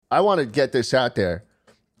I want to get this out there.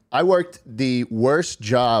 I worked the worst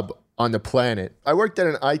job on the planet. I worked at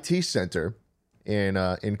an IT center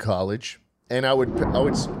in college, and I would.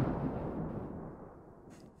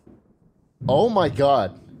 Oh my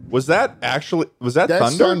God! Was that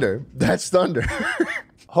That's thunder? That's thunder.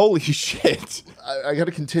 Holy shit! I got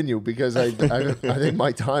to continue because I think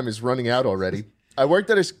my time is running out already. I worked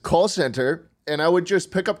at a call center, and I would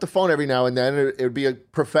just pick up the phone every now and then. It would be a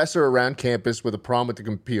professor around campus with a problem with the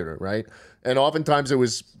computer, right? And oftentimes it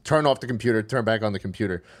was turn off the computer, turn back on the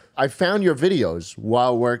computer. I found your videos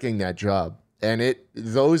while working that job, and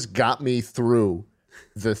those got me through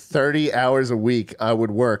the 30 hours a week I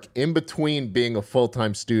would work in between being a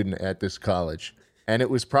full-time student at this college. And it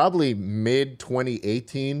was probably mid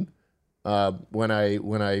 2018 when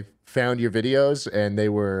I found your videos, and they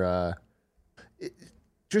were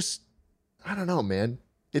just, I don't know, man.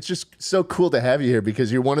 It's just so cool to have you here because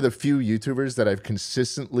you're one of the few YouTubers that I've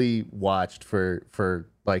consistently watched for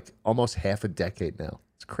like almost half a decade now.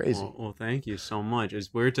 It's crazy. Well, thank you so much.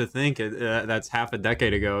 It's weird to think that's half a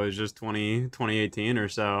decade ago. It's just 2018 or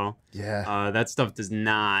so. Yeah. That stuff does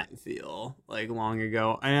not feel like long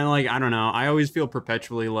ago. And like, I don't know. I always feel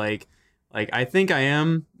perpetually like I think I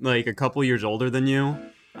am like a couple years older than you.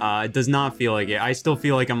 It does not feel like it. I still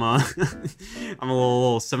feel like I'm a I'm a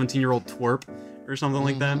little 17-year-old twerp or something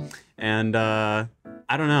like that. And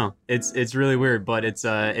I don't know. It's really weird, but it's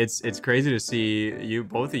crazy to see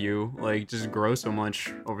both of you like just grow so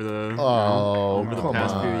much over the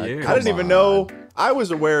past few years. I didn't even know. I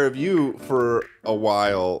was aware of you for a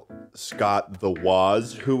while, Scott the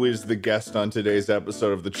Waz, who is the guest on today's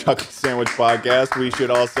episode of the Chuck Sandwich Podcast. We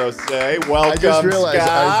should also say welcome, I just realized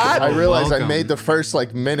Scott. I realized Welcome. I made the first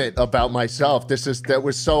like minute about myself. That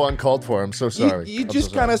was so uncalled for. I'm so sorry. You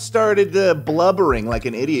just kind of started blubbering like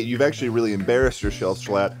an idiot. You've actually really embarrassed yourself,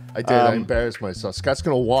 Schlatt. I did. I embarrassed myself. Scott's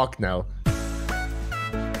gonna walk now.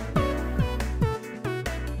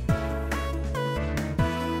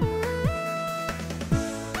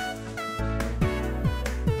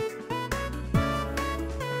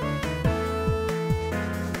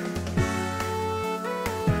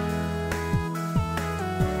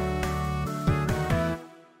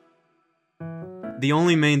 The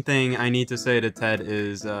only main thing I need to say to Ted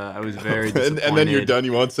is I was very disappointed. and then you're done.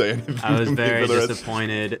 You won't say anything. I was to me very for the rest.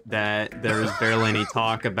 disappointed that there was barely any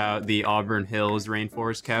talk about the Auburn Hills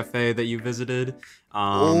Rainforest Cafe that you visited.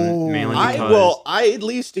 Mainly because I at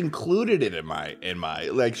least included it in my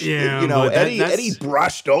like Yeah, you know but Eddie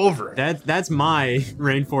brushed over it. that's my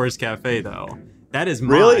Rainforest Cafe though. That is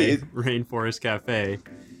my Really? Rainforest Cafe.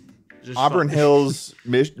 Just Auburn fuck- Hills,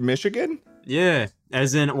 Michigan. Yeah,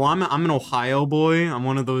 as in, well, I'm an Ohio boy. I'm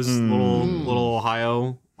one of those little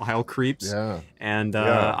Ohio creeps. Yeah. And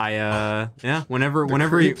Yeah. whenever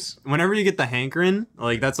creeps. you get the hankering,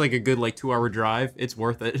 like that's like a good like 2-hour drive. It's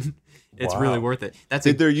worth it. It's Wow. really worth it.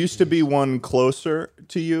 Did there used to be one closer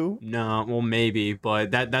to you? No, well maybe, but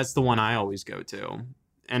that's the one I always go to.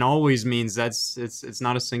 And always means it's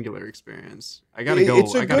not a singular experience. I gotta go.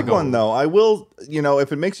 It's a I gotta good go. one though. I will,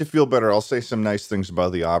 if it makes you feel better, I'll say some nice things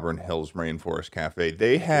about the Auburn Hills Rainforest Cafe.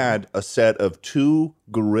 They had a set of 2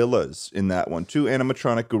 gorillas in that one, 2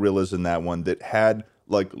 animatronic gorillas in that one that had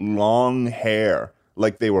like long hair,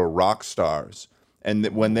 like they were rock stars. And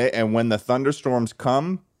when the thunderstorms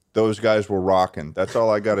come, those guys were rocking. That's all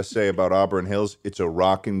I got to say about Auburn Hills. It's a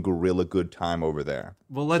rocking gorilla good time over there.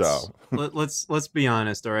 Well, let's be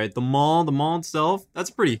honest, all right. The mall itself, that's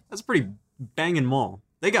a pretty banging mall.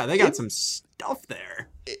 They got some stuff there.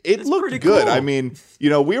 It It's looked pretty good. cool. I mean, we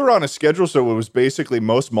were on a schedule, so it was basically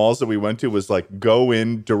most malls that we went to was like go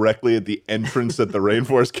in directly at the entrance that the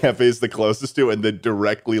Rainforest Cafe is the closest to, and then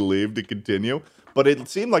directly leave to continue. But it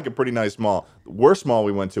seemed like a pretty nice mall. The worst mall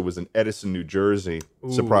we went to was in Edison, New Jersey.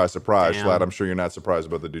 Surprise, surprise. damn. Schlatt, I'm sure you're not surprised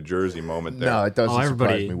about the New Jersey moment there. No, it doesn't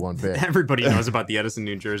everybody, surprise me one bit. everybody knows about the Edison,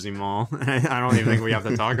 New Jersey Mall. I don't even think we have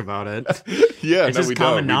to talk about it. Yeah, It's no, just we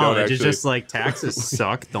common don't. knowledge. Actually. It's just like taxes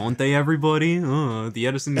suck, don't they, everybody? The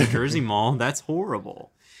Edison, New Jersey Mall, that's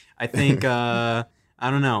horrible. I think, I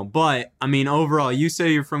don't know. But, I mean, overall, you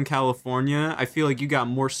say you're from California. I feel like you got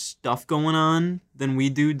more stuff going on than we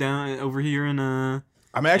do down over here in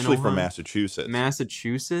I'm actually Ohio? from Massachusetts.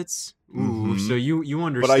 Massachusetts. Ooh, Mhm. so you but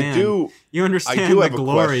understand. I You understand do the have a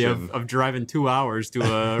glory question. of driving 2 hours to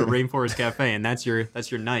a rainforest cafe, and that's your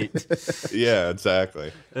night. Yeah,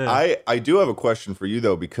 exactly. Yeah. I do have a question for you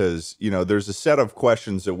though, because there's a set of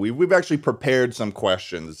questions that we've actually prepared some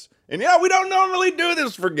questions, and we don't normally do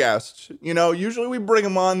this for guests. Usually we bring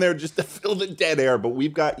them on there just to fill the dead air, but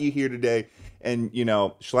we've got you here today, and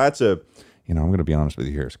Schlatt's I'm going to be honest with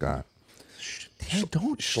you here, Scott.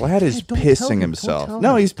 Schlatt is pissing himself.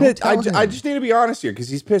 No, he's pissed. I just need to be honest here because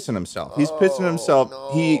he's pissing himself. He's pissing himself.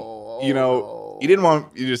 No, He didn't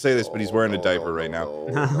want you to say this, but he's wearing a diaper right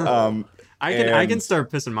now. I can start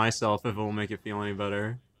pissing myself if it will make it feel any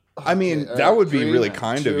better. I mean, that would be really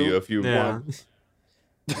kind of you if you Yeah. want.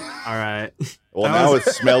 All right. Well, now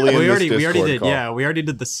it's smelly in this Discord we already did. call. Yeah, we already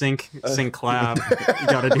did the sink collab. You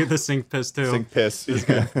got to do the sink piss too. Sink piss.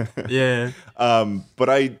 Yeah.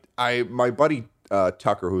 But my buddy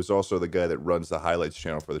Tucker, who's also the guy that runs the highlights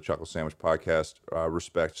channel for the Chuckle Sandwich podcast,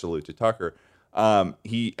 respect, salute to Tucker.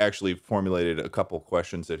 He actually formulated a couple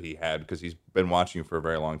questions that he had because he's been watching you for a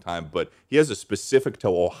very long time. But he has a specific to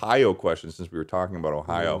Ohio question since we were talking about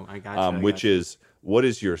Ohio, which is, what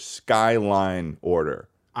is your Skyline order?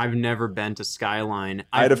 I've never been to Skyline.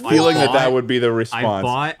 I had a feeling that would be the response.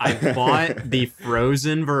 I bought the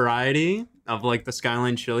frozen variety of like the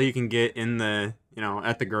Skyline chili you can get in the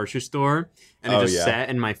at the grocery store, and it just sat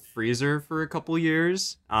in my freezer for a couple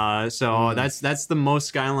years. So that's the most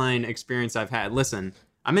Skyline experience I've had. Listen,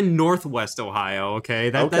 I'm in Northwest Ohio.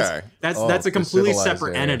 Okay, that's a completely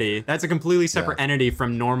separate entity. That's a completely separate entity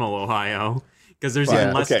from normal Ohio. Because there's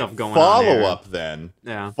even less stuff going on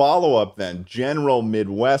there. Follow up then. General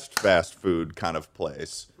Midwest fast food kind of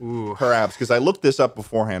place. Ooh. Perhaps, because I looked this up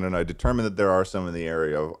beforehand and I determined that there are some in the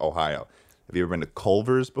area of Ohio. Have you ever been to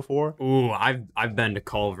Culver's before? Ooh, I've been to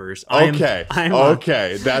Culver's. Okay,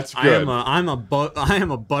 that's good. I am a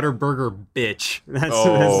Butterburger bitch. That's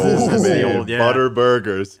the old Butter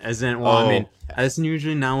burgers. As in, well, I mean, that's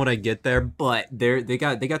usually not what I get there, but they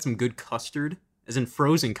got some good custard, as in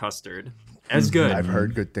frozen custard. That's good. I've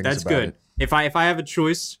heard good things That's about good. it. If I have a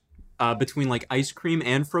choice between like ice cream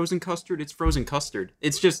and frozen custard, it's frozen custard.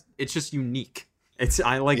 It's just unique.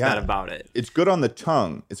 I like that about it. It's good on the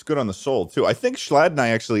tongue. It's good on the soul too. I think Schlatt and I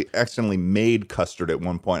actually accidentally made custard at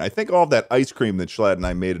one point. I think all that ice cream that Schlatt and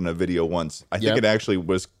I made in a video once, I think it actually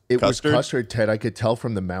was custard. It was custard, Ted. I could tell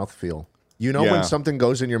from the mouthfeel. You know when something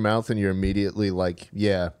goes in your mouth and you're immediately like,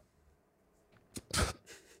 yeah.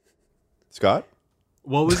 Scott?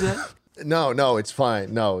 What was that? No, it's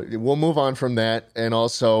fine. No, we'll move on from that. And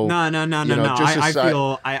also, no. I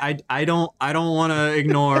feel I don't want to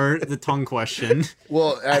ignore the tongue question.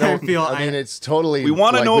 Well, I mean, it's totally. We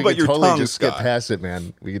want to know about your tongue, just Scott. skip past it,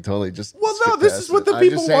 man. We could totally just. Well, no, this is what the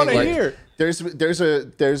people want to hear.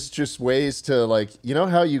 There's just ways to like, you know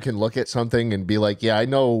how you can look at something and be like, yeah, I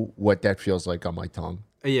know what that feels like on my tongue.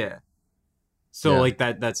 Yeah. So like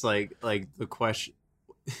that's like the question.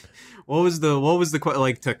 What was the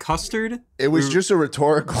like to custard? It was just a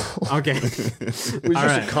rhetorical. Okay. It was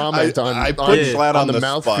just a comment on the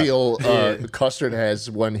mouthfeel custard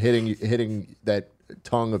has when hitting that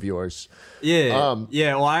tongue of yours. Yeah.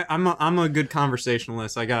 Well, I'm a good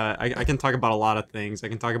conversationalist. I can talk about a lot of things. I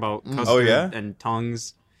can talk about custard and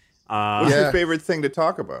tongues. What's your favorite thing to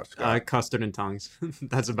talk about, Scott? Custard and tongues.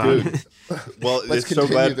 That's about it. Well, let's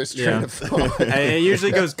continue this train of thought. It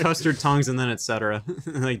usually goes custard, tongues, and then etc.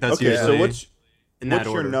 Like that's usually. So what's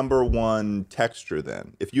your number one texture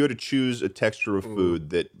then? If you had to choose a texture of food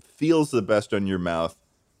that feels the best on your mouth,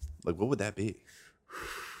 like what would that be?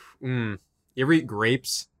 You ever eat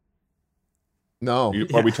grapes? No.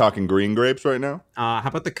 Are we talking green grapes right now? How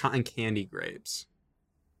about the cotton candy grapes?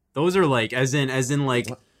 Those are like, as in like.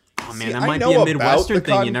 Oh man, that might be a Midwestern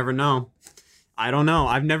thing. You never know. I don't know.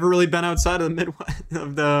 I've never really been outside of the Midwest.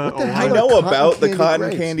 I know about the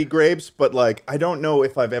cotton candy grapes, but like I don't know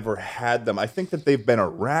if I've ever had them. I think that they've been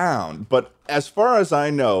around, but as far as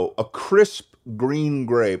I know, a crisp green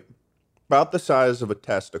grape, about the size of a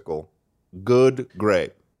testicle, good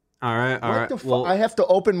grape. All right. Well, I have to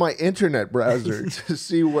open my internet browser to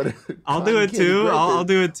see what. I'll do it too. I'll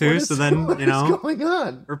do it too. So then what is going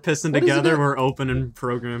on? We're pissing together. We're opening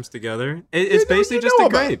programs together. It's basically just a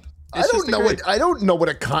grape. I don't know what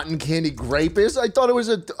a cotton candy grape is. I thought it was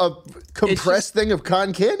a compressed thing of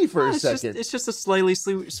cotton candy for a second. It's just a slightly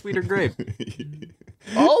sweeter grape.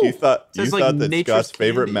 You thought that Scott's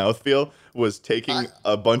favorite mouthfeel was taking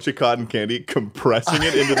a bunch of cotton candy, compressing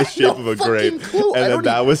it into the shape of a grape, and then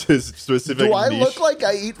that was his specific Do I niche. look like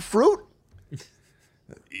I eat fruit?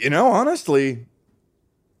 Honestly,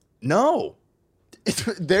 no.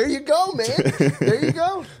 There you go, man. There you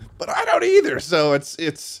go. But I don't either. So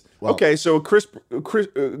it's okay. So a crisp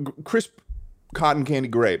cotton candy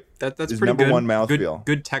grape. That's is pretty number good. one mouthfeel.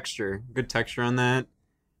 Good texture. Good texture on that.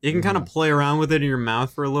 You can kind of play around with it in your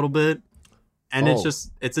mouth for a little bit, and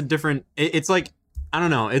it's a different. It's like, I don't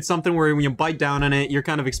know. It's something where when you bite down on it, you're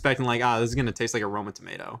kind of expecting like, this is gonna taste like a Roma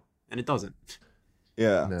tomato, and it doesn't.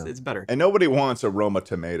 Yeah, it's better. And nobody wants a Roma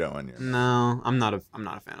tomato in you. No, I'm not a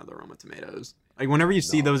fan of the Roma tomatoes. Like whenever you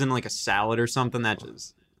see those in like a salad or something, that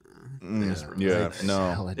just Yeah,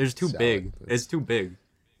 no. Salad, it's too salad. big. It's too big.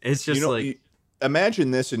 It's just like Imagine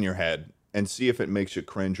this in your head and see if it makes you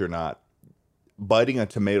cringe or not. Biting a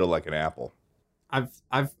tomato like an apple.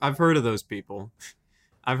 I've heard of those people.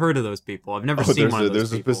 I've heard of those people. I've never seen one of those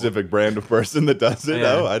There's people. a specific brand of person that does it.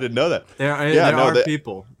 Yeah. Oh, I didn't know that. There Yeah, no, are that-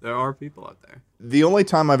 people. There are people out there. The only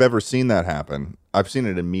time I've ever seen that happen, I've seen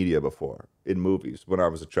it in media before, in movies when I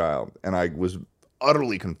was a child, and I was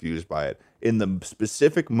utterly confused by it. In the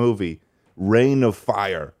specific movie, Reign of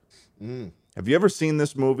Fire. Have you ever seen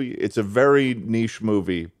this movie? It's a very niche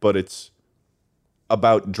movie, but it's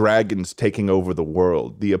about dragons taking over the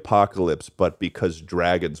world, the apocalypse, but because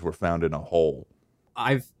dragons were found in a hole.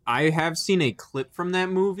 I have seen a clip from that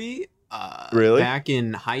movie. Really? Back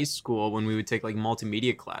in high school when we would take like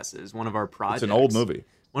multimedia classes, one of our projects. It's an old movie.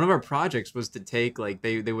 One of our projects was to take like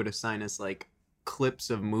they would assign us like clips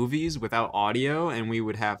of movies without audio, and we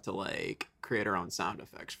would have to like create our own sound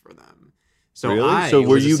effects for them. So Really? So were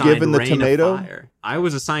was you assigned given the Reign of tomato? Fire. I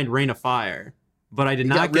was assigned Rain of Fire, but I did He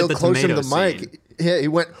not got get real the close tomato into the mic. scene. Yeah, he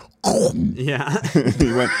went. Yeah.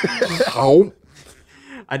 He went, oh.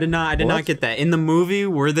 I did not get that. In the movie,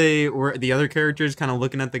 were the other characters kind of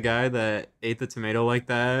looking at the guy that ate the tomato like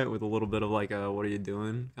that with a little bit of like a what are you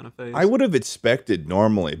doing kind of face? I would have expected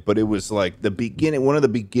normally, but it was like one of the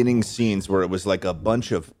beginning scenes where it was like a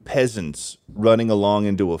bunch of peasants running along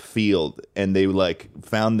into a field, and they like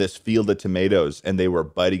found this field of tomatoes and they were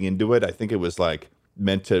biting into it. I think it was like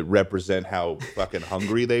meant to represent how fucking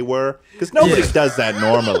hungry they were, because nobody does that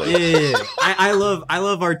normally. Yeah. I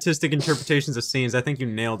love artistic interpretations of scenes. I think you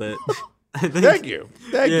nailed it. I think, Thank you.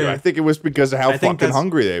 Yeah. I think it was because of how I think fucking that's-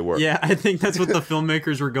 hungry they were. Yeah, I think that's what the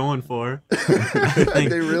filmmakers were going for. They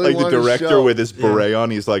really Like the wanted to director show- with his beret on,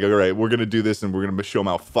 he's like, all right, we're going to do this and we're going to show them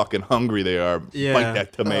how fucking hungry they are. Yeah. Bite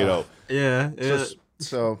that tomato. Yeah,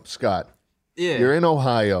 So Scott, yeah. you're in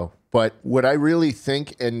Ohio, but what I really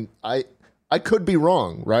think, and I could be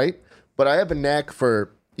wrong, right? But I have a knack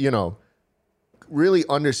for, really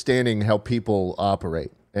understanding how people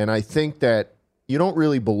operate. And I think that you don't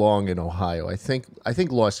really belong in Ohio. I think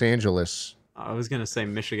Los Angeles. I was gonna say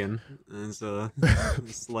Michigan. It's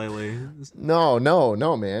slightly.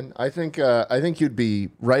 No, man. I think you'd be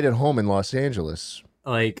right at home in Los Angeles.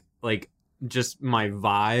 Like just my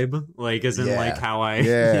vibe, like as in Yeah. like how I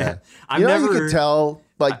Yeah. I've You know, never you could tell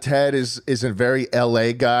like Ted is a very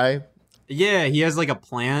LA guy. Yeah, he has like a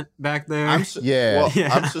plant back there. Yeah. Well,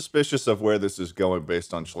 Yeah. I'm suspicious of where this is going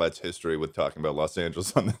based on Schlett's history with talking about Los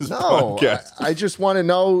Angeles on this No, podcast. I just want to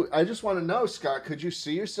know. I just want to know, Scott. Could you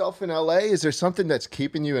see yourself in LA? Is there something that's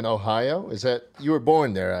keeping you in Ohio? Is that you were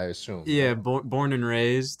born there? I assume. Yeah, born and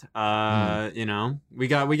raised. We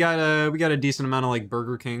got a decent amount of like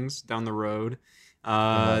Burger Kings down the road.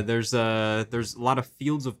 There's a lot of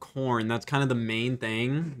fields of corn. That's kind of the main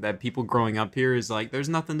thing that people growing up here is like. There's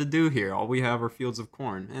nothing to do here. All we have are fields of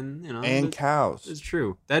corn, and And cows. It's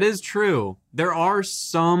true. That is true. There are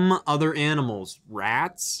some other animals,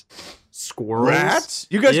 rats, squirrels. Rats?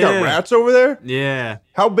 You guys got Yeah. rats over there? Yeah.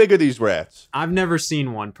 How big are these rats? I've never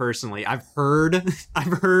seen one personally. I've heard of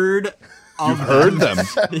You've heard them.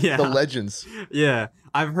 Yeah. The legends. Yeah.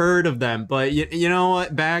 I've heard of them, but you know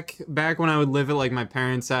what? Back when I would live at like my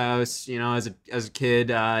parents' house, as a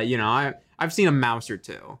kid, I've seen a mouse or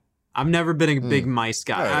two. I've never been a big mice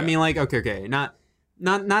guy. Oh, yeah. I mean, like, okay, not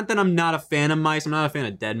that I'm not a fan of mice. I'm not a fan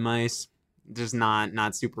of dead mice. Just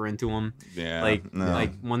not super into them. Yeah. Like no.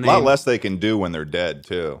 when a they lot less they can do when they're dead,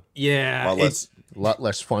 too. Yeah, Lot less- A lot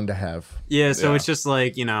less fun to have. Yeah, so Yeah. it's just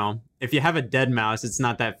like, if you have a dead mouse, it's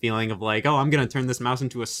not that feeling of like, oh, I'm going to turn this mouse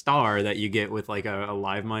into a star that you get with like a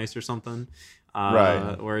live mice or something.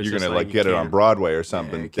 Right. Where it's You're just going to like you get it on can't- Broadway or yeah,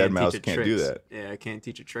 something. you Dead mouse teach it can't do tricks. that. Yeah, I can't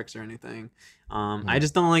teach it tricks or anything. I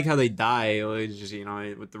just don't like how they die. It's just,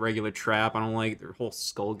 with the regular trap, I don't like their whole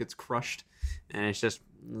skull gets crushed. And it's just,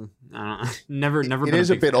 I don't never It been is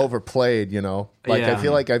a big bit fan. overplayed, Like I Yeah.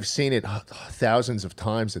 feel like I've seen it thousands of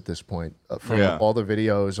times at this point from Yeah. all the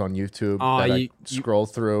videos on YouTube Oh, that I you- scroll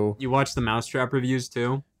through. You watch the Mousetrap reviews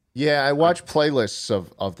too? Yeah, I watch playlists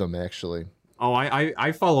of them actually. Oh,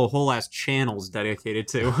 I follow whole ass channels dedicated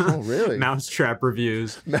to Oh, really? Mousetrap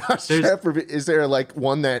reviews. Mousetrap review. Is there like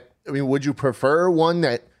one that would you prefer one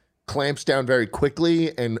that clamps down very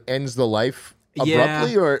quickly and ends the life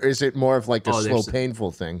abruptly, or is it more of like a Oh, slow, there's-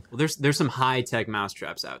 painful thing? Well, there's some high tech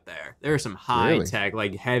mousetraps out there. There are some high tech,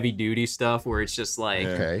 like heavy duty stuff where it's just like.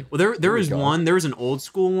 Okay. Well, there we was go. one. There was an old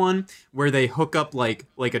school one where they hook up like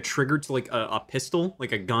a trigger to like a pistol,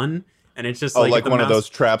 like a gun, and it's just Oh, like like the one of mouse- those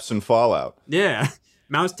traps in Fallout. Yeah,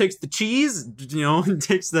 Mouse takes the cheese,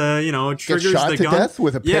 takes the, Gets triggers shot the to gun. death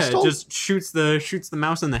with a pistol? Yeah, just shoots the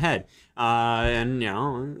mouse in the head.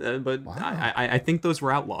 But Wow. I think those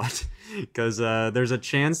were outlawed because there's a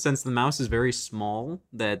chance, since the mouse is very small,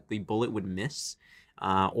 that the bullet would miss.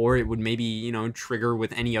 Or it would maybe, trigger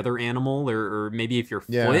with any other animal, or maybe if your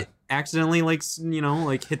foot accidentally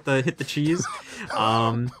hit the cheese.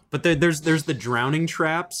 But there's the drowning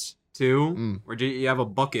traps too, where you have a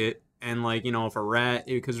bucket and if a rat,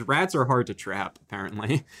 because rats are hard to trap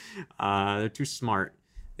apparently. They're too smart.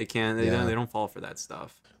 They don't fall for that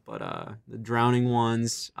stuff. But the drowning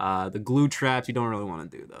ones, the glue traps, you don't really want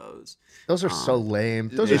to do those. Those are so lame.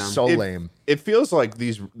 Those are so lame. It feels like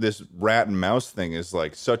this rat and mouse thing is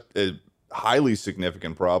like such a highly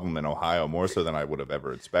significant problem in Ohio, more so than I would have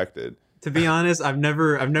ever expected. To be honest, I've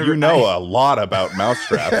never. You know a lot about mouse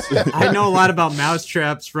traps. I know a lot about mouse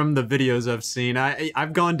traps from the videos I've seen.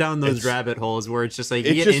 I've gone down those rabbit holes where it's just like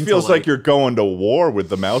it just feels like you're going to war with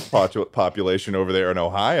the mouse population over there in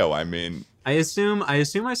Ohio. I mean, I assume I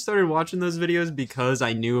started watching those videos because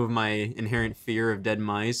I knew of my inherent fear of dead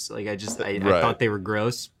mice. Like I thought they were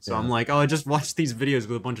gross. So I'm like, I just watch these videos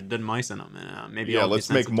with a bunch of dead mice in them, and maybe let's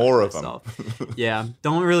make more of them. Yeah,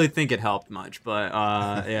 don't really think it helped much, but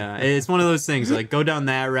it's one of those things. Like go down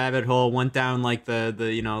that rabbit hole. Went down like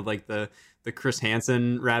the Chris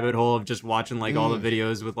Hansen rabbit hole of just watching all the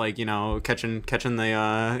videos with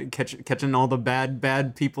catching all the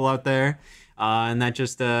bad people out there. And that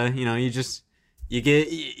just those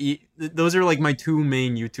are like my two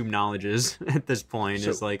main YouTube knowledges at this point.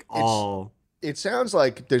 It sounds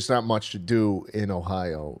like there's not much to do in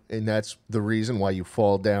Ohio, and that's the reason why you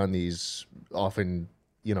fall down these often,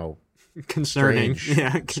 concerning,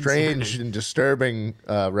 strange and disturbing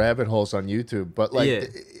rabbit holes on YouTube. But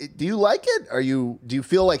do you like it? Do you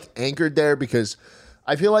feel like anchored there? Because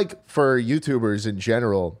I feel like for YouTubers in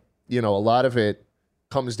general, a lot of it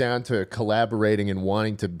comes down to collaborating and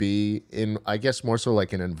wanting to be in, I guess, more so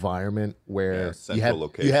like an environment where you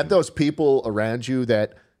have those people around you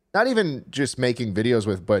that not even just making videos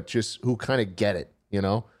with, but just who kind of get it,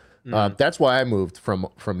 That's why I moved from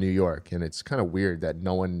New York, and it's kind of weird that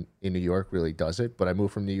no one in New York really does it. But I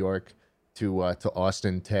moved from New York to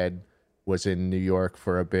Austin. Ted was in New York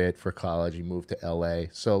for a bit for college. He moved to LA.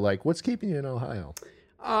 So what's keeping you in Ohio?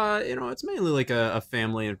 It's mainly like a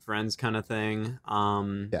family and friends kind of thing.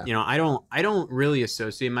 I don't really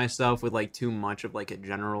associate myself with too much of a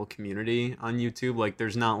general community on YouTube. Like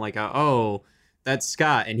there's not that's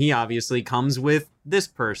Scott and he obviously comes with this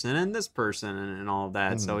person and this person and all of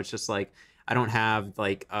that. So it's just I don't have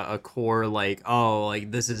a core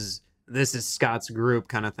this is Scott's group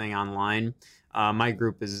kind of thing online. My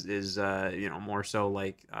group is more so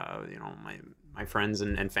my friends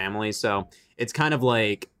and family. So it's kind of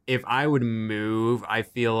if I would move, I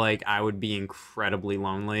feel like I would be incredibly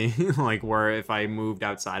lonely, where if I moved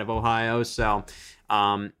outside of Ohio. So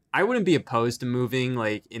I wouldn't be opposed to moving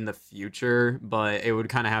in the future, but it would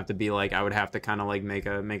kind of have to be I would have to kind of make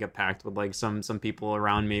a pact with some people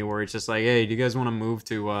around me where it's just hey, do you guys want to move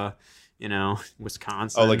to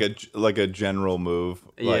Wisconsin? Oh, like a general move,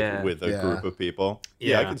 with a group of people.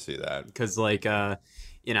 Yeah, I can see that. Because like I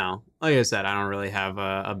said, I don't really have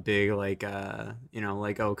a big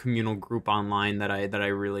communal group online that I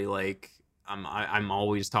really I'm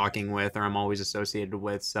always talking with or I'm always associated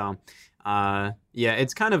with. So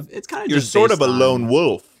it's kind of you're just sort of a based lone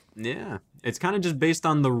wolf. Yeah, it's kind of just based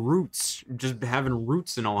on the roots, just having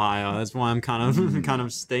roots in Ohio. That's why I'm kind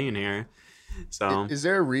of staying here. So is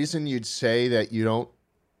there a reason you'd say that you don't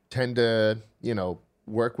tend to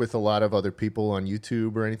work with a lot of other people on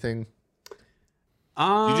YouTube or anything?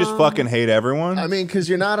 You just fucking hate everyone? I mean, because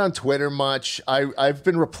you're not on Twitter much. I've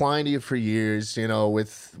been replying to you for years,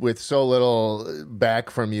 with so little back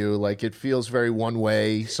from you. It feels very one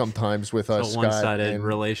way sometimes with us. One-sided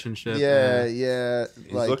relationship. Yeah.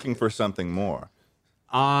 He's looking for something more.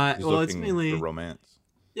 It's mainly for romance.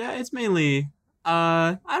 Yeah, it's mainly.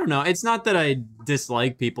 I don't know. It's not that I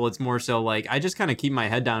dislike people. It's more so I just kind of keep my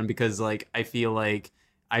head down because I feel like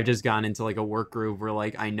I've just gotten into a work groove where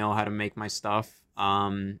I know how to make my stuff.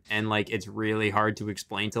 And it's really hard to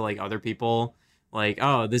explain to other people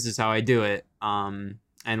oh, this is how I do it. And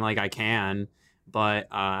I can, but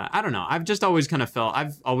I don't know. I've just always kind of felt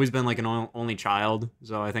I've always been an only child,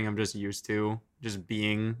 so I think I'm just used to just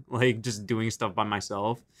being just doing stuff by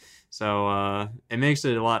myself. So it makes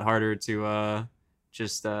it a lot harder to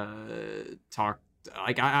just talk.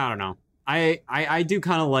 I don't know. I do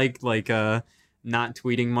kind of like not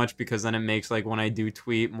tweeting much because then it makes when I do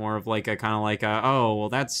tweet more of a kind of oh, well,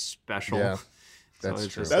 that's special. Yeah, So that's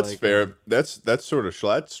true. That's fair. That's sort of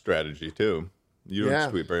Schlatt's strategy too. You don't Yeah.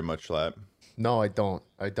 tweet very much, Schlatt. No, I don't.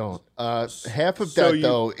 Half of So that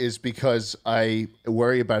though is because I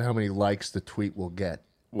worry about how many likes the tweet will get.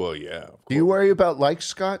 Well, yeah. Do you worry about likes,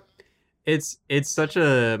 Scott? It's such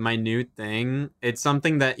a minute thing. It's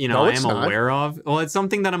something that, you know, No, I it's am not. aware of. Well, it's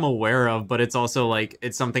something that I'm aware of, but it's also like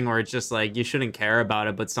it's something where it's just like you shouldn't care about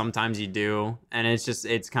it, but sometimes you do. And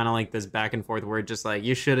it's kind of like this back and forth where it's just like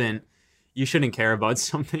you shouldn't care about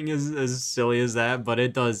something as silly as that, but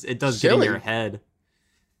it does get in Silly? your head.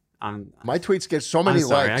 My tweets get so I'm many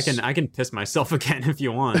sorry. likes. I can piss myself again if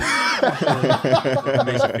you want. It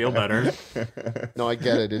makes you feel better. No, I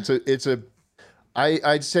get it. It's a.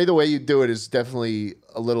 I'd say the way you do it is definitely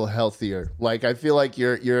a little healthier. Like I feel like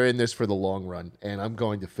you're in this for the long run, and I'm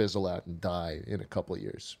going to fizzle out and die in a couple of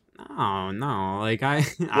years. Oh no, like I.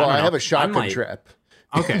 Well, I have a shotgun might. trap.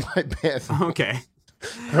 Okay. In my bathroom. Okay.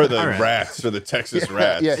 Or the All right. rats, or the Texas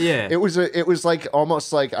rats. Yeah. It was like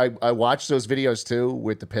almost like I watched those videos too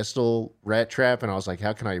with the pistol rat trap, and I was like,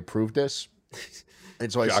 how can I improve this?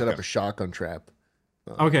 And so I set up a shotgun trap.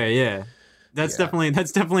 Okay, yeah. That's Yeah.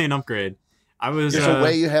 definitely an upgrade. I was There's a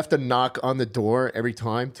way you have to knock on the door every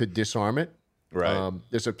time to disarm it. Right.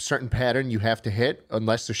 There's a certain pattern you have to hit,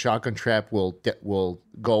 unless the shotgun trap will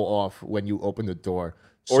go off when you open the door.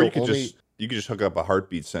 Or So you could only- just hook up a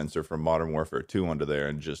heartbeat sensor from Modern Warfare 2 under there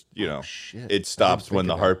and just, you know, shit. it stops think when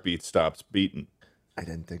the of that. heartbeat stops beating. I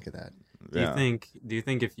didn't think of that. Do you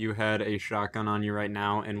think if you had a shotgun on you right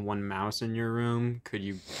now and one mouse in your room, could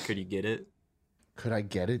you get it? Could I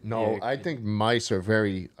get it? No, Yeah, I think mice are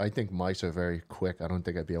very quick. I don't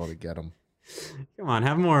think I'd be able to get them. Come on,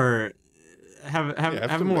 have more have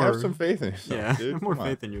some faith in yourself, yeah, dude. have more Come on.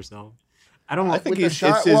 faith in yourself. I don't I think With the it's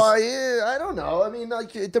shot, his- well, yeah, I don't know. I mean,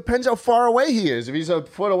 like, it depends how far away he is. If he's a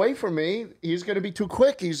foot away from me, he's going to be too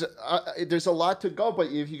quick. There's a lot to go, but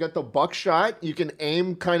if you got the buckshot, you can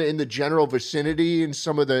aim kind of in the general vicinity, and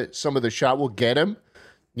some of the shot will get him.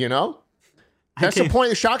 You know, that's the can't- point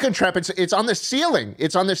of the shotgun trap. It's on the ceiling.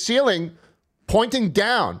 It's on the ceiling, pointing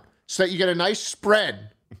down, so that you get a nice spread.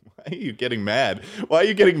 Why are you getting mad? Why are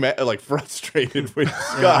you getting mad, like frustrated with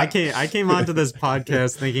Scott? Yeah, I came onto this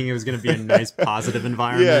podcast thinking it was going to be a nice, positive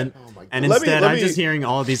environment, Oh my and Let me- instead let I'm me- just hearing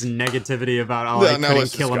all these negativity about No, I no, couldn't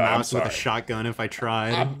listen, kill a Scott, I'm mouse with a sorry. shotgun if I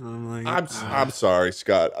tried. I'm like, I'm sorry,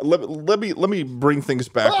 Scott. Let me bring things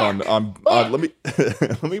back on let me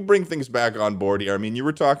let me bring things back on board here. I mean, you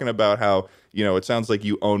were talking about how, you know, it sounds like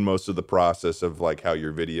you own most of the process of like how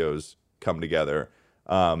your videos come together.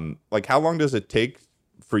 Like how long does it take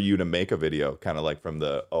for you to make a video, kind of like from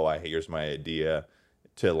the here's my idea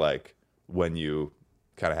to like when you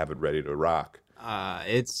kind of have it ready to rock?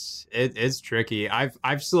 it's tricky.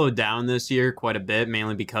 I've slowed down this year quite a bit,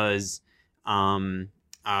 mainly because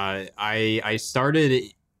I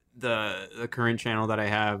started the current channel that I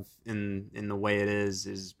have in the way it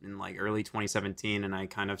is in like early 2017, and I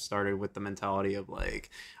kind of started with the mentality of like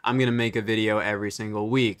I'm gonna make a video every single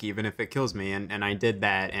week even if it kills me, and I did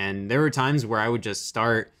that. And there were times where I would just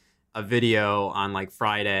start a video on like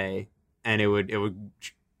Friday and it would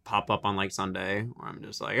pop up on like Sunday, where I'm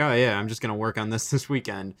just like, oh yeah, I'm just gonna work on this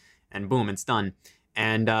weekend, and boom, it's done.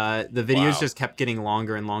 And the videos Wow. just kept getting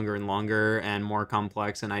longer and longer and longer and more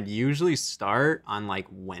complex. And I'd usually start on like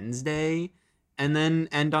Wednesday and then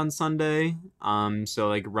end on Sunday. So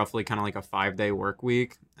like roughly kind of like a 5-day work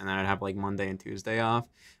week, and then I'd have like Monday and Tuesday off.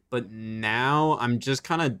 But now I'm just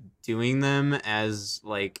kind of doing them as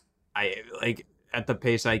like I like at the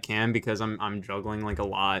pace I can, because I'm juggling like a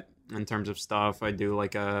lot in terms of stuff. I do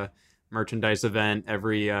like a merchandise event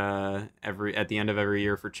every at the end of every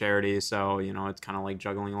year for charity, so you know it's kind of like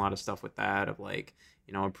juggling a lot of stuff with that, of like,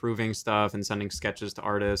 you know, approving stuff and sending sketches to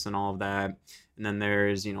artists and all of that. And then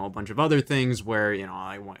there's, you know, a bunch of other things where, you know,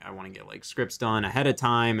 I want to get like scripts done ahead of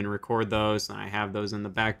time and record those, and I have those in the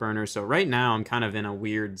back burner. So right now I'm kind of in a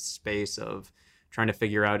weird space of trying to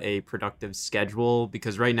figure out a productive schedule,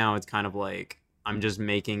 because right now it's kind of like I'm just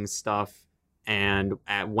making stuff, and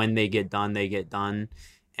when they get done, they get done.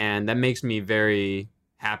 And that makes me very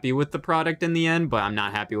happy with the product in the end, but I'm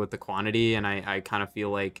not happy with the quantity. And I kind of feel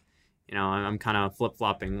like, you know, I'm kind of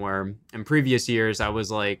flip-flopping, where in previous years I was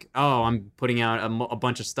like, oh, I'm putting out a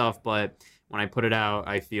bunch of stuff, but when I put it out,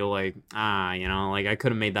 I feel like, you know, like I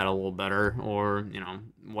could have made that a little better, or, you know,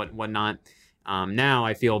 whatnot. Now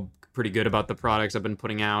I feel pretty good about the products I've been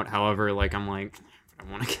putting out. However, like I'm like, I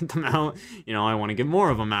want to get them out, you know, I want to get more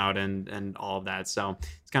of them out, and all of that. So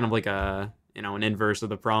it's kind of like a, you know, an inverse of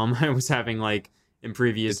the problem I was having like in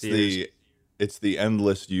previous years. It's the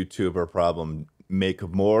endless YouTuber problem. Make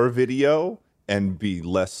more video and be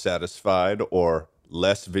less satisfied, or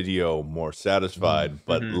less video, more satisfied,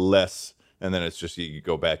 but less And then it's just you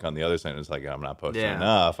go back on the other side and it's like I'm not posting Yeah.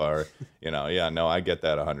 enough, or no, I get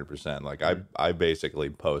that 100%. Like I basically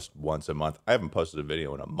post once a month. I haven't posted a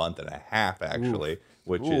video in a month and a half actually,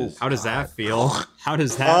 which is How does that feel? How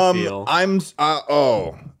does that feel?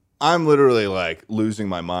 I'm literally like losing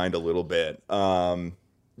my mind a little bit.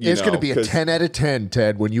 It's going to be a 10 out of 10,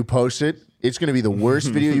 Ted, when you post it. It's going to be the worst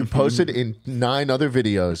video you posted in 9 other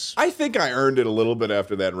videos. I think I earned it a little bit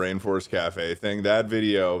after that Rainforest Cafe thing. That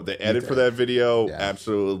video, the edit for that video,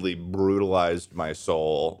 absolutely brutalized my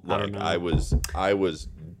soul. Like I was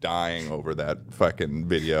dying over that fucking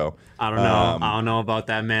video. I don't know. I don't know about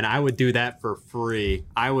that, man. I would do that for free.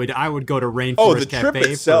 I would go to Rainforest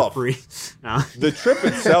Cafe for free. No. The trip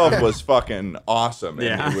itself was fucking awesome.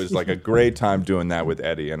 And it was like a great time doing that with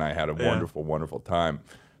Eddie, and I had a wonderful, wonderful time.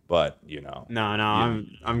 But no,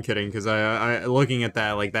 I'm kidding, because I looking at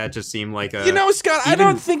that, like, that just seemed like a Scott, I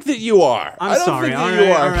don't think that you are. I'm sorry. Think that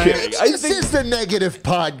you are kidding. This is the negative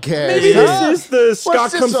podcast. Maybe this is the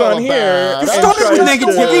Scott comes on here. You started with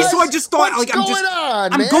negativity, so I just thought, like,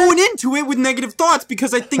 I'm man? going into it with negative thoughts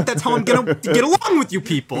because I think that's how I'm gonna get along with you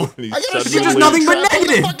people. I gotta You're see just nothing but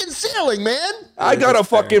negative. Fucking ceiling, man. I got a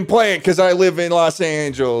fucking plan because I live in Los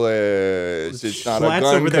Angeles. It's not a Schlatt's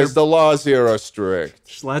gun over there. because the laws here are strict.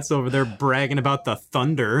 Schlatt's over there bragging about the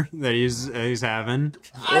thunder that he's having.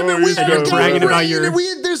 I mean, bragging about your.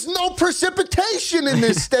 There's no precipitation in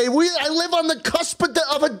this state. I live on the cusp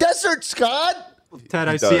of a desert, Scott. Ted,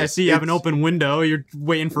 I see you have an open window. You're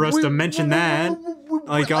waiting for us to mention that.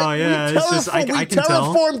 Like, oh yeah, it's just I can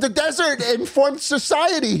tell. We terraformed the desert and formed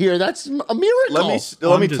society here. That's a miracle.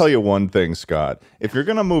 Let me tell you one thing, Scott. If you're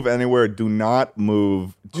gonna move anywhere, do not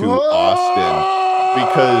move to Austin,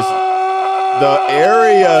 because the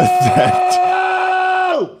area that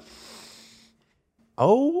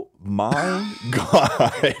oh my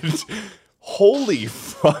god, holy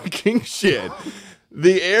fucking shit.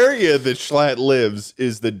 The area that Schlatt lives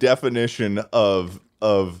is the definition of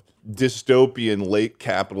dystopian late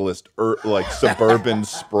capitalist like suburban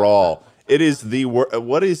sprawl. It is the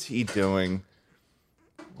what is he doing?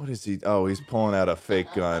 What is he? Oh, he's pulling out a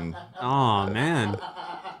fake gun. Oh man,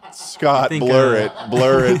 Scott, blur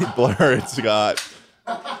it, Scott.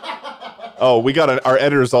 Oh, we got our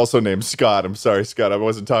editor's also named Scott. I'm sorry, Scott. I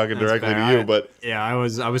wasn't talking directly to you, but yeah, I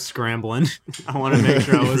was scrambling. I want to make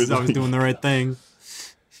sure I was doing the right thing.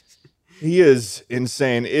 He is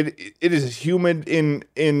insane. It is humid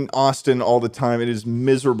in Austin all the time. It is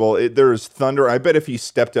miserable. There is thunder. I bet if he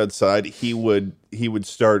stepped outside, he would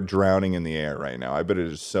start drowning in the air right now. I bet it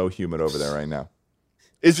is so humid over there right now.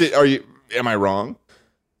 Am I wrong?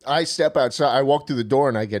 I step outside, I walk through the door,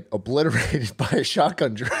 and I get obliterated by a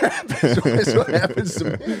shotgun trap. That's what happens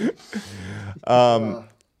to me.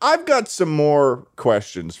 I've got some more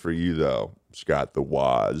questions for you, though, Scott the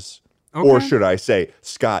Woz. Okay. Or should I say,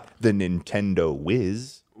 Scott the Nintendo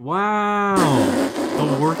Whiz? Wow.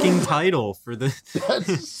 The working title for the... That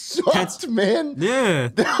sucked, man. Yeah.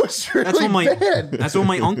 That was really bad. That's what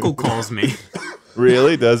my uncle calls me.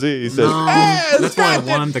 Really? Does he? He says, that's what I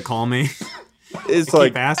want him to call me. It's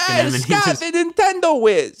like, asking him, and Scott the Nintendo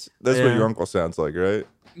Whiz. That's what your uncle sounds like, right?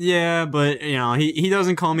 Yeah, but he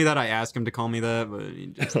doesn't call me that. I ask him to call me that, but he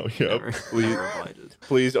just never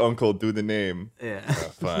please, Uncle, do the name. Yeah,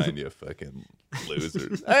 fine, you fucking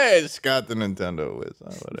losers. Hey, Scott the Nintendo Whiz.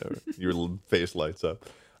 Whatever. Your face lights up.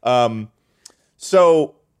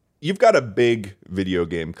 So you've got a big video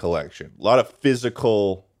game collection, a lot of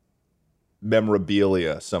physical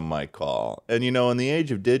memorabilia, some might call, and in the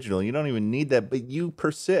age of digital, you don't even need that, but you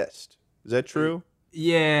persist. Is that true?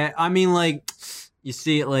 Yeah, I mean, like. You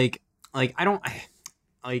see, like I don't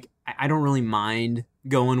really mind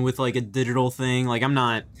going with like a digital thing. Like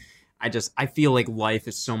I feel like life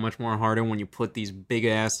is so much more harder when you put these big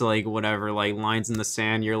ass like whatever like lines in the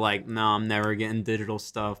sand. You're like, no, I'm never getting digital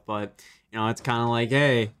stuff. But it's kind of like,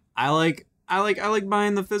 hey, I like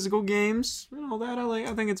buying the physical games and all that.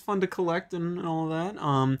 I think it's fun to collect and all of that.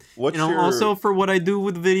 Also for what I do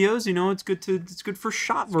with videos, it's good for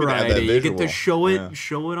shot variety. You get to show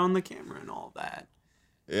it on the camera and all that.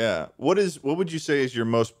 Yeah. What would you say is your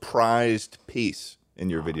most prized piece in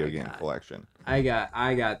your video game collection? I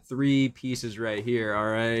got 3 pieces right here. All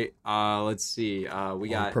right. Let's see. We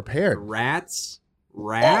got prepared rats.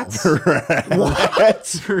 What?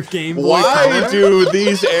 For Game Boy Why Color? do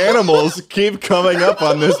these animals keep coming up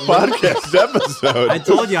on this podcast episode? I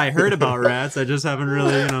told you I heard about rats. I just haven't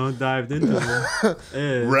really, dived into them.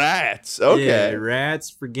 Yeah. Rats. Okay. Yeah, rats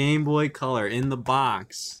for Game Boy Color in the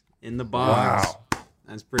box. Wow.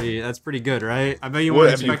 That's pretty good, right? I bet you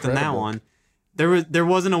weren't expecting that one. there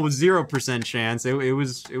wasn't a 0% chance. It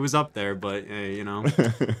was up there, but you know,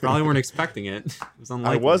 probably weren't expecting it. It was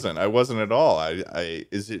unlikely. I wasn't at all. I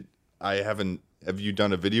haven't. Have you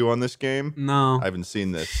done a video on this game? No, I haven't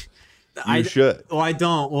seen this. You should. Well, I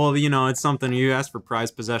don't. Well, you know, it's something you ask for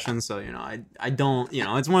prize possession, so you know, I don't. You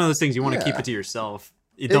know, it's one of those things you want to keep it to yourself.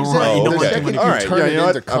 You don't. Exactly. You don't The want too second many you people. Alright, turn yeah, it you know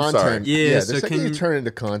into what? I'm sorry. content, Yeah, the so second you can- turn it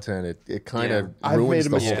into content, it kind of I've ruins made a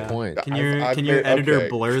the whole mistake. point. Can your I've can your made- editor okay.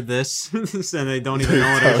 blur this so they don't even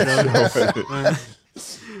know what I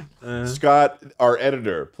showed? Scott, our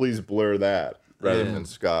editor, please blur that rather than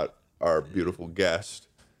Scott, our beautiful guest.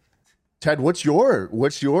 Ted, what's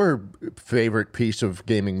your favorite piece of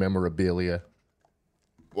gaming memorabilia?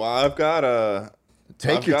 Well, I've got a.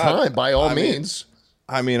 Take I've your got- time, by all I mean- means.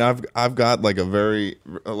 I mean, I've got like a very.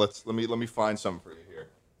 Let me find some for you here.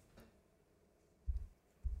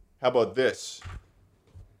 How about this?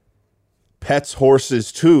 Pets,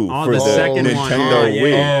 Horses 2 Oh, for the the second one. Nintendo Oh, yeah,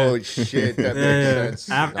 Wii. yeah. Oh shit, that Yeah. makes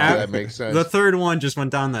sense. That makes sense. The third one just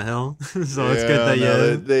went down the hill, so it's good that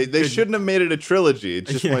no, you. they shouldn't have made it a trilogy. It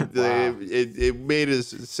just Yeah. went. It made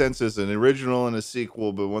sense as an original and a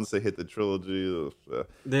sequel, but once they hit the trilogy,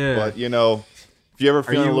 Yeah. but you know, if you ever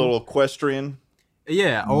feeling you- a little equestrian,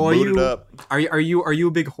 Yeah. Oh, are boot it you, up. are you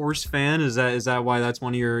a big horse fan? Is that why that's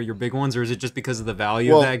one of your big ones, or is it just because of the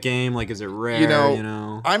value Well, of that game? Like, is it rare? you know, You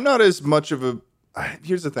know? I'm not as much of a.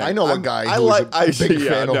 Here's the thing. I know a I'm- guy I who's like, a big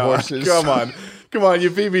fan of horses. Come on,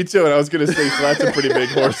 you beat me to it. I was gonna say Flat's a pretty big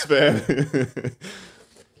horse fan.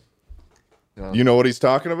 You know what he's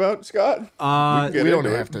talking about, Scott? we don't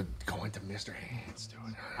into it. have to go into Mr. Hands,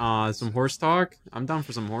 dude. Some horse talk. I'm down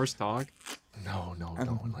for some horse talk. No.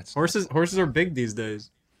 Let's. Horses are big these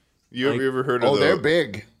days. You like- ever heard of Oh, the? they're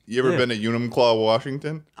big. You ever Yeah. been to Unumclaw,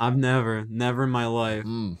 Washington? I've never in my life.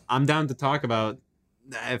 Hmm. I'm down to talk about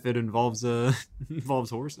if it involves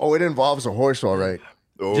involves horses. Oh, it involves a horse, all right.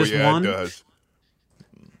 Oh Just yeah, one? it does.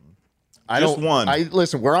 I Just don't. one. I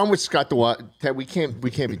listen. We're on with Scott the Ted. We can't be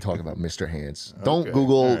talking about Mr. Hands. Don't Okay,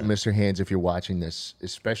 Google all right. Mr. Hands if you're watching this,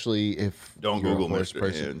 especially if Don't you're a Google horse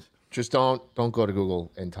Mr. Hands. Just don't go to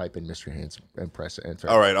Google and type in Mr. Hands and press enter.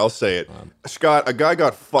 All right, I'll say it. Scott, a guy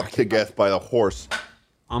got fucked to death by a horse.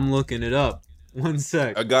 I'm looking it up. One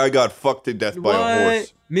sec. A guy got fucked to death by a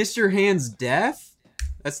horse. Mr. Hand's death?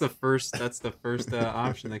 That's the first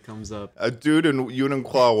option that comes up. A dude in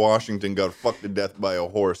Unumclaw, Washington got fucked to death by a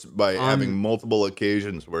horse by having multiple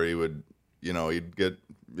occasions where he would, he'd get,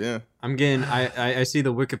 I'm getting I see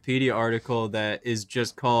the Wikipedia article that is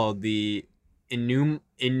just called the Enum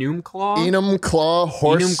Claw. Enum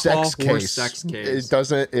horse Enum Claw sex horse case. sex case. It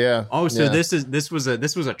doesn't. Yeah. Oh, so yeah. this was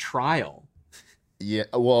a trial. Yeah.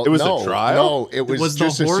 Well, It was a no, trial? No, it was the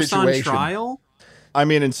just a horse on situation. trial? I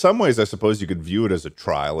mean, in some ways, I suppose you could view it as a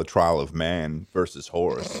trial of man versus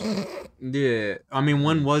horse. Yeah. I mean,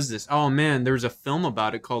 when was this? Oh man, there was a film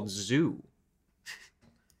about it called Zoo.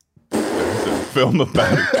 There's a film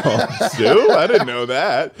about it called Zoo? I didn't know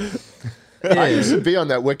that. I used to be on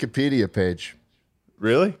that Wikipedia page.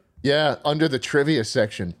 Really? Yeah, under the trivia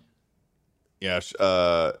section. Yes.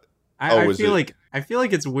 I was feel it-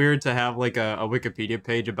 like it's weird to have like a Wikipedia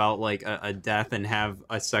page about like a death and have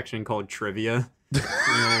a section called trivia.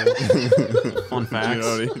 Fun facts.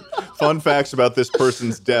 Fun facts about this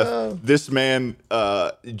person's death. This man,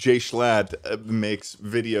 Jay Schlatt, makes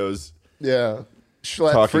videos. Yeah.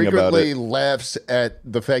 Schlatt Talking about frequently it. laughs at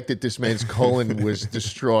the fact that this man's colon was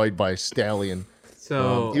destroyed by a stallion.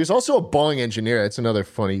 So He was also a Boeing engineer. That's another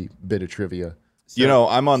funny bit of trivia.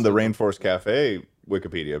 I'm on the Rainforest Cafe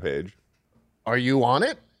Wikipedia page. Are you on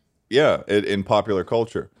it? Yeah, in popular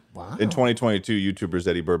culture. Wow. In 2022, YouTubers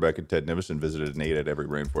Eddie Burback and Ted Nivison visited and ate at every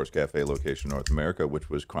Rainforest Cafe location in North America, which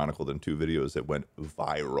was chronicled in 2 videos that went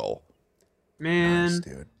viral. man, Nice,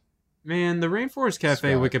 dude. man, the Rainforest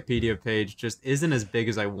Cafe Scott. Wikipedia page just isn't as big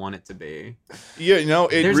as I want it to be. Yeah, it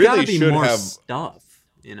There's really gotta be should more have. stuff,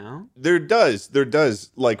 you know? There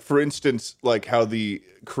does. Like, for instance, like how the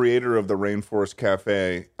creator of the Rainforest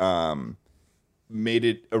Cafe made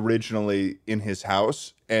it originally in his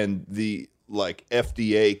house, and the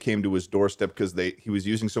FDA came to his doorstep because he was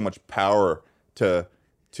using so much power to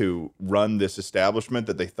run this establishment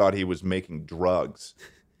that they thought he was making drugs.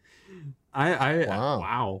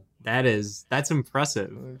 Wow. That's impressive.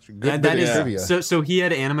 Good That bit of is trivia. so he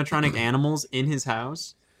had animatronic animals in his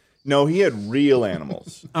house. No, he had real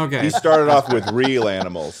animals. Okay. He started off with real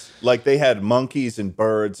animals. Like, they had monkeys and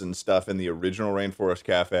birds and stuff in the original Rainforest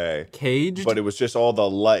Cafe. Caged? But it was just all the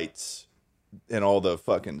lights and all the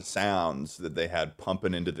fucking sounds that they had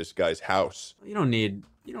pumping into this guy's house. you don't need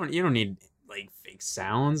like fake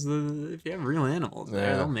sounds. If you have real animals there,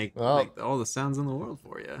 Yeah. they'll make all the sounds in the world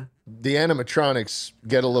for you. The animatronics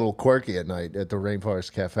get a little quirky at night at the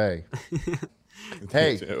Rainforest Cafe.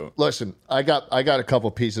 Hey, too. listen, I got a couple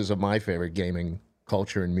pieces of my favorite gaming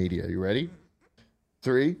culture and media. You ready?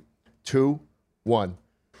 3, 2, 1.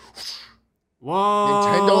 Whoa!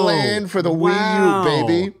 Nintendo Land for the Wow. Wii U,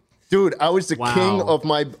 baby. Dude, I was the Wow. king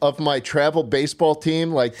of my travel baseball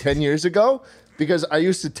team like 10 years ago because I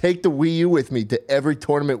used to take the Wii U with me to every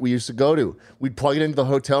tournament we used to go to. We'd plug it into the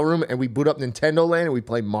hotel room and we'd boot up Nintendo Land and we'd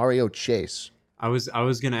play Mario Chase. I was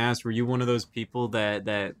gonna ask, were you one of those people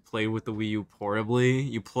that play with the Wii U portably?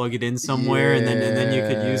 You plug it in somewhere and then you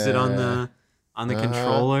could use it on the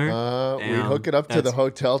controller. We'd Damn, hook it up to the that's-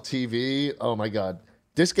 hotel TV. Oh my God.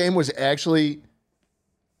 This game was actually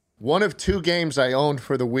one of 2 games I owned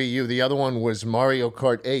for the Wii U. The other one was Mario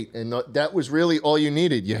Kart 8. And that was really all you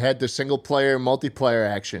needed. You had the single player, multiplayer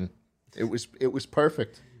action. It was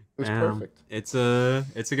perfect. It was perfect. It's a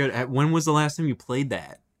good. When was the last time you played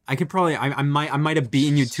that? I could probably. I might have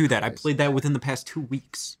beaten you to that. I played that within the past 2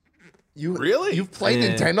 weeks. Really? You've played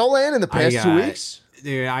Yeah. Nintendo Land in the past 2 weeks?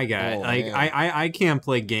 Dude, I got Oh, like man. I can't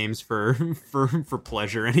play games for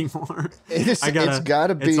pleasure anymore. It's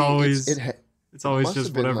gotta be. It's always it it's always must just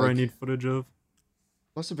have been whatever I like- need footage of.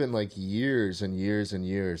 must have been like years and years and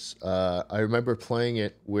years. I remember playing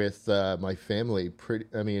it with my family.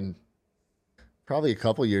 Probably a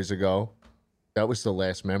couple years ago. That was the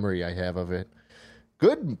last memory I have of it.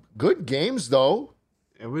 Good games though.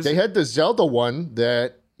 It was. They had the Zelda one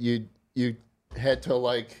that you had to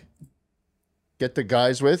like get the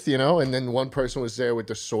guys with, and then one person was there with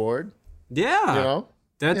the sword, Yeah.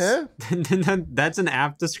 That's that's an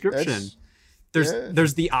apt description. That's-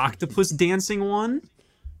 There's the octopus dancing one.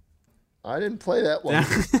 I didn't play that one.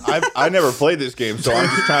 I never played this game, so I'm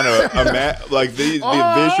just trying to imagine. Like the Oh!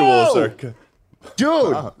 visuals are.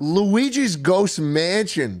 Dude, Luigi's Ghost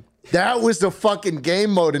Mansion. That was the fucking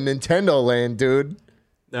game mode in Nintendo Land, dude.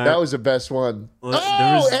 That was the best one. Well, there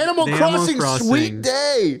Oh, was Animal the Crossing, Crossing. Sweet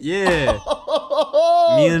Day. Yeah.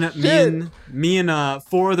 Oh, Me and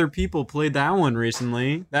 4 other people played that one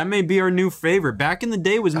recently. That may be our new favorite. Back in the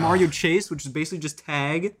day was Mario Chase, which is basically just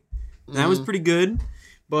tag. And that was pretty good.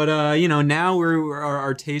 But now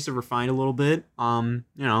our tastes have refined a little bit.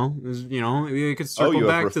 We could circle you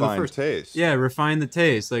have back to the refined first taste. Yeah, refine the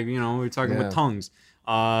taste. Like, we're talking Yeah. with tongues.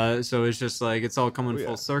 So it's just like it's all coming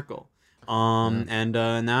full circle. And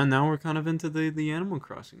now we're kind of into the Animal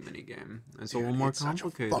Crossing minigame. It's a little more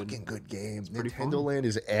complicated. Fucking good game. pretty Nintendo fun. Land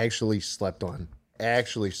is actually slept on.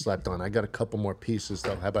 I got a couple more pieces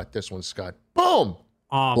though. How about this one, Scott? Boom.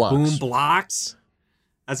 Oh, Blocks. Boom Blocks.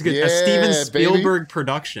 That's good. Yeah, A Steven baby. Spielberg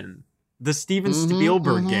production. The Steven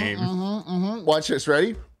Spielberg game. Watch this.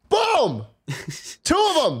 Ready? Boom.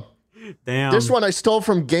 2 of them. Damn. This one I stole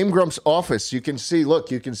from Game Grumps' office. You can see.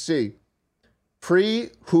 Look, you can see.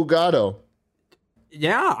 Pre-Hugado.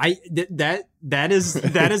 Yeah, that is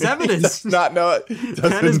evidence. Not know it.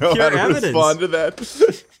 That is Doesn't know pure how to evidence. respond to that.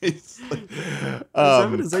 He's like- That's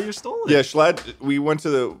evidence that you stole it. Yeah, Schlatt, we went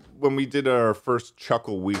to when we did our first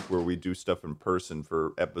Chuckle Week where we do stuff in person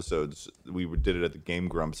for episodes, did it at the Game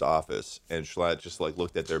Grumps office, and Schlatt just like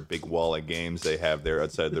looked at their big wall of games they have there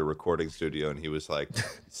outside their recording studio, and he was like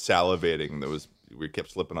salivating. We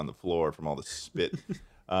kept slipping on the floor from all the spit.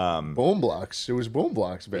 Boom blocks. It was boom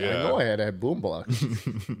blocks, man. I Yeah. know I had to have boom blocks.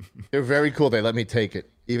 They're very cool. They let me take it,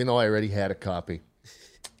 even though I already had a copy.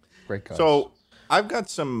 Great copy. So I've got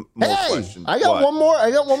some more questions. I got What? one more.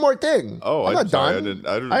 I got one more thing. Oh, I'm I'm not sorry.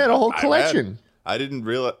 done. I had a whole collection. I didn't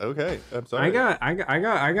realize. Okay, I'm sorry.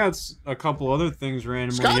 I got a couple other things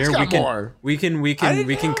randomly Scott's here. got more. We can compare.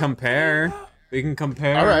 We can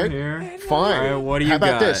compare. All right. Here. Fine. All right, what do you How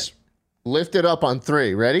about got? this? Lift it up on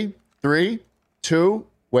 3. Ready? 3, 2,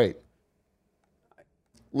 wait.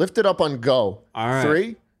 Lift it up on go. All right.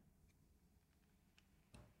 3,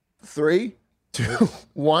 3, 2,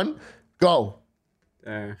 1, go.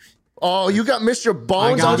 There. Oh, you got Mr.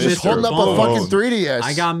 Bones? got I was just Mr. holding up a Bones. fucking 3DS.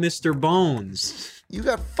 I got Mr. Bones. You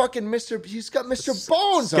got fucking Mr. He's got Mr.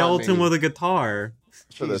 Bones. Skeleton on me. with a guitar.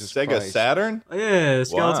 For the Jesus Sega Christ. Saturn. Yeah,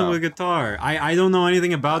 skeleton Wow. with a guitar. I don't know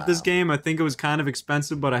anything about this game. I think it was kind of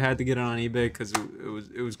expensive, but I had to get it on eBay because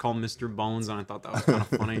it was called Mr. Bones, and I thought that was kind of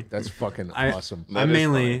funny. That's fucking I- awesome. That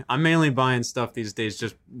is I'm mainly buying stuff these days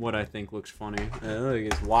just what I think looks funny. Look,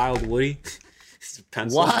 it's Wild Woody. It's a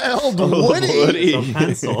pencil. Wild Woody. It's a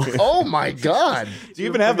pencil. Oh my god. Do you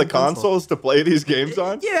even have the fucking pencil. consoles to play these games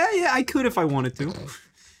on? Yeah, I could if I wanted to.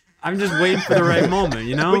 I'm just waiting for the right moment,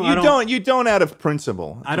 you know. But you don't out of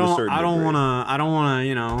principle. I don't wanna,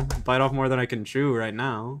 you know, bite off more than I can chew right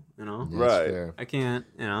now, you know. Yeah, Right. it's fair. I can't,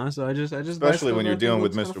 you know. So I just. Especially when you're dealing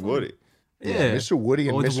with Mr. Woody. Yeah, Mr. Woody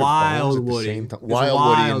and With Mr. Wild Bones at the Woody. same time. It's Wild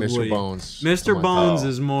Woody and Wild Mr. Woody. Bones. Mr. Come on. Bones Oh.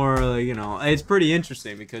 is more like, you know, it's pretty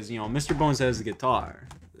interesting because, you know, Mr. Bones has the guitar.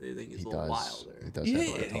 I think he's He a little does. wilder. He does Yeah,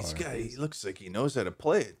 have a he's guitar. he looks like he knows how to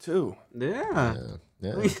play it too. Yeah.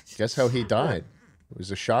 Yeah. Guess how he died? It was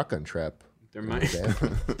a shotgun trap. There might. Yeah.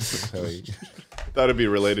 That's how he- Thought it'd be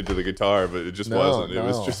related to the guitar, but it just wasn't. It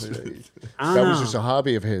was just. I don't that know. was just a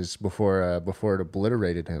hobby of his before it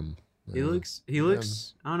obliterated him. He looks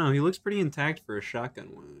I don't know, he looks pretty intact for a shotgun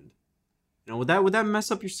wound. You know, would that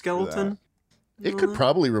mess up your skeleton? It could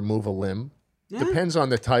probably remove a limb. Yeah. Depends on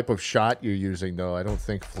the type of shot you're using, though. I don't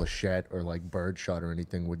think flechette or like bird shot or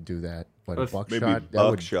anything would do that. But If- buckshot, Maybe that would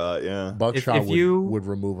buckshot, yeah. buckshot if you- would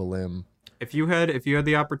remove a limb. If you had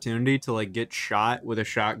the opportunity to like get shot with a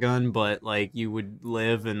shotgun, but like you would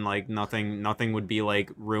live and like nothing would be like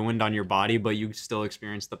ruined on your body, but you still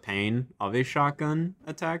experience the pain of a shotgun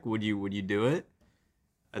attack, would you do it?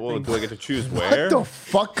 Well, do I get to choose where? What the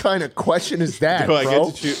fuck kind of question is that, Do I bro?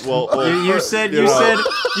 get to choose? Well, You said you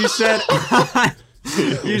said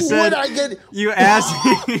Would I get? you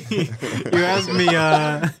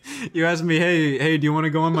asked me, hey, do you want to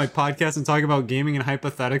go on my podcast and talk about gaming and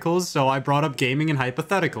hypotheticals? So I brought up gaming and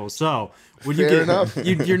hypotheticals. So would you Fair get enough.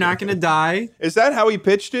 you're not gonna die? Is that how he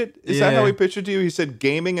pitched it? Is that how Yeah. he pitched it to you? He said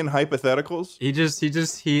gaming and hypotheticals.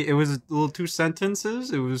 It was a little 2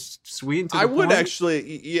 sentences. It was sweet and to the I would point.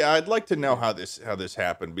 actually, yeah, I'd like to know how this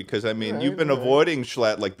happened because I mean, you've been avoiding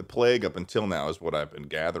Schlatt like the plague up until now, is what I've been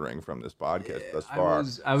gathering from this podcast thus far.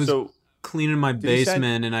 I was so cleaning my he send-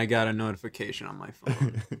 basement and I got a notification on my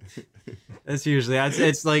phone. That's usually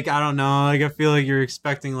it's like, I don't know, like I feel like you're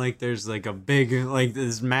expecting like there's like a big like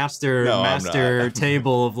this master No, I'm not.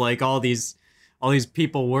 table of like all these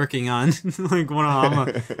people working on like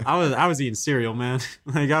I was eating cereal, man.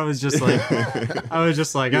 Like I was just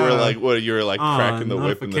like you were like, what? You were like cracking the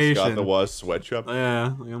whip in the Scott notification. the Woz sweatshop.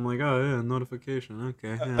 yeah, like I'm like, oh yeah, notification.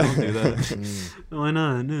 Okay, yeah, I'll do that. Why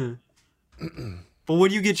not? Yeah. But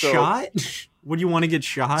would you get So- shot? Would you want to get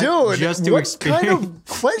shot Dude, just to what experience? kind of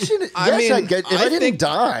question? I Yes, mean, I get. If I, I didn't think-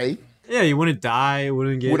 die, Yeah, you wouldn't die.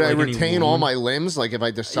 Wouldn't get. would I like, any retain all wound. my limbs? Like if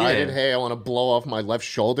I decided, Yeah. hey, I want to blow off my left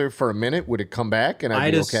shoulder for a minute, would it come back and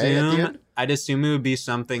I'd be okay at the end? I'd assume it would be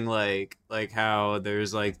something like how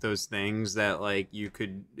there's like those things that like you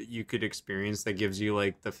could experience that gives you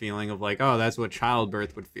like the feeling of like, oh, that's what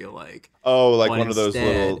childbirth would feel like. Oh, like But one of those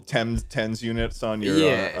little instead- tens units on your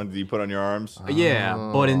Yeah. you put on your arms. Yeah,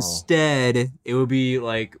 but Oh. instead it would be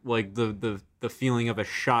like the feeling of a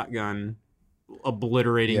shotgun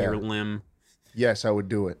obliterating Yeah. your limb. Yes, I would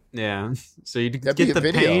do it. Yeah, so you That'd be get a the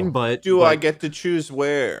video. pain, but Do I get to choose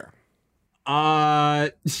where?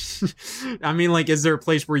 I mean, like, is there a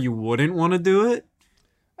place where you wouldn't want to do it?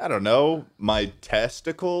 I don't know. My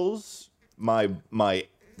testicles. My.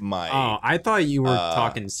 Oh, I thought you were Uh,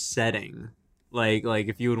 talking setting, like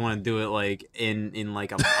if you would want to do it like in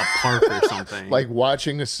like a park or something. Like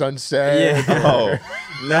watching the sunset. Yeah.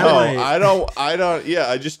 Oh That, no, like- I don't. Yeah,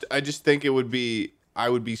 I just think it would be. I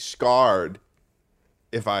would be scarred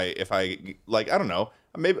if I like. I don't know.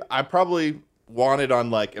 Maybe I probably want it on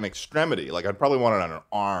like an extremity. Like I'd probably want it on an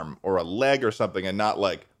arm or a leg or something, and not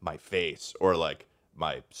like my face or like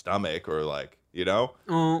my stomach or like, you know.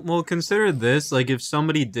 Oh, well, consider this. Like, if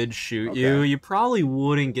somebody did shoot you, Okay. you probably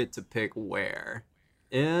wouldn't get to pick where.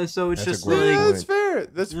 Yeah, so it's That's a just great like Yeah, point. that's fair.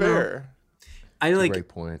 That's You know, fair. I like. Great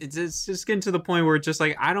point. It's just getting to the point where it's just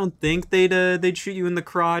like I don't think they'd shoot you in the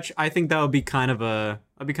crotch. I think that would be kind of a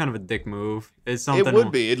dick move. It's something. It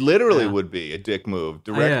would be. It literally Yeah. would be a dick move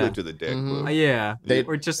directly Yeah. to the dick Mhm. move. Yeah, They-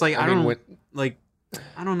 or just like I I, mean, don't when- like.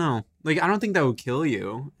 I don't know. Like I don't think that would kill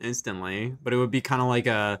you instantly, but it would be kind of like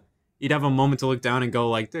you'd have a moment to look down and go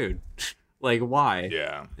like, dude, like why?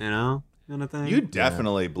 Yeah. You know, kind of thing. You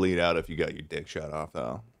definitely bleed out if you got your dick shot off,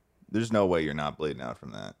 though. There's no way you're not bleeding out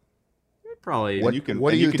from that. probably. What, you can-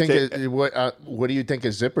 what do and you, you can think? take- What do you think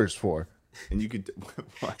a zipper's for? And you could.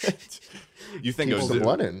 What? You think it Keeps was the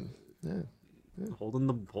blood in. holding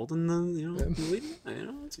the bleeding, you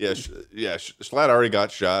know. It's Yeah, Schlatt already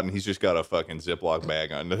got shot, and he's just got a fucking Ziploc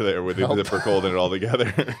bag under there with the zipper holding it all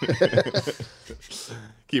together,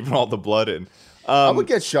 keeping all the blood in. I would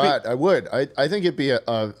get shot. I would. I think it'd be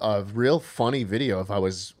a real funny video if I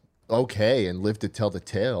was okay and lived to tell the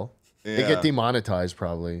tale. It'd Yeah. get demonetized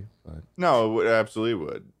probably. But No, it absolutely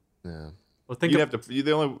would. yeah. Well, think You'd of, have to.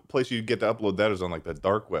 The only place you'd get to upload that is on like the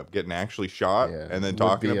dark web, getting actually shot Yeah, and then would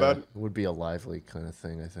talking be about it. would be a lively kind of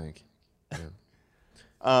thing, I think. Yeah.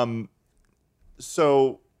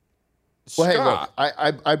 So, Well, hey, look,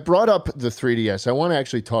 Scott, I brought up the 3DS. I want to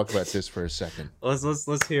actually talk about this for a second.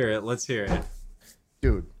 Let's hear it. Let's hear it.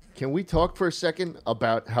 Dude, can we talk for a second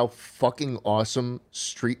about how fucking awesome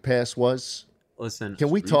Street Pass was? Listen, Can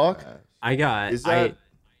we talk? I got Is that-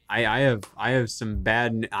 I have some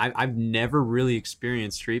bad. I've never really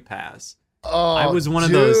experienced Street Pass. Oh, I was one of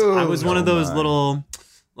dude. those. I was one of Oh those my. little,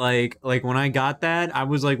 like when I got that, I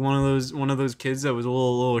was like one of those kids that was a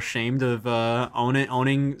little ashamed of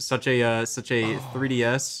owning such a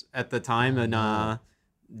 3DS at the time in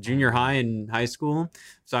junior high and high school.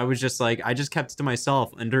 So I was just like, I just kept it to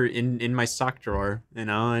myself in my sock drawer,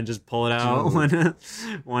 and just pull it out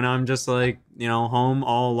when I'm just like, home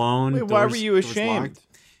all alone. wait, why were doors- you doors ashamed? locked.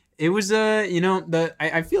 It was I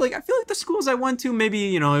feel like the schools I went to,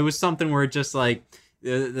 maybe it was something where it just like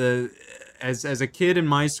as a kid in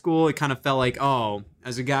my school, it kind of felt like, oh,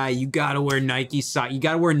 as a guy, you gotta wear Nike you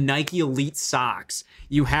gotta wear Nike Elite socks,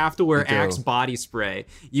 you have to wear You do. Axe body spray,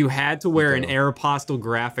 you had to wear an do. Aeropostale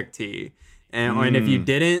graphic tee, and if you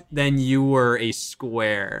didn't, then you were a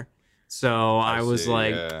square. So I was see,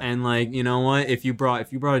 like, yeah. and like, you know what? If you brought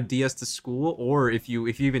a DS to school, or if you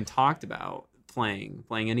even talked about playing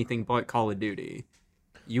anything but Call of Duty,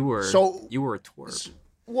 you were a twerp.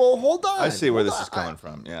 Well, hold on. I see where Hold this on. is coming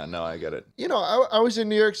from. Yeah, no, I get it. I was in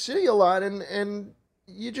New York City a lot, and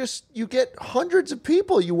you get hundreds of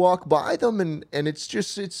people. You walk by them, and it's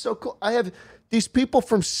so cool. I have these people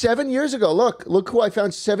from 7 years ago. Look who I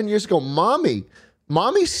found 7 years ago. Mommy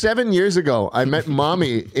 7 years ago. I met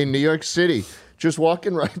Mommy in New York City, just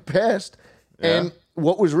walking right past. Yeah. And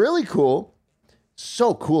what was really cool,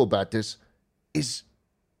 so cool about this, is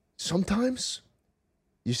sometimes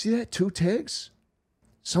you see that 2 tags.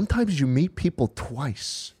 Sometimes you meet people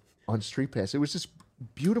twice on Street Pass. It was this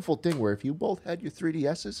beautiful thing where if you both had your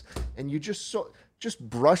 3DSs and you just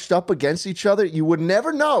brushed up against each other, you would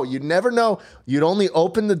never know. You'd never know. You'd only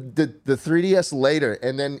open the 3DS later,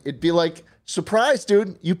 and then it'd be like, surprise,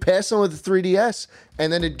 dude, you pass them with the 3DS,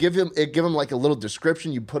 and then it'd give him like a little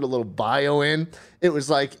description. You put a little bio in. It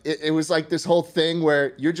was like it was like this whole thing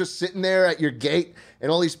where you're just sitting there at your gate,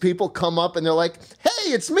 and all these people come up and they're like,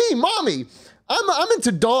 "Hey, it's me, Mommy. I'm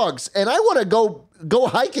into dogs, and I want to go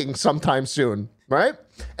hiking sometime soon, right?"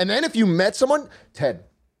 And then if you met someone, Ted,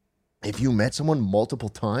 if you met someone multiple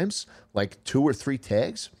times, like 2 or 3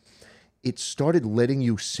 tags, it started letting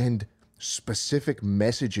you send specific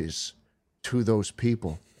messages to those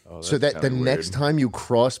people, so that the kinda weird. next time you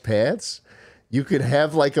cross paths, you could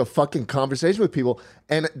have like a fucking conversation with people.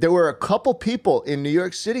 And there were a couple people in New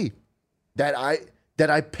York City that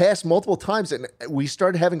I passed multiple times, and we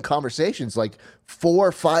started having conversations like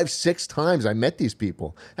 4, 5, 6 times. I met these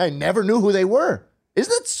people. I never knew who they were.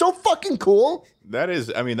 Isn't that so fucking cool? That is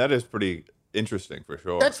pretty interesting for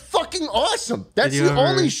sure. That's fucking awesome. That's you the ever-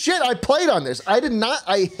 only shit I played on this. I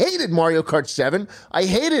hated Mario Kart 7. I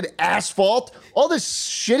hated Asphalt. All this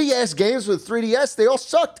shitty ass games with 3DS, they all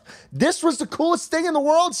sucked. This was the coolest thing in the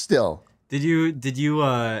world still. Did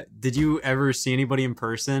you ever see anybody in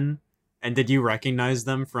person? And did you recognize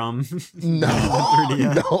them from No,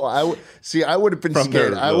 3DS? no. I would have been From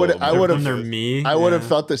scared. their I would From their have. me? I would have Yeah.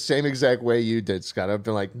 felt the same exact way you did, Scott. I've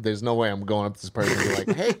been like, "There's no way I'm going up to this person and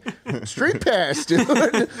be like, hey, Street Pass, dude,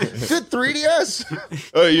 good 3DS,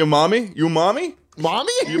 You mommy? mommy."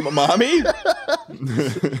 You mommy?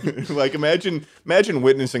 Like imagine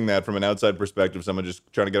witnessing that from an outside perspective. Someone just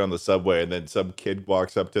trying to get on the subway, and then some kid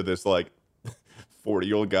walks up to this like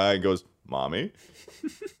 40-year-old guy and goes, "Mommy."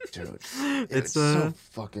 Dude, It's, so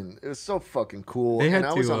fucking. It was so fucking cool. They had And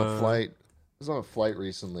I was to, on a flight. I was on a flight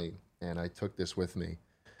recently, and I took this with me,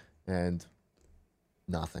 and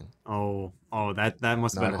nothing. Oh, that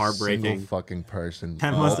must have Not been a heartbreaking. single fucking person.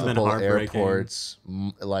 That must have been Multiple heartbreaking. Airports.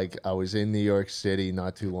 Like I was in New York City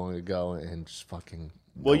not too long ago, and just fucking.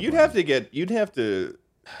 Well, nobody. you'd have to,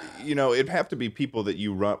 it'd have to be people that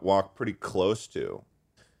you walk pretty close to.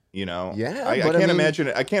 Yeah, I but can't I mean-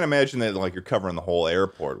 imagine. I can't imagine that like you're covering the whole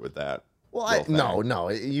airport with that. Well, little thing. no.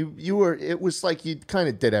 You were. It was like you kind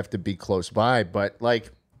of did have to be close by, but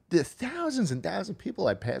like the thousands and thousands of people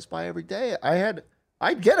I passed by every day,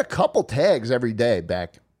 I'd get a couple tags every day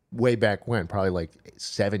way back when, probably like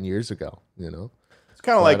 7 years ago. It's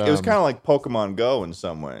kind of But, like it was kind of like Pokemon Go in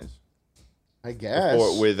some ways, I guess.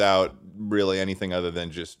 or without really anything other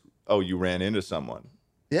than just you ran into someone.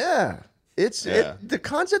 Yeah. Yeah. The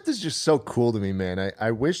concept is just so cool to me, man. I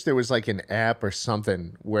wish there was like an app or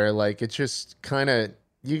something where like it's just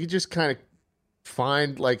you could just kind of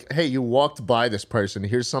find like, hey, you walked by this person.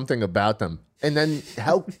 Here's something about them And then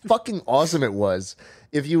how fucking awesome it was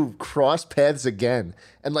if you cross paths again.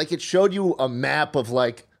 And like it showed you a map of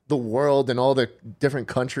like the world and all the different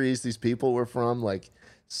countries these people were from. Like,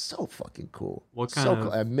 so fucking cool. What kind so of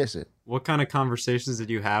cool. I miss it. What kind of conversations did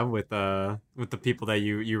you have with the people that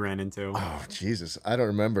you ran into? Oh, Jesus. I don't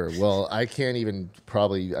remember. Well, I can't even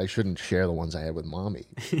I shouldn't share the ones I had with mommy.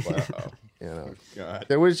 But, you know, God.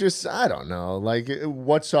 there was just, I don't know, like,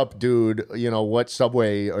 what's up, dude? You know, what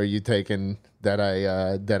subway are you taking that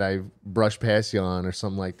I brushed past you on or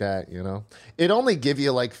something like that, you know? It only give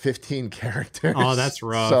you like 15 characters. Oh, that's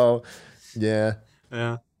rough. So, yeah.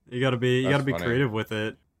 Yeah, you gotta be Funny. creative with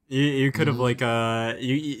it. You could have like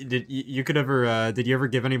did you ever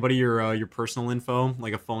give anybody your personal info,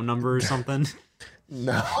 like a phone number or something?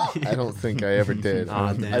 No, I don't think I ever did. Aw,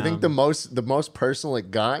 I damn. think the most personal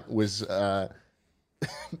it got was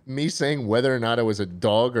me saying whether or not I was a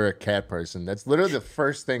dog or a cat person. That's literally the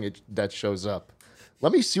first thing that shows up.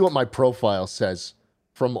 Let me see what my profile says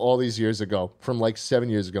from all these years ago, from like 7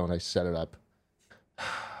 years ago when I set it up.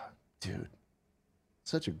 Dude,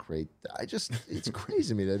 such a great. It's crazy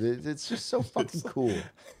to me that it's just so fucking cool.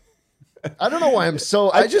 I don't know why I'm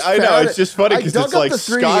so. I know it's just funny because it's like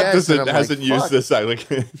Scott hasn't used fuck. this. I like.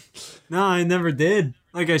 No, I never did.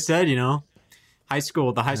 Like I said, you know, the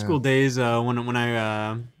high school days when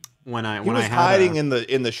I He was hiding in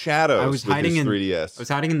the shadows. I was with hiding his in 3DS. I was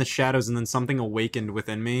hiding in the shadows, and then something awakened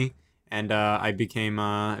within me, and I became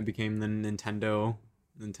the Nintendo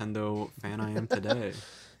fan I am today.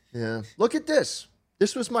 Yeah. Look at this.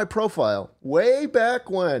 This was my profile way back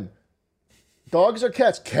when. Dogs or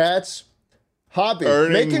cats? Cats. Hobby.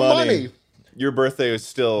 Earning Making money. Your birthday is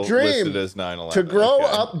still Dream. listed as 9/11. To grow Okay.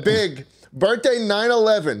 up big. Birthday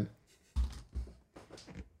 9/11.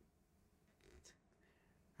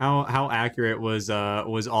 How accurate was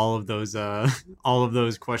all of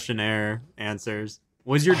those questionnaire answers?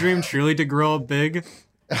 Was your dream truly to grow up big?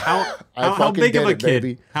 How fucking big of did a it, kid?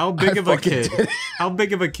 baby. How big I of a fucking kid? did it. How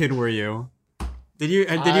big of a kid were you? Did you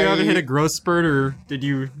ever hit a growth spurt, or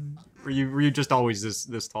were you just always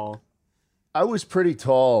this tall? I was pretty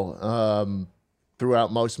tall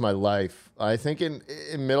throughout most of my life. I think in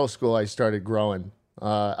middle school I started growing.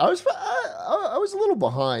 I was a little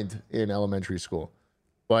behind in elementary school,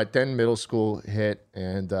 but then middle school hit,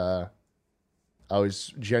 and I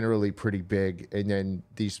was generally pretty big. And then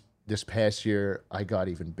this past year I got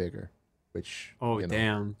even bigger, which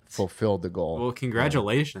Damn! fulfilled the goal. Well,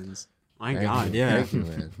 congratulations! My Thank God, you. yeah. Thank you,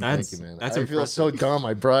 man. That's Thank you, man. that's I feel impressive. so dumb.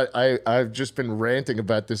 I've just been ranting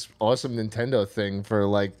about this awesome Nintendo thing for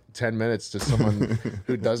like 10 minutes to someone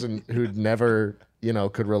who'd never,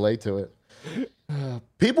 could relate to it.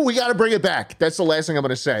 People, we got to bring it back. That's the last thing I'm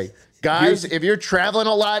going to say. Guys, if you're traveling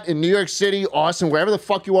a lot in New York City, Austin, wherever the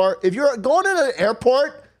fuck you are, if you're going to an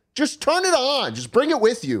airport, just turn it on. Just bring it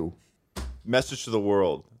with you. Message to the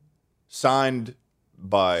world, signed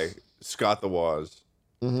by Scott the Waz.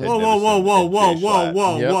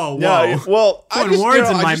 Whoa! Yep. Yeah, well, Putting words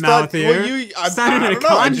in my mouth here. Signing a I just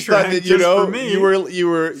thought that contract just for me.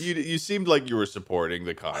 you seemed like you were supporting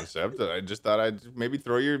the concept, and I just thought I'd maybe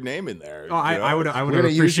throw your name in there. Oh, I would We're have going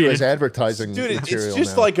to use you as appreciated. advertising Dude, material it's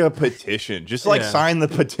just now. like a petition. Just like Yeah. sign the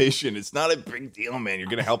petition. It's not a big deal, man. You're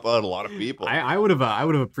gonna help out a lot of people. I would have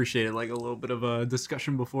appreciated like a little bit of a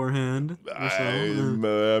discussion beforehand. Or so. I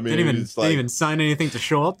mean, Didn't it's like, even sign anything to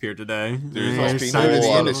show up here today. There's Yeah, must just be signed no it in the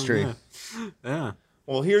in. industry. Yeah.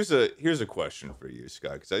 well, here's a question for you,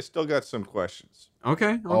 Scott, because I still got some questions.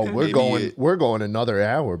 Okay. Oh, okay. we're going another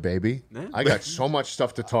hour, baby. Yeah. I got so much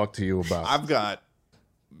stuff to talk to you about.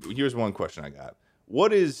 Here's one question I got.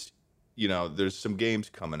 What is, there's some games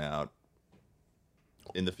coming out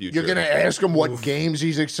in the future. You're gonna ask him what games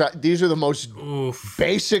he's excited. These are the most Oof.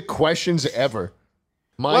 basic questions ever.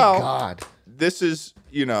 My Well, God. This is,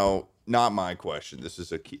 not my question. This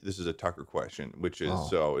is a Tucker question, which is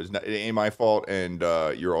it ain't my fault, and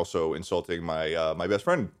you're also insulting my my best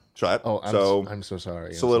friend, Chat. Oh, I'm so sorry.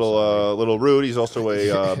 It's a little rude. He's also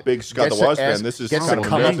a big Scott the Waz fan. This is gets kind to of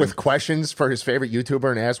come up embarrassing. with questions for his favorite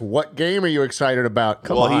YouTuber and ask, "What game are you excited about?"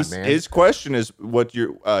 Come Well, on, man. his question is what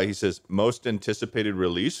he says most anticipated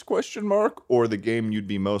release ? Or the game you'd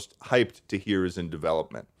be most hyped to hear is in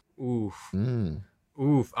development. Oof. Hmm.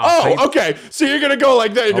 Oof. Oh, okay. So you're gonna go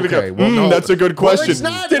like that. You're Okay, gonna go, well, no. that's a good Well, question. it's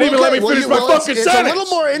not- Didn't even let me okay, finish well, my fucking it's sentence. a little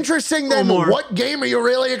more interesting than more. what game are you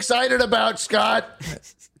really excited about, Scott?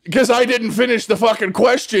 Because I didn't finish the fucking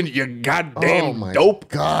question. You Oh goddamn my dope.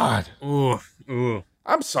 God. Oof. Oof.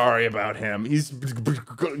 I'm sorry about him. He's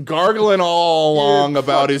gargling all along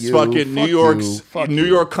about fuck his you, fucking fuck New you, fuck New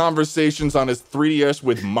you. York conversations on his 3DS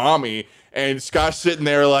with mommy, and Scott's sitting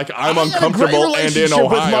there like, I'm I had a great uncomfortable and in relationship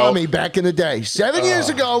with Ohio. Mommy back in the day. 7 years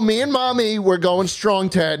ago, me and Mommy were going strong,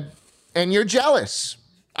 Ted, and you're jealous.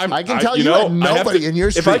 I can tell you, had nobody in your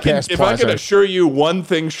if I can Streetcast assure you one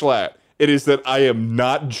thing, Schlatt, it is that I am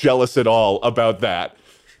not jealous at all about that.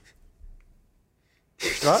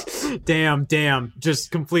 Scott? Damn. Just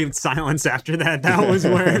complete silence after that. That was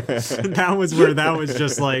where that was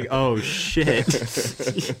just like, oh shit.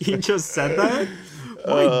 He just said that?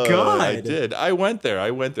 My God. I did. I went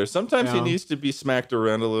there. Sometimes he Yeah. needs to be smacked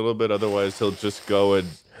around a little bit, otherwise he'll just go and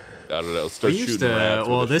I don't know, start We used shooting rats to.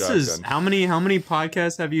 Well, with a this is shotgun. how many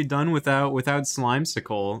podcasts have you done without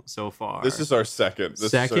Slimesicle so far? This is our second.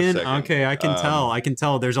 Second? Okay, I can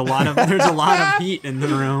tell. There's a lot of heat in the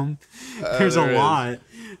room. There's a there is. lot.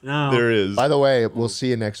 No. There is. By the way, we'll see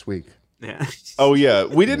you next week. Yeah. Oh yeah,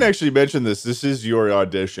 we didn't actually mention this. This is your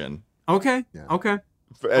audition Okay. Yeah. Okay.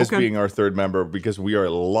 as Okay. being our third member because we are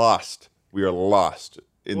lost. We are lost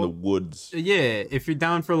in the woods. Yeah, if you're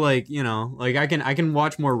down for like, like I can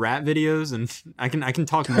watch more rat videos and I can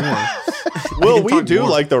talk more. Well, can we talk do more.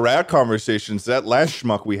 like the rat conversations. That last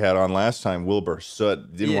schmuck we had on last time, Wilbur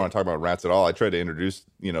Soot, didn't Yeah. want to talk about rats at all. I tried to introduce,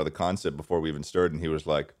 the concept before we even started, and he was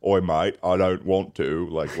like, "Oi, mate, I don't want to."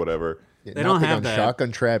 Like, whatever. They don't have on that.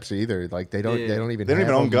 shotgun traps either. Like they don't. Yeah. They don't even. They don't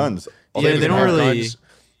even have own them. guns. All Yeah, do they is don't have really- guns.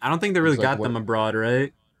 I don't think they really It's like got them what- abroad,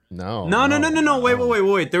 right? No. No.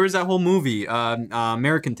 Wait. There was that whole movie,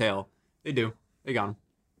 American Tail. They do. They got him.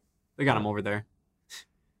 They got him over there.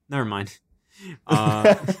 Never mind.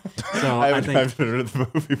 So I haven't think. heard of the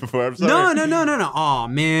movie before. I'm sorry. No. Oh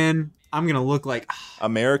man, I'm gonna look like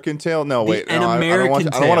American Tail? No, wait. An no, I don't want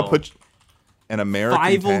American to. I don't want to Tail. put an American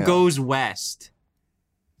Fievel Tail. Goes West.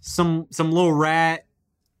 Some little rat.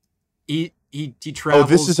 He travels. Oh,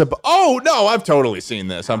 this is a. Oh no, I've totally seen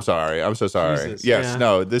this. I'm sorry. I'm so sorry. Jesus, yes, yeah.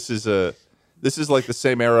 no. This is like the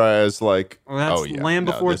same era as like. Well, that's oh yeah, Land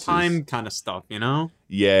no, Before this is- Time kind of stuff, Yeah,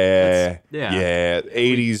 That's- yeah. yeah.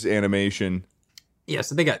 80s animation Yeah,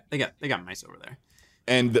 so they got mice over there.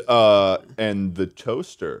 and the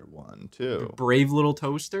toaster one too. Brave Little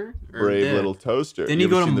Toaster. Or Brave yeah. Little Toaster. Didn't You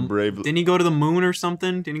he go ever to seen the Brave? Didn't he go to the moon or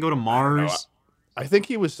something? Didn't he go to Mars? I think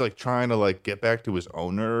he was like trying to like get back to his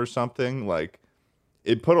owner or something. Like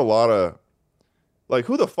it put a lot of like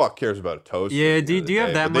who the fuck cares about a toaster? Yeah. at the Do end of you the have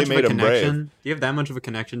day? that But much they of a made him brave. connection? Do you have that much of a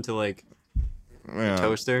connection to like? Yeah.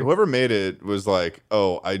 Toaster? Whoever made it was like,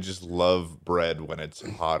 oh, I just love bread when it's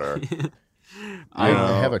hotter. I know?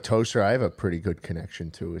 have a toaster. I have a pretty good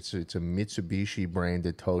connection to. It's a Mitsubishi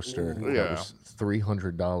branded toaster. Ooh, That yeah. was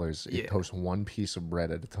 $300. Yeah. It toasts one piece of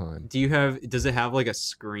bread at a time. Does it have like a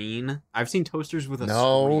screen? I've seen toasters with a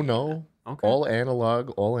No, screen. no. Okay. All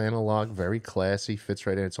analog, very classy, fits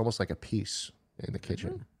right in. It's almost like a piece in the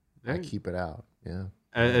kitchen. I Very- keep it out. Yeah.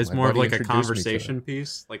 It's My more of buddy like a introduced me to conversation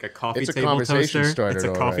piece, like a coffee It's a table conversation toaster. starter. It's a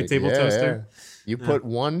all coffee right. table Yeah, toaster. yeah. You put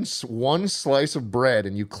one slice of bread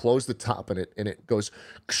and you close the top in it, and it goes.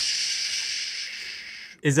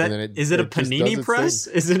 Is that and then is it a just does panini its press?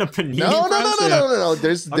 thing. Is it a panini No, press? no.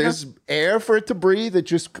 There's Okay. there's air for it to breathe. It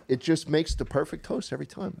just makes the perfect toast every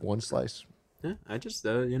time. One slice. Yeah, I just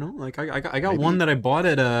like I got one that I bought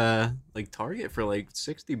at like Target for like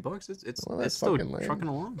 $60. It's Well, that's it's still fucking lame. trucking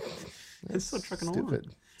along. It's still trucking along.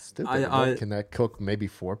 Stupid. I- Can that cook maybe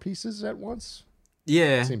 4 pieces at once?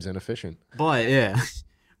 Yeah, Seems inefficient. but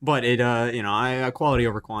but it quality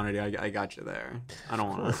over quantity. I got you there. I don't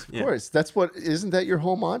want Of to. course. That's what. Isn't that your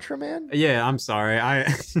whole mantra, man? Yeah, I'm sorry.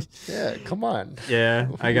 Yeah. Come on. Yeah,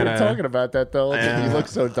 I We were gotta. talking about that though. Yeah. You look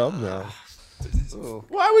so dumb now.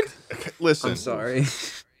 Why would listen? I'm sorry.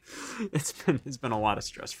 It's been a lot of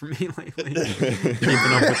stress for me lately.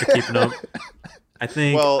 keeping up. I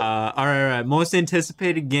think. Well- all right. Most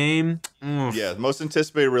anticipated game. Oof. Yeah, most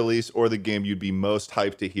anticipated release or the game you'd be most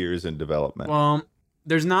hyped to hear is in development. Well,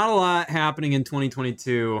 there's not a lot happening in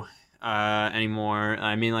 2022 anymore.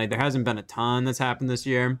 I mean, like there hasn't been a ton that's happened this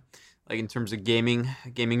year. Like in terms of gaming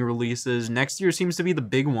releases, next year seems to be the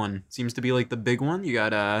big one. Seems to be like the big one. You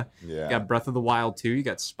got yeah, you got Breath of the Wild 2. You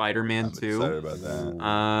got Spider-Man I'm 2. excited about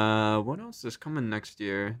that. What else is coming next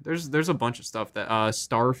year? There's a bunch of stuff that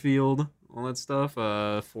Starfield, all that stuff.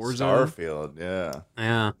 Forza. Starfield, yeah.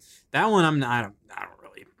 Yeah, that one I don't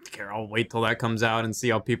really care. I'll wait till that comes out and see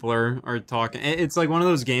how people are talking. It's like one of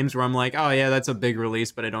those games where I'm like, oh yeah, that's a big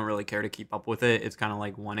release, but I don't really care to keep up with it. It's kind of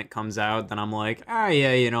like when it comes out, then I'm like, ah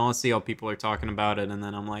yeah, I'll see how people are talking about it, and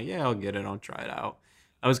then I'm like, yeah, I'll get it, I'll try it out.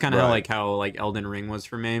 That was kind of Right. how Elden Ring was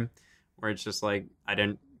for me, where it's just like I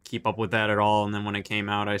didn't keep up with that at all, and then when it came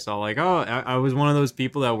out, I saw like, oh, I was one of those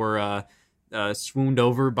people that were swooned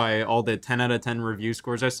over by all the 10 out of 10 review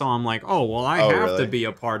scores I saw. I'm like, oh well, I have really? to be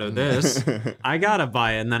a part of this. I gotta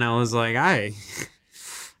buy it. And then I was like, I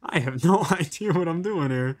have no idea what I'm doing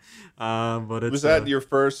here. But it's, was that your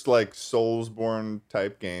first like Soulsborne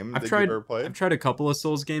type game that you ever played? I've tried a couple of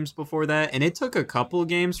Souls games before that, and it took a couple of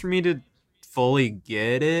games for me to fully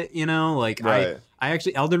get it. You know, like Right. I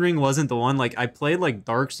actually Elden Ring wasn't the one. Like I played like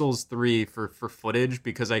Dark Souls 3 for footage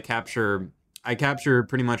because I capture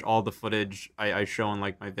pretty much all the footage I show in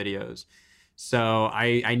like my videos. So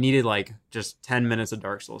I needed like just 10 minutes of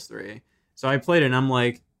Dark Souls 3. So I played it and I'm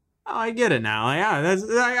like, oh, I get it now. Yeah,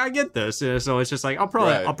 I get this. Yeah, so it's just like I'll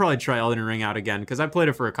probably try Elden Ring out again because I played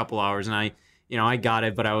it for a couple hours and I got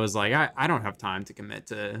it, but I was like, I don't have time to commit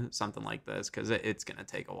to something like this because it's gonna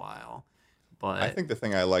take a while. But I think the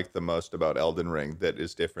thing I liked the most about Elden Ring that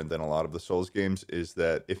is different than a lot of the Souls games is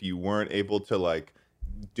that if you weren't able to like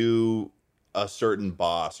do a certain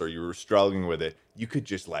boss or you were struggling with it, you could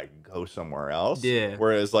just like go somewhere else. Yeah.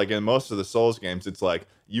 Whereas like in most of the Souls games, it's like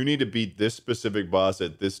you need to beat this specific boss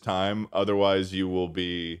at this time, otherwise you will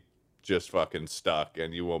be just fucking stuck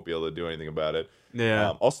and you won't be able to do anything about it.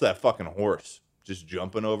 yeah, Also, that fucking horse just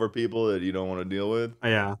jumping over people that you don't want to deal with.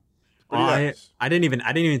 yeah. Pretty Well, nice. I didn't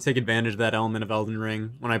even take advantage of that element of Elden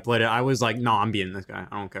Ring when I played it. I was like, no, I'm beating this guy.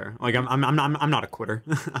 I don't care. Like I'm not a quitter.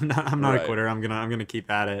 I'm not Right. a quitter. I'm gonna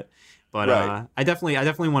keep at it. But Right. I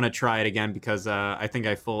definitely want to try it again because I think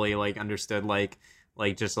I fully like understood like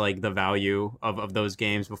just like the value of those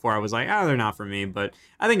games before I was like, they're not for me. But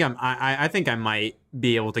I think I think I might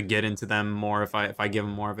be able to get into them more if I give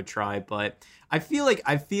them more of a try. But I feel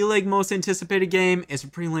like most anticipated game is a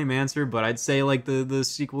pretty lame answer, but I'd say like the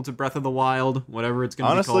sequel to Breath of the Wild, whatever it's gonna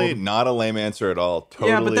Honestly, be called. not a lame answer at all.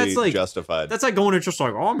 Totally Yeah, but that's like justified. That's like going to just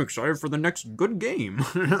like, oh, I'm excited for the next good game.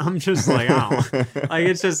 I'm just like, oh, like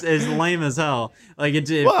it's lame as hell. Like it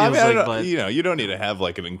well, I feels mean, like, but you don't need to have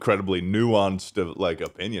like an incredibly nuanced like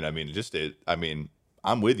opinion. I mean,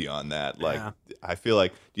 I'm with you on that. Like, Yeah. I feel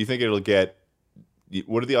like, do you think it'll get?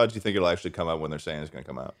 What are the odds you think it'll actually come out when they're saying it's going to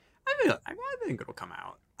come out? I think it'll come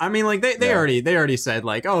out. I mean, like they Yeah. already said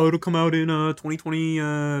like, oh, it'll come out in 2020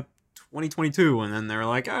 2022, and then they're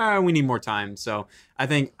like, we need more time. So I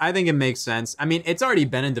think it makes sense. I mean, it's already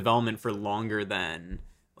been in development for longer than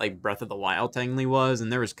like Breath of the Wild technically was,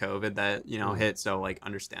 and there was COVID that hit, so like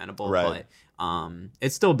understandable. Right. But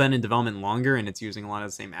it's still been in development longer, and it's using a lot of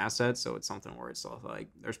the same assets, so it's something where it's like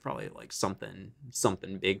there's probably like something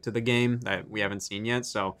big to the game that we haven't seen yet.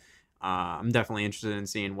 So I'm definitely interested in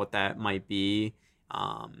seeing what that might be.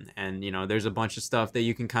 And there's a bunch of stuff that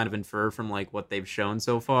you can kind of infer from like what they've shown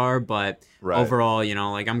so far, but Right. overall,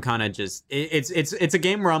 like I'm kind of just it's a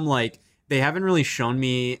game where I'm like, they haven't really shown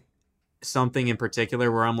me something in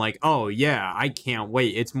particular where I'm like, oh yeah, I can't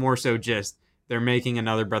wait. It's more so just they're making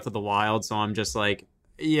another Breath of the Wild, so I'm just like,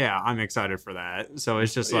 yeah, I'm excited for that. So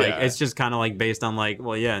it's just like it's just kind of like based on like,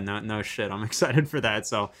 well, yeah, no shit, I'm excited for that.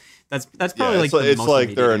 So that's probably Yeah, like the it's most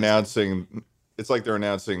like they're immediate announcing. It's like they're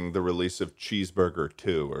announcing the release of Cheeseburger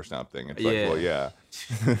 2 or something. It's like, Yeah. well, yeah,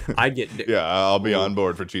 I get yeah, I'll be on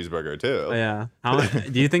board for Cheeseburger 2. Yeah.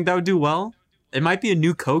 Do you think that would do well? It might be a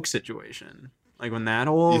new Coke situation. Like when that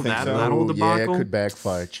whole You think so? that whole Oh, yeah, it debacle. could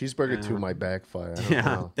backfire. Cheeseburger Yeah. 2 might backfire. I don't Yeah,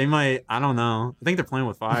 know. they might. I don't know. I think they're playing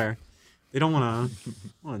with fire. They don't want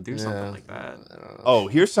to do something Yeah. like that. I don't know. Oh,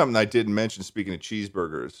 here's something I didn't mention. Speaking of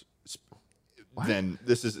cheeseburgers, then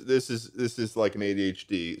this is like an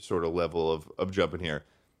ADHD sort of level of jumping here,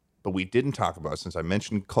 but we didn't talk about, since I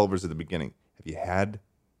mentioned Culver's at the beginning. Have you had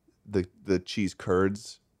the cheese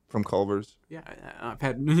curds from Culver's? Yeah, I've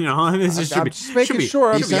had. This is, I'm just making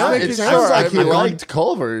sure. He I'm just making it sure. sounds like he I've gone- liked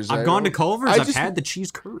Culver's. I've gone to Culver's. I I've just- had the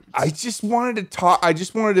cheese curds. I just wanted to talk. I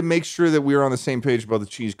just wanted to make sure that we were on the same page about the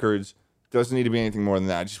cheese curds. Doesn't need to be anything more than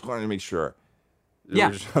that. I just wanted to make sure. that Yeah.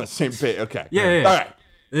 we're just on the same page. Okay. Yeah. All right.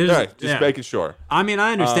 There's- All right. Just yeah. making sure. I mean,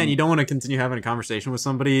 I understand Um, you don't want to continue having a conversation with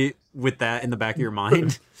somebody with that in the back of your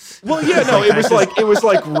mind. Well, yeah, no, it was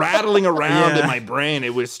like rattling around Yeah. in my brain.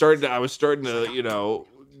 It was starting. I was starting to,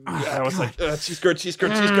 I was like, cheese curd.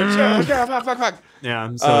 Fuck.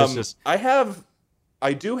 Yeah. So it's just.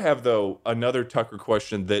 I do have though another Tucker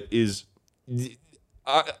question that is,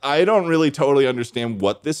 I don't really totally understand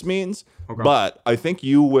what this means, Okay. but I think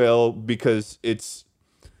you will, because it's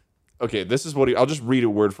okay. This is what I'll just read it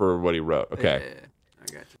word for what he wrote. Okay. Yeah, I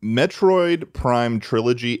got you. Metroid Prime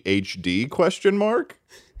Trilogy HD question mark.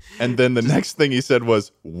 And then the next thing he said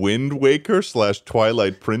was Wind Waker /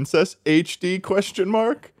 Twilight Princess HD question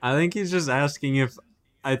mark. I think he's just asking if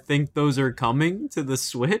I think those are coming to the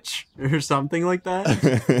Switch or something like that.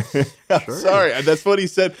 I'm Sure. sorry, that's what he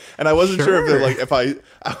said, and I wasn't sure Sure. if I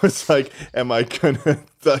was like, am I gonna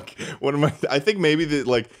like what am I? I think maybe that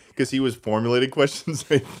like because he was formulating questions,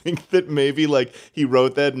 I think that maybe like he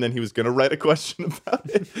wrote that and then he was gonna write a question about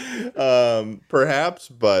it, perhaps.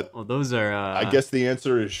 But Well, those are. I guess the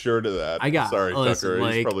answer is sure to that. I got- sorry, listen, Tucker.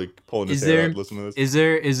 He's like, probably pulling his is hair there out listening to this.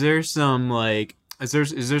 is there some like is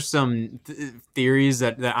there some theories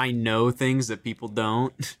that I know things that people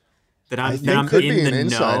don't that I I'm think that I'm Could in be an the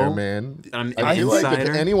insider, know man. that I'm I an feel like if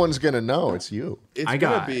insider. anyone's gonna know, it's you. It's I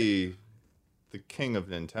gonna got- be the king of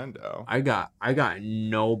Nintendo. I got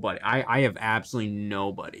nobody. I have absolutely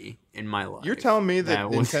nobody in my life. You're telling me that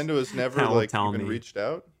would- Nintendo has never that will like tell even me. reached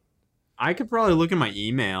out? I could probably look in my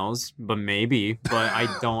emails, but maybe, but I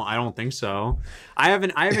don't think so. I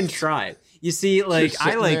haven't tried. You see, like Just I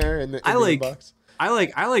sitting like there in the I like inbox.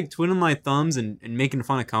 I like twiddling my thumbs and making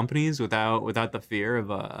fun of companies without the fear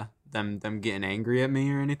of them getting angry at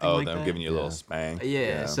me or anything Oh, like them that. giving you a little spank.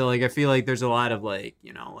 Yeah, so like I feel like there's a lot of like,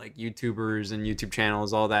 you know, like YouTubers and YouTube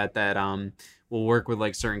channels, all that will work with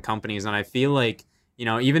like certain companies, and I feel like, you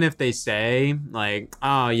know, even if they say like,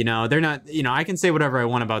 oh, you know, they're not, you know, I can say whatever I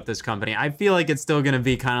want about this company, I feel like it's still gonna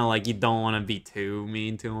be kind of like you don't want to be too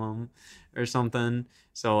mean to them or something.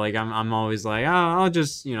 So like I'm always like, oh, I'll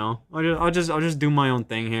just, you know, I'll just do my own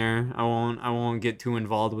thing here. I won't get too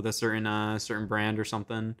involved with a certain brand or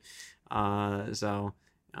something. So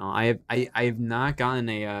you know, I have not gotten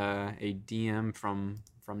a DM from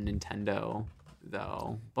Nintendo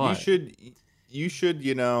though. But you should,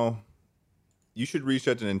 you know, you should reach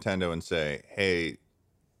out to Nintendo and say, hey,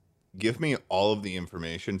 give me all of the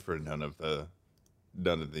information for none of the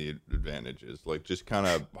advantages. Like just kind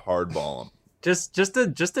of hardball them. just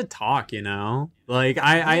to talk, you know, like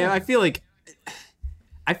I feel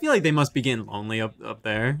like they must be getting lonely up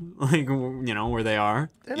there, like, you know, where they are.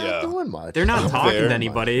 They're Yeah. not doing much. They're not Up talking there. to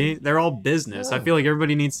anybody. They're all business. I Yeah. feel like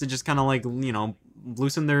everybody needs to just kind of like, you know,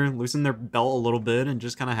 loosen their belt a little bit and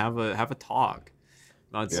just kind of have a talk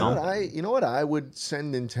about Yeah. something. You know what I would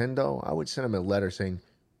send Nintendo? I would send them a letter saying,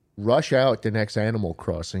 rush out the next Animal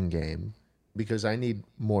Crossing game because I need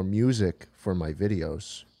more music for my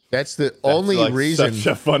videos. That's the only like reason. Such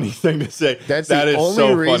a funny thing to say. That's That the is only so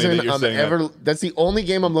funny reason that you're I'm saying ever. that. That's the only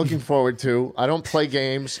game I'm looking forward to. I don't play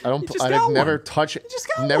games. just got I've never one. touched. just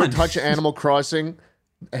got Never one. touched Animal Crossing.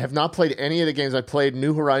 I have not played any of the games. I played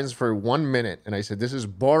New Horizons for 1 minute, and I said this is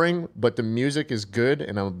boring, but the music is good,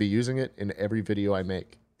 and I'll be using it in every video I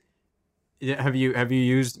make. Yeah, have you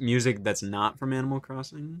used music that's not from Animal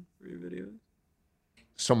Crossing for your videos?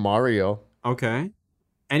 So Mario. Okay.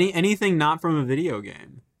 Anything not from a video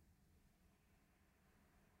game?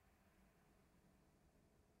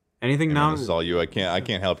 Anything Man, not? this is all you. I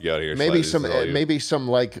can't help you out here. Maybe Slide. This is all you. maybe some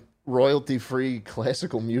like royalty-free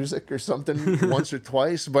classical music or something once or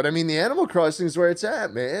twice. But I mean, the Animal Crossing is where it's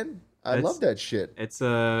at, man. I It's- love that shit. It's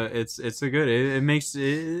a good. It makes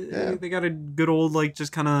it. Yeah. They got a good old like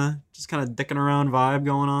just kind of dicking around vibe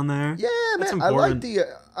going on there. Yeah, That's man. I like important. the.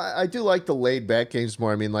 I do like the laid-back games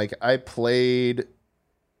more. I mean, like I played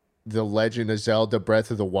the Legend of Zelda: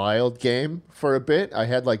 Breath of the Wild game for a bit. I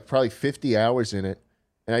had like probably 50 hours in it,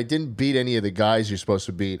 and I didn't beat any of the guys you're supposed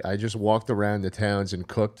to beat. I just walked around the towns and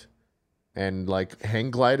cooked, and like hang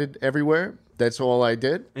glided everywhere. That's all I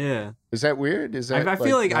did. Yeah. Is that weird? Is that I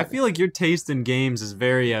feel like not- your taste in games is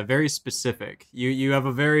very specific. You have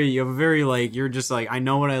a very like you're just like I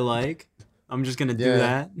know what I like. I'm just gonna do Yeah.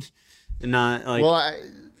 that, and not like Well,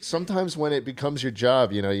 sometimes when it becomes your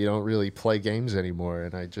job, you know, you don't really play games anymore,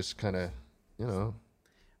 and I just kind of, you know,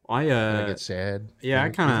 I get sad. yeah, I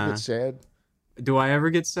You kinda- get sad. do I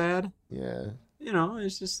ever get sad? Yeah. You know,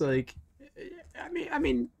 it's just like I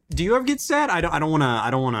mean, do you ever get sad? I don't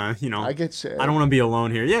wanna you know I get sad. I don't want to be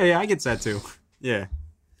alone here. Yeah, I get sad too. Yeah.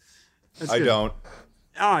 That's I good. don't.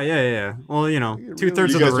 Oh yeah. Well, you know, You 2/3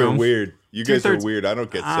 You of guys the room. are weird. You guys are Two-thirds- weird. I don't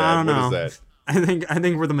get I sad. don't What know. is I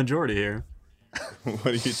think we're the majority here. that? What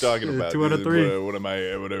are you talking about? 2 out of 3. What am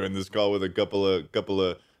I? What am I in this call with a couple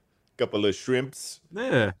of shrimps?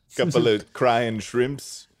 Yeah. Couple of crying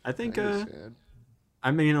shrimps. I think I get sad. I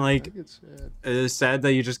mean I like get sad. it's sad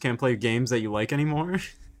that you just can't play games that you like anymore.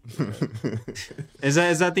 Is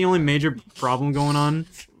that the only major problem going on?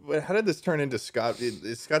 But how did this turn into Scott?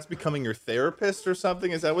 Is Scott's becoming your therapist or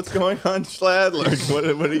something? Is that what's going on, Schlad? Like,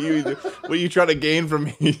 what are you trying to gain from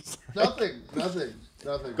me? Nothing.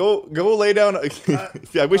 Go lay down. I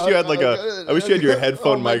wish you had like I wish you had your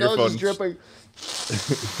headphone my nose microphone. is dripping.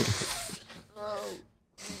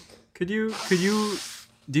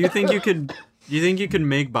 Do you think you could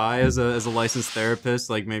make by as a licensed therapist,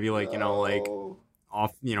 like maybe like, you know, like Oh.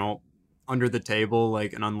 off, under the table,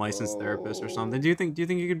 like an unlicensed therapist or something. Do you think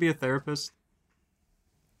you could be a therapist?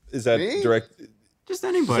 Is that Me? direct? Just Is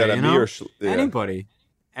anybody, that a you me know? or Anybody.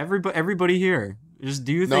 Everybody here. Just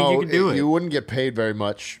do you think No, you could do it? you wouldn't get paid very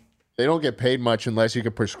much. They don't get paid much unless you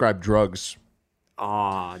can prescribe drugs.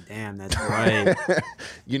 Oh, damn, that's right.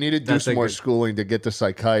 You need to do That's some a more good- schooling to get the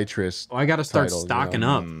psychiatrist. Oh, I gotta start title, you stocking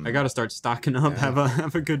know? up. I gotta start stocking up.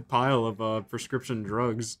 Have a good pile of prescription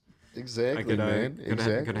drugs. Exactly, I could man. could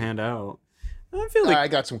Exactly. hand out. I feel like I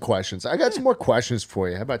got some questions. I got some more questions for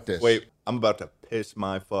you. How about this? Wait, I'm about to piss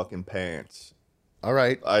my fucking pants. All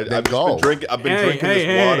right. I've then just go. been drinking. I've been Hey, drinking hey, this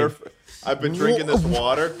hey. water. I've been drinking this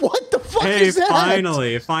water. What the fuck hey, is that?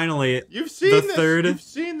 finally. You've seen The this. third- You've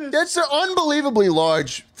seen this. That's an unbelievably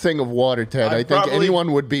large thing of water, Ted. I I think probably-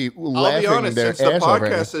 anyone would be I'll laughing be honest. their Since the ass over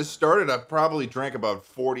podcast it. has started, I've probably drank about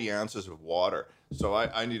 40 ounces of water. So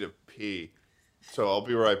I need to pee. So I'll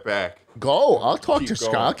be right back. Go. I'll talk Keep to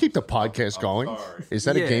Scott. going. I'll keep the podcast going. sorry. Is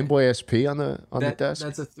that Yeah. a Game Boy SP on the desk?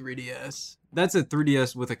 That's a 3DS. That's a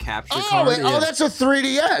 3DS with a capture Oh, card. wait, yeah. that's a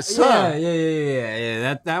 3DS. Huh?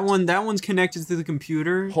 Yeah. That one's connected to the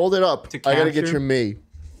computer. Hold it up. To I gotta get capture? your me.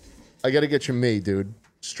 I gotta get your me, dude.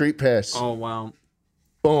 Street pass. Oh wow.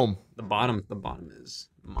 Boom. The bottom is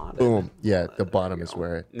modded. Boom. Yeah, the There bottom you is go.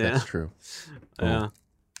 where it. Yeah. That's true. Yeah.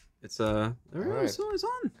 It's there we go. Alright. So it's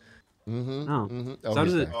on. Mm-hmm. Oh. Mm-hmm. So how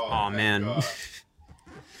does it? there. Oh man.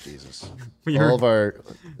 Jesus. we All were of our.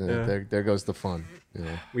 Yeah. There goes the fun.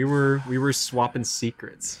 Yeah. we were swapping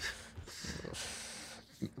secrets.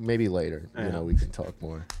 Maybe later. Yeah. We can talk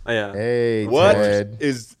more. Oh, yeah. Hey, What Ted.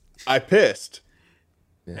 is? I pissed.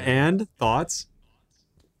 And thoughts?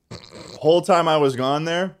 Whole time I was gone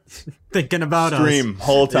there. Thinking about Stream us.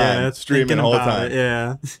 whole time. Yeah, Streaming thinking whole about time. it,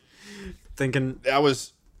 yeah. Thinking. That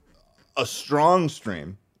was a strong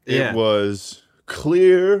stream. Yeah. It was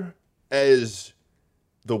clear as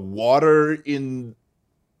the water in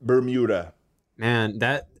Bermuda. Man,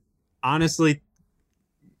 that honestly,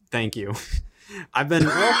 thank you. I've been.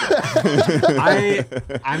 I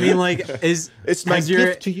mean, like, It's my has your-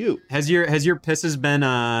 gift to you. has your pisses been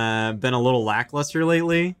a little lackluster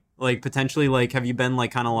lately? Like potentially, like, have you been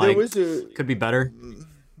like kind of like could be better?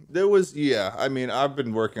 Yeah. I mean, I've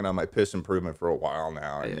been working on my piss improvement for a while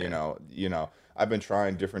now, and Yeah. you know, I've been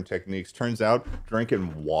trying different techniques. Turns out,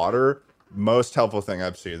 drinking water, most helpful thing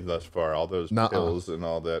I've seen thus far. All those Nuh-uh. pills and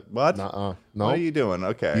all that. What? No. What are you doing?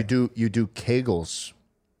 Okay. You do Kegels.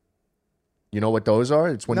 You know what those are?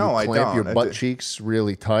 It's when No, you I clamp don't. your I butt did- cheeks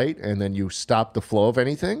really tight, and then you stop the flow of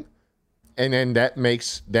anything, and then that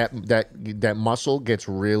makes that muscle gets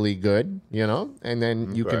really good, and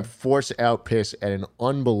then you can Okay. force out piss at an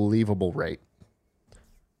unbelievable rate,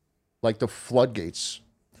 like the floodgates.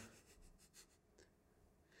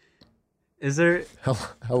 Is there?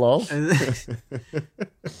 Hello?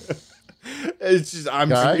 It's just I'm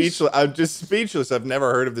Guys? speechless. I'm just speechless. I've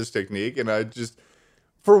never heard of this technique, and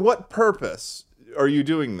for what purpose are you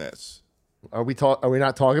doing this? Are we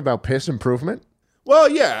not talking about piss improvement? Well,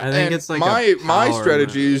 yeah, I think and it's like my a my power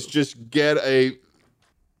strategy is just get a.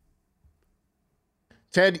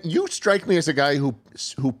 Ted, you strike me as a guy who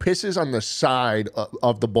pisses on the side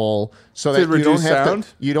of the bowl so To that you don't reduce have sound? to.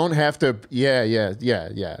 You don't have to.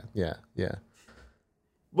 Yeah.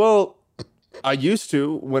 Well, I used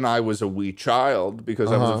to when I was a wee child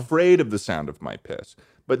because I was afraid of the sound of my piss.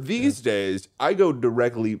 But these days, I go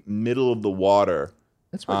directly middle of the water.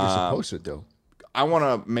 That's what you're supposed to do. I want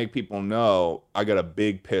to make people know I got a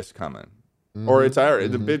big piss coming, or it's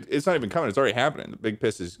already it's not even coming. It's already happening. The big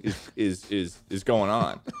piss is going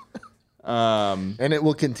on, And it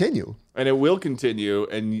will continue. and it will continue.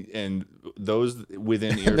 And those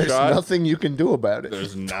within There's earshot, nothing you can do about it.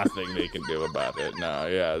 there's nothing they can do about it. No,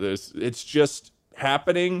 yeah, it's just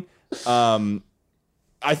happening.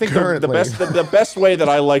 I think the Currently. the best way that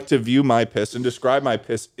I like to view my piss and describe my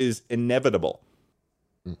piss is inevitable.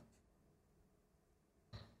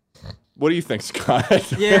 What do you think, Scott?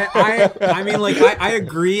 Yeah, I mean, like, I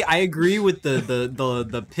agree with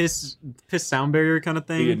the piss sound barrier kind of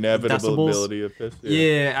thing. The inevitability decibels. of piss.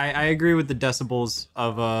 Yeah, I agree with the decibels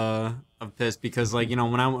of piss because, like,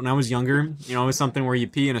 when I was younger, it was something where you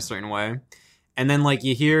pee in a certain way, and then like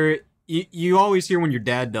you always hear when your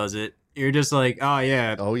dad does it. You're just like, oh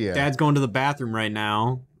yeah, Dad's going to the bathroom right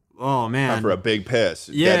now. Oh man, Time for a big piss.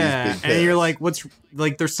 yeah, Daddy's big and you're piss. like, what's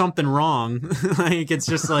like? There's something wrong. Like it's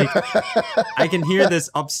just like I can hear this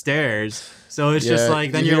upstairs. So it's just Yeah,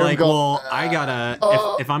 like then you you're hear him like, go, well, I gotta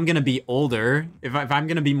if I'm gonna be older, if I'm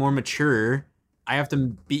gonna be more mature, I have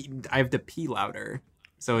to pee louder.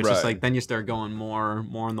 So it's just Right. like then you start going more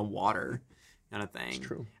in the water, kind of thing. It's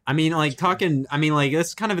true. I mean, like talking. I mean, like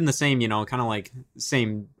it's kind of in the same, kind of like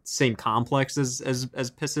same complex as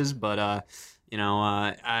pisses. But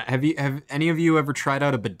have any of you ever tried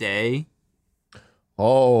out a bidet?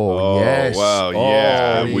 Oh, yes. Wow, Oh,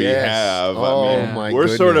 yeah, we yes. have. Oh, I mean, my we're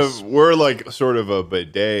goodness. we're like sort of a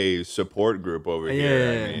bidet support group over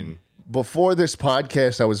here. Yeah. I mean, Before this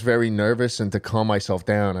podcast, I was very nervous, and to calm myself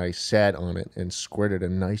down, I sat on it and squirted a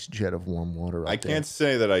nice jet of warm water. I can't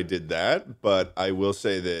say that I did that, but I will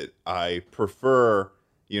say that I prefer,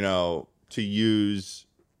 to use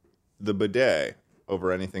the bidet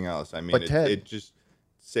over anything else. I mean, But Ted- it just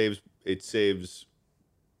saves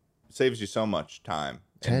you so much time.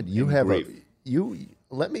 Ted, and- you and have grief.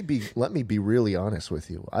 let me be really honest with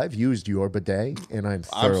you. I've used your bidet, and I'm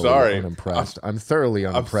thoroughly sorry. unimpressed. I'm thoroughly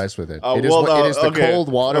unimpressed with it. Oh, It is well, no, it is the okay. cold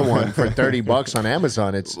water one for $30 on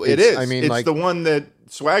Amazon. It is. I mean, it's like the one that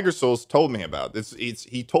Swagger Souls told me about.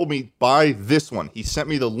 He told me buy this one. He sent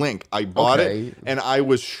me the link. I bought Okay. it, and I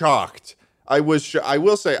was shocked. I will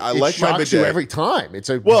say I it like my shocks bidet. you every time. It's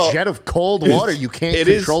a Well, jet of cold water. You can't it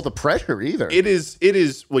is- control the pressure either. It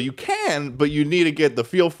is. Well, you can, but you need to get the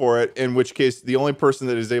feel for it. In which case, the only person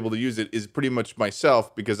that is able to use it is pretty much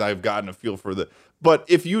myself because I've gotten a feel for the. But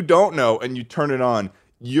if you don't know and you turn it on,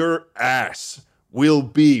 your ass will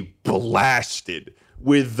be blasted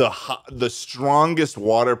with the strongest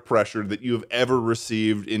water pressure that you have ever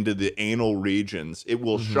received into the anal regions. It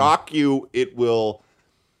will shock you. It will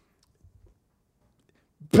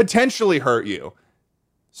potentially hurt you.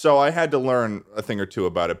 So I had to learn a thing or two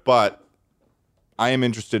about it, but I am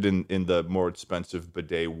interested in the more expensive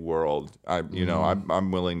bidet world.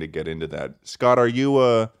 I'm willing to get into that. Scott, are you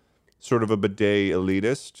a sort of a bidet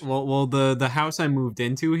elitist? Well, the house I moved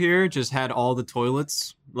into here just had all the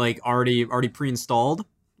toilets like already pre-installed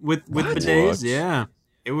with bidets. What? Yeah,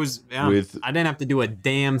 it was. Yeah, With- I didn't have to do a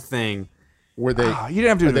damn thing. Were they? You didn't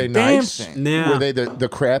have to do Are they the damn nice? thing. Yeah. Were they the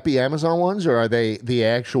crappy Amazon ones, or are they the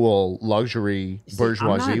actual luxury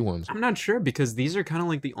bourgeoisie ones? I'm not sure because these are kind of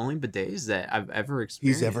like the only bidets that I've ever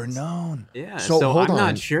experienced. known. Yeah, So, so hold I'm on.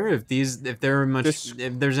 not sure if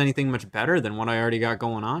there's anything much better than what I already got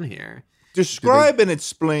going on here. Describe and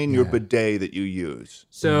explain your bidet that you use.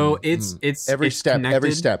 So it's Every it's step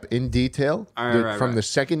connected. in detail, Right, from right. the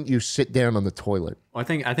second you sit down on the toilet. Well,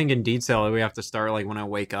 I think in detail we have to start like when I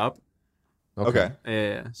wake up. Okay.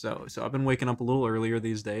 Yeah. So I've been waking up a little earlier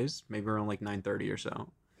these days, maybe around like 9:30 or so.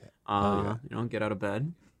 Get out of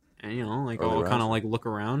bed, and like Early I'll kind rising. of like look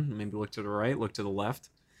around, maybe look to the right, look to the left,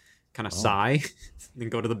 kind Oh. of sigh, then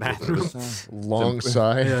go to the bathroom. Long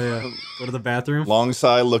sigh. yeah. Go to the bathroom. Long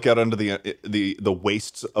sigh, look out under the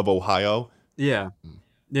wastes of Ohio. Yeah.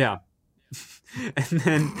 Yeah. And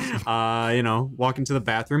then walk into the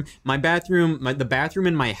bathroom. The bathroom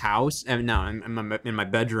in my house, and no, in my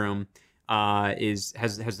bedroom, has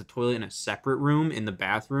the toilet in a separate room in the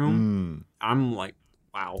bathroom. I'm like,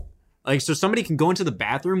 wow. Like, so somebody can go into the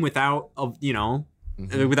bathroom without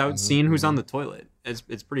seeing who's on the toilet. It's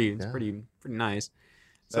pretty nice.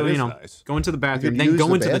 So That is nice. go into the bathroom, can then use go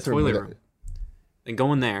the into the bathroom toilet without- room, then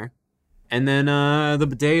go in there, and then the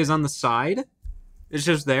bidet is on the side. It's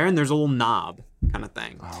just there, and there's a little knob kind of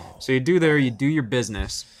thing. So you do your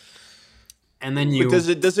business, and then you.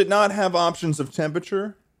 But does it not have options of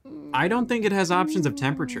temperature? I don't think it has options of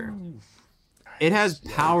temperature. It has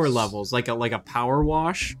power levels, like a power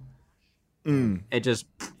wash. It just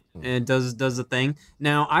does the thing.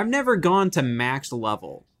 Now I've never gone to max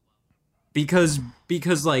level because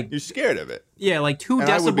like You're scared of it. yeah, like 2 And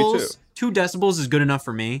I would be decibels. too. 2 decibels is good enough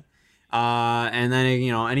for me. And then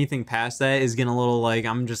anything past that is getting a little like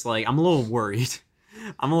I'm a little worried.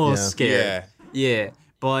 I'm a little Yeah. scared. Yeah.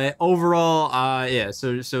 But overall,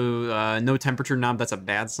 So no temperature knob. That's a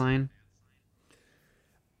bad sign.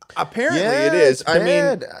 Apparently Yeah, it is. it's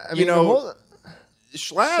bad.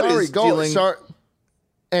 Schlatt sorry, is go. dealing. Sorry,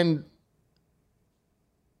 and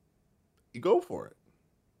You go for it.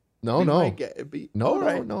 no, We no. might get- be- No, all no,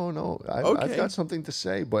 right. no. I've Okay. got something to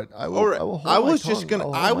say, but I will. All right. I will hold I my was just tongue. gonna.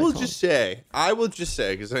 I'll I hold my will tongue. just say. I will just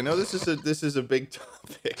say because I know this is a big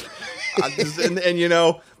topic, and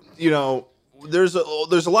there's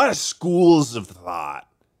a lot of schools of thought.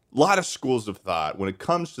 When it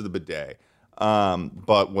comes to the bidet.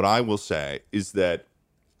 But what I will say is that,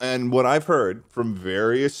 and what I've heard from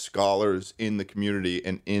various scholars in the community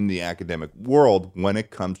and in the academic world when it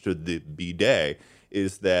comes to the bidet,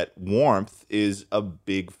 is that warmth is a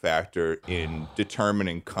big factor in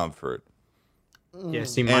determining comfort. Yeah.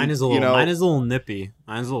 See, mine is a you little know- mine is a little nippy.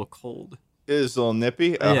 Mine's a little cold. It is a little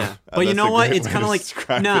nippy. Oh, Yeah, but you that's know a what? great It's way kind of to like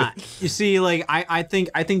describe nah. it. You see, like I think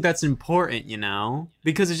that's important, you know,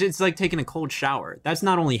 because it's like taking a cold shower. That's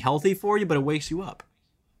not only healthy for you, but it wakes you up.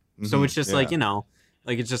 So it's just like, you know,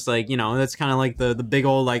 like it's just like, you know, that's kind of like the big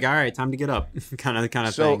old like, all right, time to get up, kind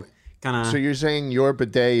of So- thing. Kind So of. you're saying your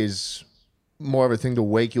bidet is more of a thing to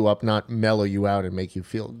wake you up, not mellow you out and make you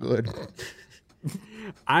feel good.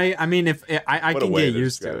 I mean, if I What a can way get to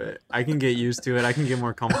used to describe it. I can get used to it. I can get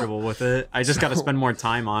more comfortable with it. I just got to spend more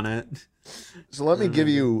time on it. So let me give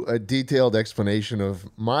you a detailed explanation of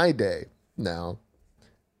my day now.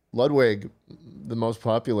 Ludwig, the most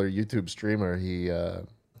popular YouTube streamer, he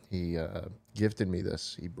gifted me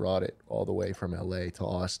this. He brought it all the way from LA to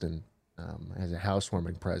Austin as a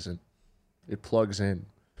housewarming present. It plugs in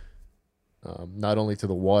not only to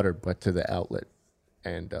the water but to the outlet,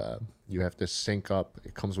 and you have to sync up.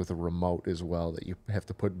 It comes with a remote as well that you have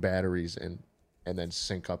to put batteries in and then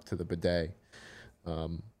sync up to the bidet.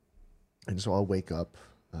 And so I'll wake up.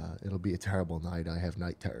 It'll be a terrible night. I have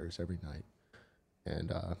night terrors every night.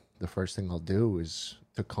 And the first thing I'll do is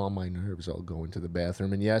to calm my nerves, I'll go into the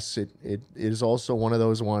bathroom. And yes, it is also one of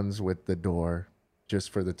those ones with the door just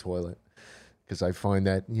for the toilet. Because I find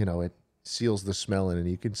that, you know, it seals the smell in and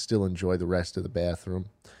you can still enjoy the rest of the bathroom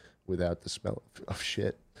without the smell of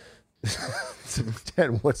shit.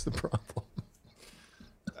 Ted, what's the problem?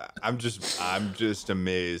 I'm just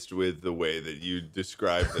amazed with the way that you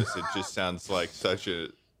describe this. It just sounds like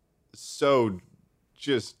so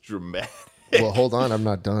just dramatic. Well, hold on, I'm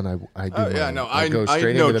not done. I do. I go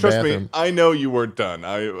straight know. into the Trust bathroom. me, I know you weren't done.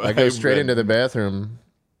 I go straight into the bathroom,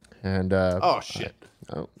 and Oh shit!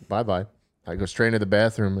 bye bye. I go straight into the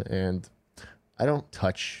bathroom, and I don't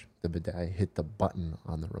touch the bidet. I hit the button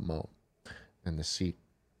on the remote, and the seat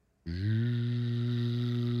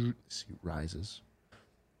rises,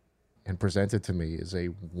 and presented to me is a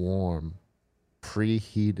warm,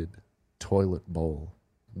 preheated toilet bowl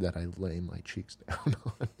that I lay my cheeks down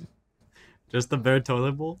on. Just the bare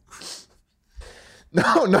toilet bowl.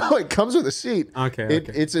 No, it comes with a seat. Okay.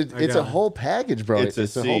 It's a whole package, bro. It's a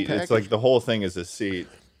seat. It's like the whole thing is a seat.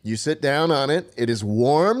 you sit down on it. It is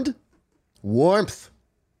warmed. Warmth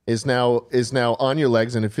is now on your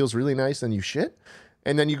legs, and it feels really nice. Then you shit,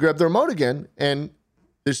 and then you grab the remote again, and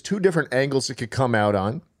there's two different angles it could come out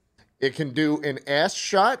on. It can do an ass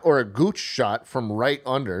shot or a gooch shot from right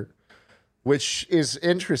under, which is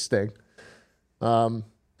interesting. And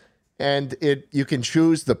you can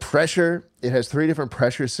choose the pressure. It has 3 different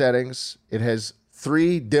pressure settings. It has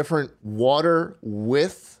 3 different water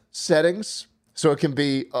width settings. So it can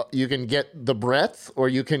be, you can get the breadth, or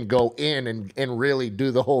you can go in and really do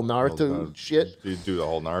the whole Naruto shit. You do the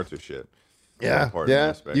whole Naruto shit. Yeah. Important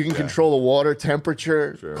aspect, You can yeah. control the water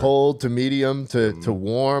temperature, Sure. cold to medium to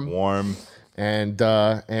warm. Warm. And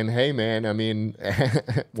hey, man, I mean,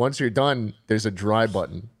 once you're done, there's a dry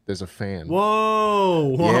button. There's a fan.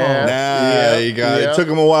 Whoa. Yeah. You got it. Yep. It took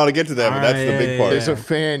them a while to get to that, but that's the big part. There's a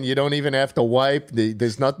fan. You don't even have to wipe.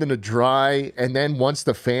 There's nothing to dry. And then once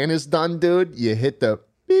the fan is done, dude, you hit the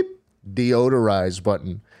beep deodorize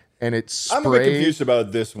button, and it sprays. I'm a bit confused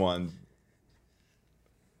about this one.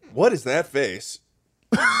 What is that face?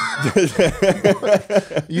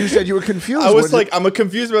 You said you were confused. I was What like, I'm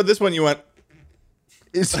confused about this one. You went,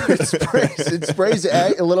 it sprays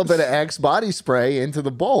a little bit of Axe body spray into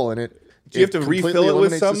the bowl, and it. do you have to completely refill it with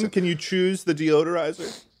eliminates the something? scent. Can you choose the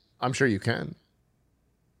deodorizer? I'm sure you can.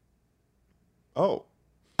 Oh.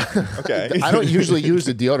 Okay. I don't usually use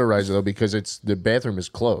the deodorizer though, because the bathroom is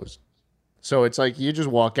closed. So it's like you just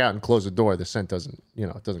walk out and close the door. The scent doesn't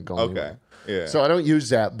go anywhere. Okay. Yeah. So I don't use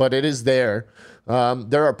that, but it is there.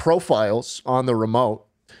 There are profiles on the remote,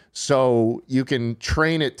 so you can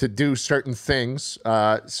train it to do certain things.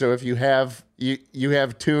 So if you have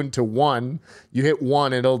tuned to 1, you hit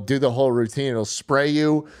 1, it'll do the whole routine. It'll spray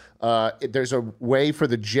you. There's a way for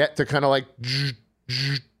the jet to kind of like,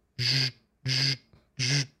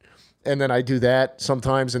 and then I do that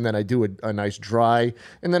sometimes, and then I do a nice dry,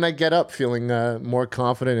 and then I get up feeling more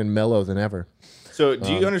confident and mellow than ever. So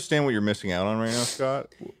do you understand what you're missing out on right now,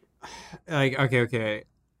 Scott? Like okay.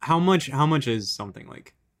 How much is something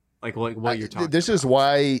like what you're talking? This about? is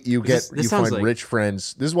why you This find sounds like- rich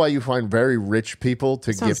friends. This is why you find very rich people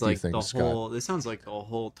to Sounds gift you like things, Scott. This sounds like the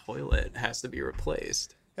whole toilet has to be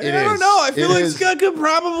replaced. It I don't is. know. I feel It like is. Scott could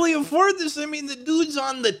probably afford this. I mean, the dude's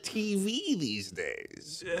on the TV these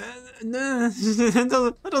days. Nah,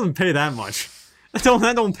 that doesn't pay that much.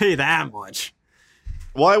 That don't pay that much.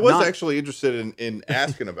 Well, I was Not- actually interested in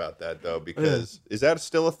asking about that though, because is that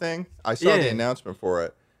still a thing? I saw the Yeah. announcement for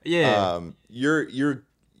it. Yeah. Your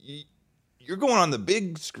You're going on the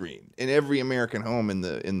big screen in every American home in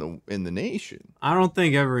the nation. I don't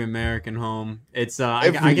think every American home. It's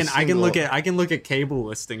I can look at cable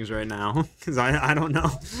listings right now because I don't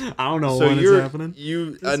know. I don't know when it's happening.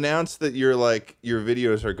 You announced that your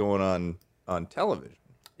videos are going on television.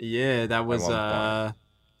 Yeah, that was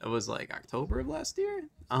like October of last year.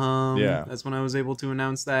 Yeah, that's when I was able to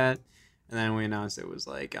announce that, and then we announced it was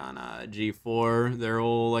like on G4, their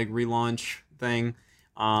whole like relaunch thing.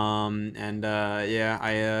 I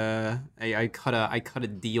cut a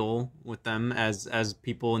deal with them, as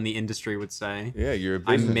people in the industry would say. Yeah, you're a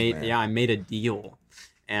businessman. I made a deal.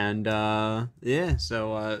 And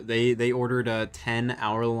so they ordered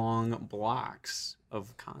 10-hour-long blocks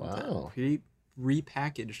of content. Wow.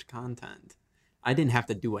 Repackaged content. I didn't have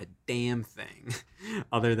to do a damn thing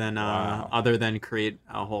other than create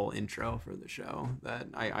a whole intro for the show that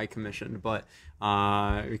I commissioned. But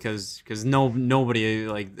because nobody,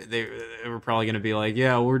 like, they were probably gonna be like,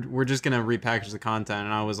 yeah, we're just gonna repackage the content,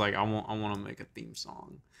 and I was like, I want to make a theme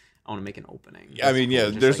song. I want to make an opening. I mean,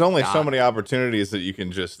 yeah, there's only so many opportunities that you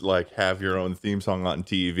can just like have your own theme song on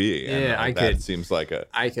TV. And, that seems like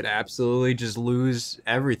I could absolutely just lose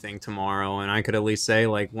everything tomorrow, and I could at least say,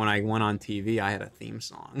 like, when I went on TV, I had a theme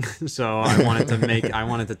song. So I wanted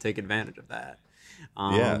to take advantage of that.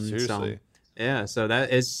 Yeah, seriously. So that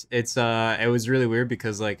it was really weird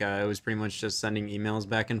because like it was pretty much just sending emails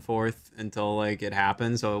back and forth until like it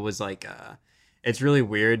happened. So it was like it's really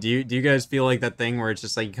weird. Do you guys feel like that thing where it's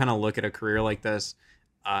just like you kind of look at a career like this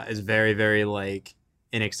is very, very like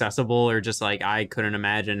inaccessible, or just like I couldn't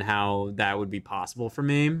imagine how that would be possible for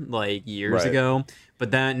me like years ago. But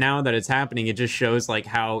then now that it's happening, it just shows like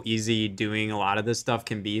how easy doing a lot of this stuff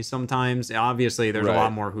can be sometimes. Obviously, there's a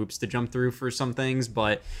lot more hoops to jump through for some things,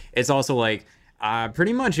 but it's also like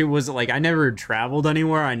pretty much it was like I never traveled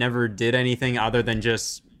anywhere. I never did anything other than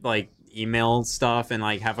just like email stuff and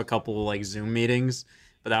like have a couple like Zoom meetings,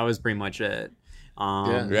 but that was pretty much it.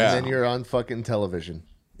 And then you're on fucking television.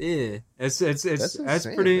 Yeah, it's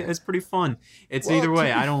pretty fun. It's either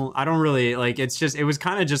way. I don't really like. It's just it was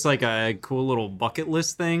kind of just like a cool little bucket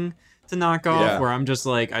list thing to knock off. Where I'm just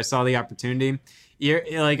like I saw the opportunity. Yeah,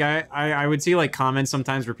 like I would see like comments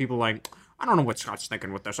sometimes where people like, I don't know what Scott's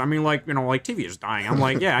thinking with this. I mean, like, you know, like TV is dying. I'm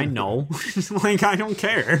like, yeah, I know. Like, I don't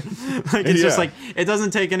care. Like, it's just like, it doesn't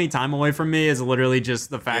take any time away from me. It's literally just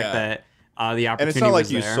the fact that the opportunity. And it's not like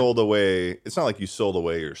you there. sold away. It's not like you sold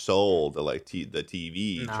away your soul to like the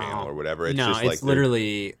TV channel or whatever. It's just like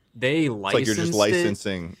literally they licensed. Like you're just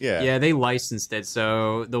licensing. Yeah, they licensed it.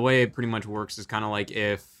 So the way it pretty much works is kind of like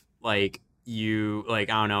if like you like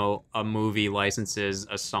I don't know, a movie licenses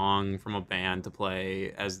a song from a band to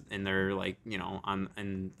play as in their like, you know,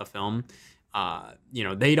 in the film. You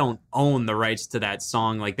know, they don't own the rights to that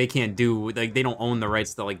song. Like they can't do like they don't own the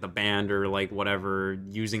rights to like the band or like whatever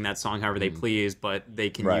using that song however they please, but they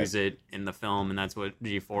can use it in the film, and that's what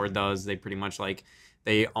G4 does. They pretty much like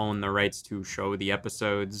they own the rights to show the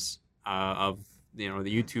episodes of, you know,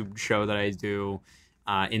 the YouTube show that I do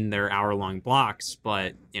in their hour-long blocks,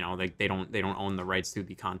 but you know, like they don't own the rights to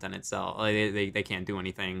the content itself. Like, they can't do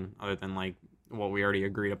anything other than like what we already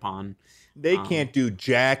agreed upon. They can't do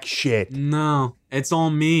jack shit. No, it's all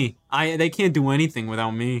me. They can't do anything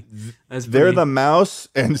without me. They're the mouse,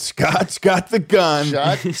 and Scott's got the gun.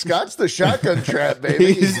 Scott's the shotgun trap,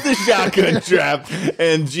 baby. He's the shotgun trap,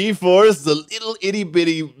 and G4's the little itty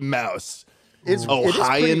bitty mouse. It's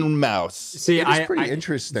Ohioan mouse. See, it's pretty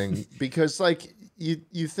interesting because like.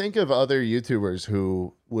 You think of other YouTubers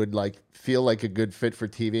who would like feel like a good fit for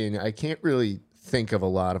TV, and I can't really think of a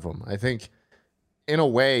lot of them. I think in a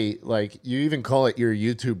way, like you even call it your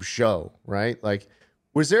YouTube show, right? Like,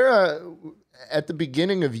 was there at the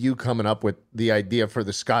beginning of you coming up with the idea for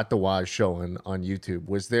the Scott DeWaz show on YouTube,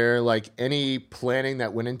 was there like any planning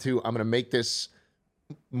that went into, I'm going to make this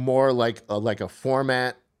more like a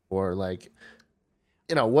format, or like,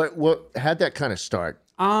 you know, what had that kind of start?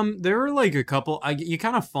 There were like a couple. You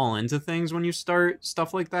kind of fall into things when you start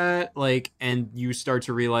stuff like that, like, and you start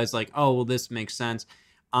to realize like, oh, well, this makes sense.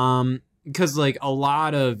 Because like a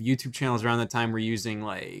lot of YouTube channels around that time were using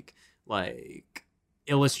like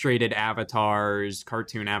illustrated avatars,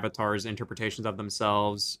 cartoon avatars, interpretations of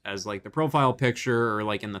themselves as like the profile picture or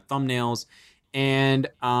like in the thumbnails, and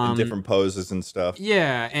in different poses and stuff.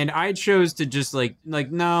 Yeah, and I chose to just like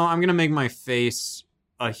no, I'm gonna make my face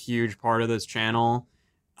a huge part of this channel.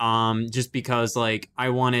 Just because like I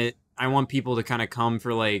want people to kind of come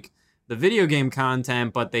for like the video game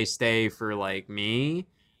content, but they stay for like me.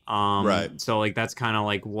 Right. So like that's kind of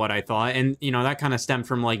like what I thought, and you know that kind of stemmed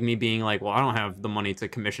from like me being like, well, I don't have the money to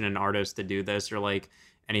commission an artist to do this or like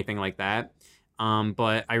anything like that.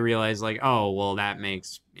 But I realized like, oh, well, that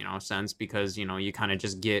makes, sense because, you kind of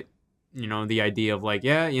just get, the idea of like,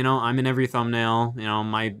 yeah, I'm in every thumbnail,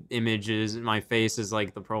 my my face is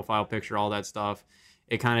like the profile picture, all that stuff.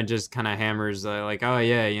 It kind of hammers like, oh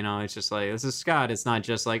yeah, it's just like, this is Scott. It's not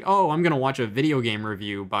just like, oh, I'm going to watch a video game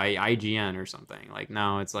review by IGN or something. Like,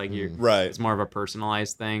 no, it's like right. It's more of a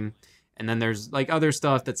personalized thing. And then there's like other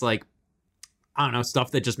stuff that's like, I don't know,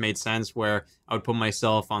 stuff that just made sense where I would put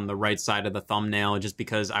myself on the right side of the thumbnail just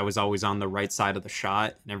because I was always on the right side of the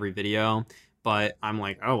shot in every video. But I'm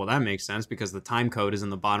like, oh, well, that makes sense because the time code is in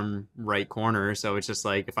the bottom right corner. So it's just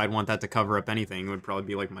like, if I'd want that to cover up anything, it would probably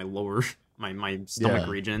be like my lower, my stomach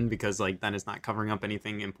region, because like then it's not covering up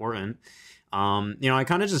anything important. I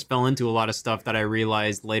kind of just fell into a lot of stuff that I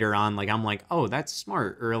realized later on. Like, I'm like, oh, that's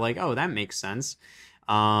smart. Or like, oh, that makes sense.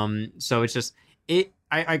 So it's just,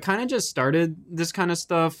 I kind of just started this kind of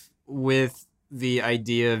stuff with the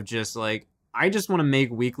idea of just like, I just want to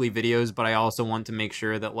make weekly videos, but I also want to make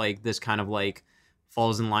sure that like this kind of like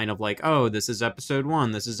falls in line of like, oh, this is episode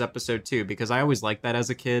 1, this is episode 2, because I always liked that as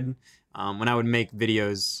a kid. When I would make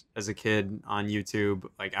videos as a kid on YouTube,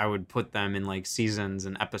 like I would put them in like seasons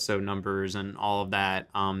and episode numbers and all of that,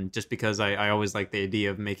 just because I always liked the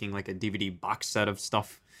idea of making like a DVD box set of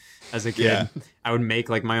stuff. As a kid, yeah. I would make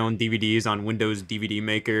like my own DVDs on Windows DVD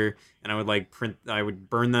Maker, and I would like I would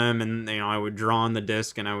burn them, and I would draw on the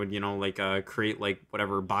disc, and I would create like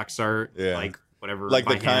whatever box art, like whatever, like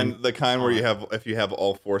the kind where you have, if you have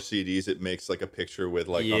all 4 CDs, it makes like a picture with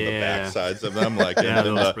like on the back sides of them, like yeah,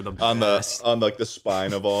 on like the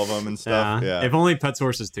spine of all of them and stuff. Yeah. If only Pet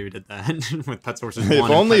Sources 2 did that with Pet Sources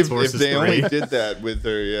 1. If they only did that with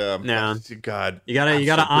their God. You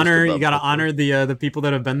gotta honor the people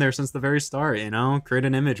that have been there since the very start. Create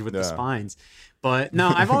an image with the spines. But no,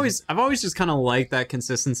 I've always just kind of liked that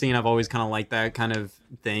consistency, and I've always kind of liked that kind of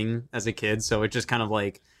thing as a kid. So it just kind of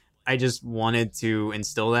like, I just wanted to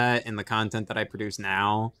instill that in the content that I produce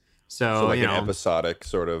now. So like an episodic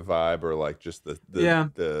sort of vibe, or like just the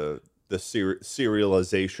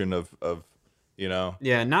serialization of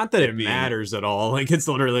Yeah, not that it matters at all. Like it's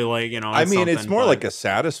literally like, I mean, it's more like a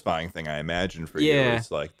satisfying thing, I imagine, for you.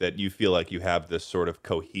 It's like that you feel like you have this sort of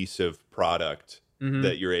cohesive product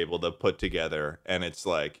that you're able to put together, and it's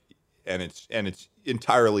like, and it's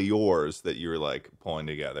entirely yours that you're like pulling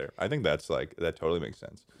together. I think that's like, that totally makes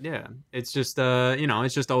sense. Yeah, it's just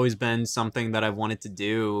it's just always been something that I've wanted to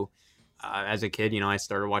do. As a kid, I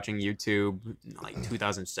started watching YouTube like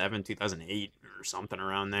 2007, 2008 or something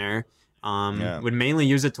around there. Would mainly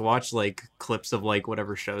use it to watch like clips of like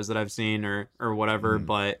whatever shows that I've seen or whatever,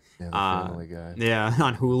 but Family Guy.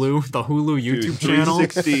 On Hulu, the Hulu YouTube channel,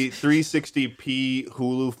 360p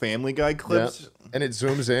Hulu Family Guy clips. Yep. And it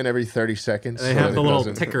zooms in every 30 seconds. They have the little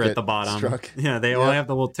ticker at the bottom. Yeah, they all have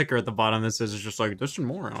the little ticker at the bottom that says it's just like, this and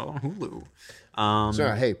more on Hulu.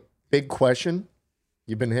 So hey, big question.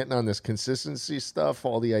 You've been hitting on this consistency stuff,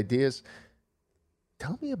 all the ideas.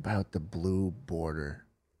 Tell me about the blue border.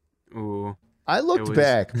 Ooh. I looked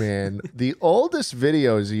back, man. The oldest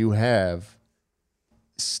videos you have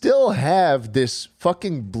still have this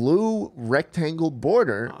fucking blue rectangle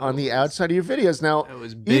border on the outside of your videos. Now, it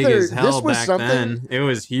was big as hell back then. It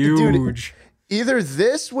was huge. Dude, either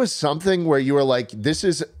this was something where you were like, this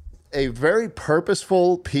is a very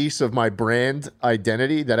purposeful piece of my brand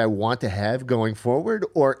identity that I want to have going forward,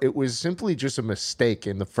 or it was simply just a mistake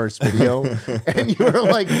in the first video and you were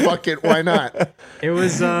like, fuck it, why not? It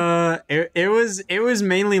was it was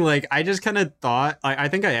mainly like, I just kind of thought, I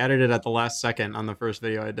think I added it at the last second on the first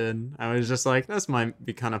video I did. I was just like, this might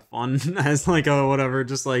be kind of fun as like a whatever,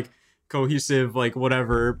 just like cohesive, like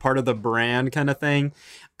whatever, part of the brand kind of thing.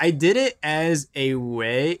 I did it as a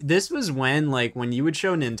way. This was when you would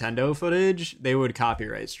show Nintendo footage, they would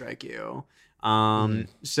copyright strike you.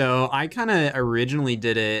 So I kind of originally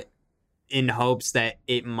did it in hopes that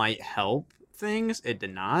it might help things. It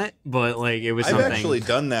did not, but like it was something. I've actually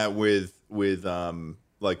done that with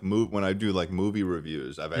when I do like movie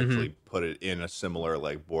reviews, I've actually put it in a similar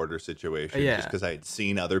like border situation, just because I had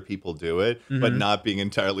seen other people do it, but not being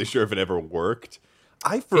entirely sure if it ever worked.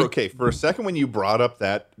 For a second when you brought up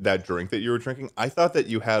that drink that you were drinking, I thought that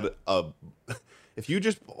you had if you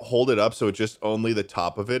just hold it up so it just only the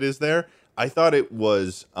top of it is there, I thought it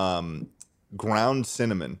was ground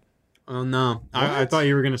cinnamon. Oh no, I thought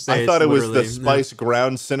you were gonna say. I thought it was the spice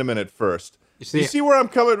ground cinnamon at first. You see where I'm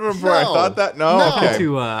coming from? I thought that. No.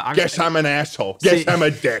 Okay. Guess I'm an asshole. Guess I'm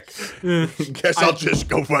a dick. Guess I'll just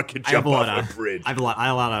go fucking jump off a bridge. I have a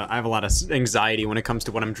lot of anxiety when it comes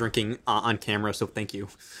to what I'm drinking on camera. So thank you.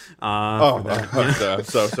 I'm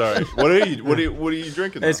so sorry. What are you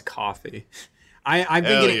drinking? It's coffee. I've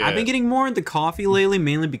been Hell getting yeah. I've been getting more into coffee lately,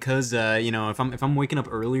 mainly because you know, if I'm waking up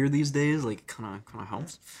earlier these days, like it kind of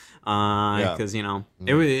helps. Because you know,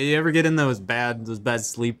 you ever get in those bad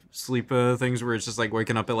sleep things where it's just like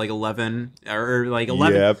waking up at like 11 or like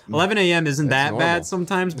 11 Yep. 11 a.m. isn't that normal. bad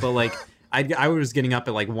sometimes, but like I was getting up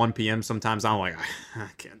at like 1 p.m. sometimes. I'm like, I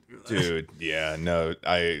can't do that. Dude, yeah, no,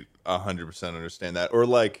 I 100% understand that. Or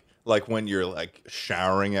like when you're like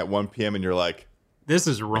showering at 1 p.m. and you're like, This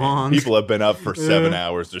is wrong. people have been up for 7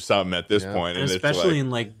 hours or something at this point, And and especially it's in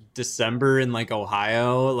like December in like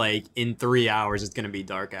Ohio, like in 3 hours it's gonna be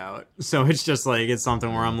dark out. So it's just like it's something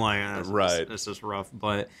where I'm like, Right. this is rough.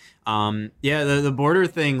 But yeah, the border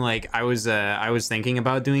thing, like I was thinking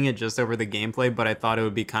about doing it just over the gameplay, but I thought it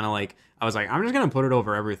would be kind of like I was like, I'm just gonna put it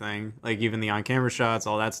over everything, like even the on-camera shots,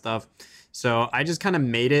 all that stuff. So I just kind of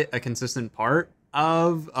made it a consistent part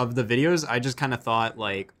of the videos. I just kind of thought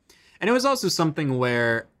like. And it was also something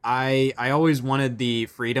where I always wanted the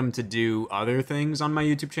freedom to do other things on my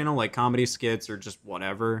YouTube channel, like comedy skits or just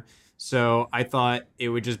whatever. So I thought it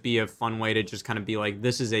would just be a fun way to just kind of be like,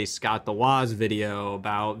 this is a Scott the Woz video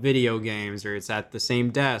about video games, or it's at the same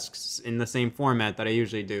desks in the same format that I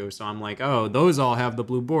usually do. So I'm like, oh, those all have the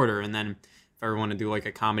blue border. And then if I ever want to do like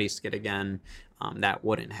a comedy skit again, that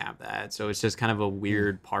wouldn't have that. So it's just kind of a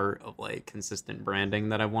weird part of like consistent branding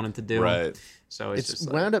that I wanted to do. right. So It's just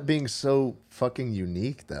like, wound up being so fucking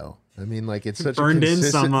unique, though. I mean, like it's such burned a in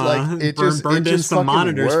consistent, some like it just burned it in just some fucking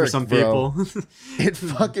monitors for worked, some bro. people. It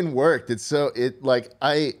fucking worked. It's so it like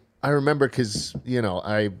I remember because you know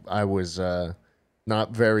I was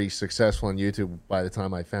not very successful on YouTube by the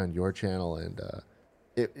time I found your channel, and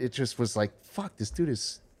it just was like, fuck, this dude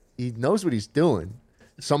he knows what he's doing.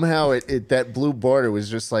 Somehow it that blue border was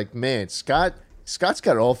just like, man, Scott's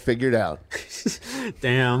got it all figured out.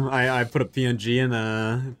 Damn, I put a PNG in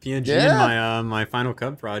in Yeah. my Final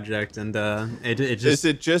Cut project, and it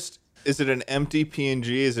just Is it an empty PNG?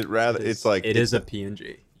 Is it rather? It's like it is a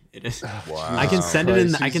PNG. It is. Wow. I can send it in.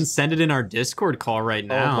 Christ, I can send it in our Discord call right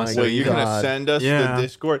now. my so Wait, you're gonna God. send us Yeah. the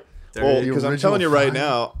Discord? There Well, it is. because I'm original telling you right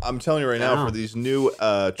file. now, Yeah. for these new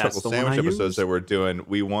Chuckle the one Sandwich I episodes used. that we're doing,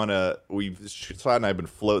 Scott and I have been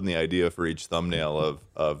floating the idea for each thumbnail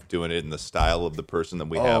of doing it in the style of the person that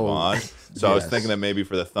we have Oh, on. So I was yes. thinking that maybe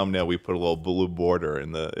for the thumbnail we put a little blue border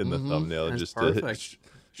in the thumbnail That's just perfect. to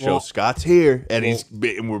show Well- Scott's here and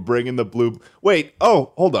and we're bringing the blue. Wait,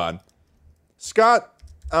 oh, hold on, Scott,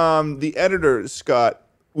 the editor, Scott.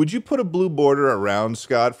 Would you put a blue border around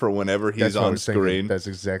Scott for whenever he's That's what I on was thinking. screen? That's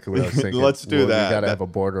exactly what I was thinking. Let's do Well, that. You gotta That- have a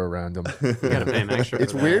border around him. You gotta pay him extra.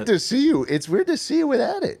 It's for weird that. to see you. It's weird to see you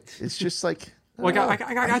without it. It's just like. Well, I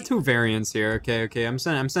got two variants here. Okay. I'm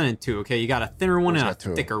sending two. Okay, you got a thinner one and a got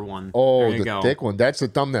two? thicker one. Oh, there you the go. thick one. That's the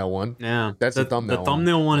thumbnail one. Yeah, That's the thumbnail The one.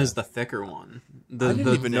 thumbnail one is the thicker one. I didn't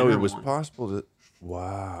even know thinner it was one. possible to.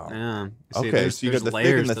 Wow. Yeah. Okay, so you got the thick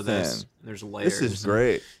layers and the to this. thin. There's layers. This is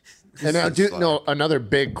great. And now, This is like- another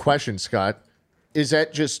big question, Scott. Is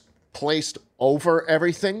that just placed over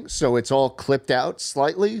everything so it's all clipped out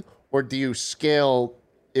slightly? Or do you scale,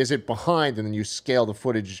 is it behind and then you scale the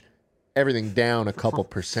footage, everything down a couple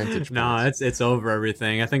percentage No, points? it's over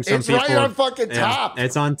everything. I think some It's people. right on fucking top.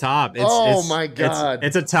 It's on top. Oh my God.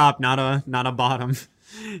 It's a top, not a bottom.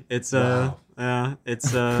 It's yeah.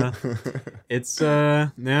 It's yeah.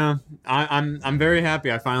 I'm very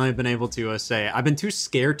happy. I finally have been able to say it. I've been too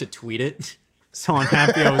scared to tweet it, so I'm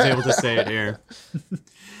happy I was able to say it here.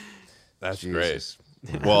 That's Jesus.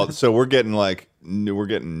 great. Well, so we're getting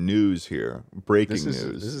news here, breaking This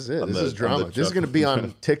news. is it. on This the- is on drama. the This is Chuck- going to be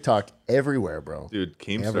on TikTok everywhere, bro. Dude,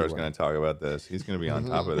 Keemstar's Everywhere. going to talk about this. He's going to be on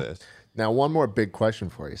top of this. Now, one more big question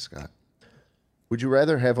for you, Scott. Would you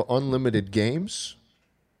rather have unlimited games?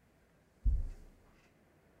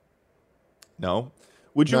 No.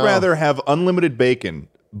 Would you No. rather have unlimited bacon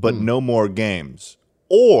but no more games,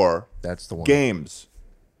 or That's the one. games,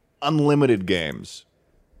 unlimited games,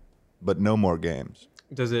 but no more games?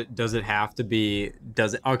 Does it have to be?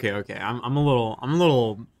 Does it? Okay. I'm a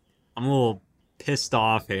little pissed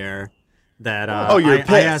off here. That Oh, you're I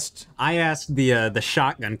pissed. asked the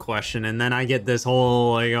shotgun question, and then I get this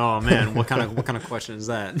whole like, oh man, what kind of question is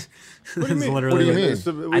that? What do you mean? What do you mean? I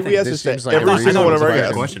think We ask this this seems to like a every I single thought it one was of a our fair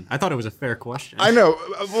guests. question. I thought it was a fair question. I know.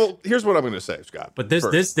 Well, here's what I'm going to say, Scott. But this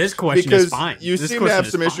first. question because is fine. you This seem to have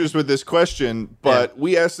question some is fine. issues with this question, but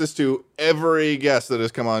we asked this to every guest that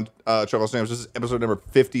has come on Chuckle Sandwich. This is episode number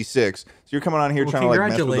 56. So you're coming on here Well, trying to like mess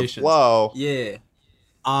with the congratulations. flow. Yeah.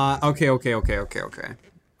 Okay.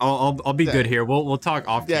 I'll be good here. We'll talk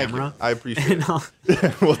off Thank you. camera. I appreciate And it. I'll-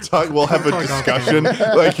 We'll talk. We'll have a Talk off discussion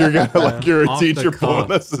like you're a Off the teacher pulling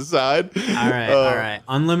cuff. us aside. all right.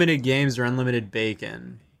 Unlimited games or unlimited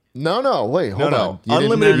bacon? No, wait, hold on. You didn't-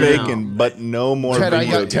 Unlimited No, no, no. bacon, but no more. Ted,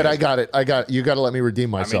 video I games. got it. You got to let me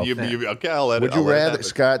redeem I myself. mean, okay, I'll let Would it. you I'll let it rather, happen.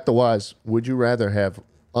 Scott the Wise? Would you rather have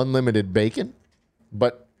unlimited bacon,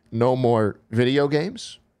 but no more video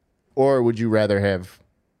games, or would you rather have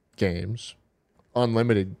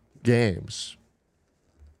unlimited games,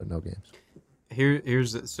 but no games?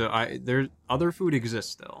 There's other food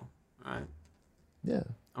exists still, right? Yeah.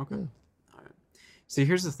 Okay. All right. See,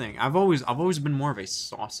 here's the thing. I've always been more of a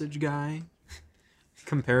sausage guy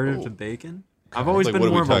comparative to bacon. I've always Like, been what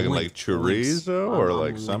are more we of a talking? link- Like chorizo links. or I'm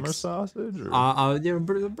like summer links. sausage? Or? Yeah,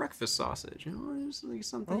 the breakfast sausage. You know, it's like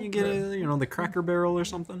something you get, the Cracker Barrel or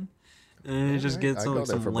something, and you just Alright, get I some, go like,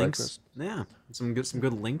 there some for links. breakfast. Yeah, some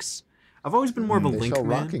good links. I've always been more of a They link sell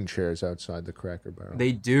man. rocking chairs outside the Cracker Barrel.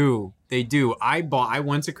 They do. I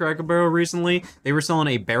went to Cracker Barrel recently. They were selling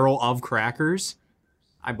a barrel of crackers.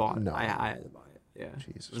 I bought it. No. I had to buy it. Yeah.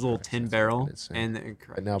 Jesus it was a little Christ, tin that's barrel. fucking insane. And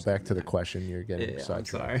But now back to the question. You're getting Yeah, I'm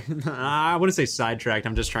sidetracked. sorry. I wouldn't say sidetracked.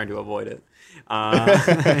 I'm just trying to avoid it. Yeah.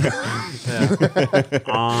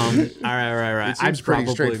 All right. It seems pretty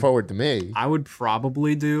straightforward to me. I would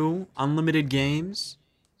probably do unlimited games,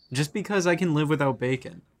 just because I can live without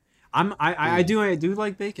bacon. I do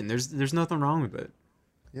like bacon. There's nothing wrong with it.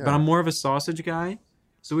 Yeah. But I'm more of a sausage guy.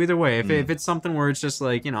 So either way, if it's something where it's just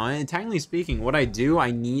like, and technically speaking, what I do,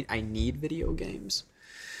 I need video games.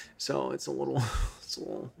 So it's a little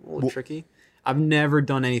tricky. I've never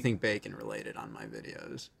done anything bacon related on my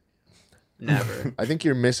videos. Never. I think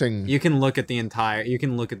you're missing. You can look at the entire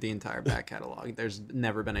back catalog. There's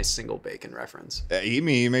never been a single bacon reference. He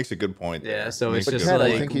makes a good point. Yeah, there. so He it's makes a just good Ted, I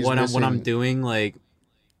like think he's what I'm missing- doing, like,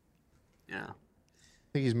 yeah.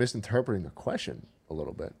 I think he's misinterpreting the question a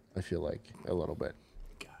little bit. I feel like a little bit.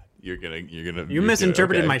 You're gonna. You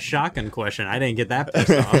misinterpreted okay. my shotgun question. I didn't get that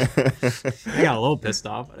pissed off. I got a little pissed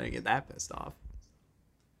off. I didn't get that pissed off.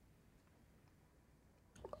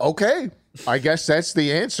 Okay, I guess that's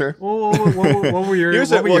the answer. What were your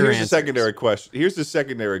Here's what were your the answers? secondary question. Here's the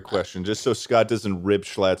secondary question, just so Scott doesn't rip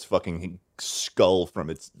Schlatt's fucking skull from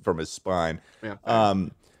his spine. Yeah.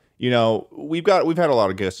 We've had a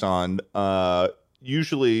lot of guests on.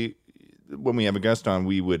 Usually, when we have a guest on,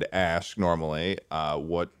 we would ask normally,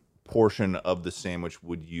 what portion of the sandwich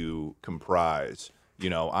would you comprise?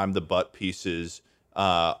 I'm the butt pieces.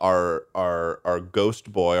 Our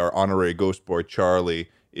ghost boy, our honorary ghost boy Charlie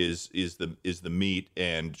is the meat,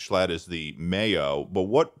 and Schlatt is the mayo. But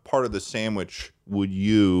what part of the sandwich would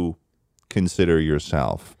you consider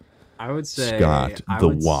yourself, I would say Scott I the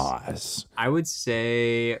would s- Wise? I would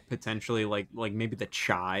say potentially like maybe the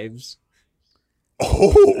chives.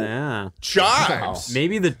 Oh, Yeah. chives!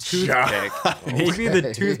 Maybe the toothpick. Maybe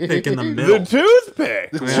the toothpick in the The middle.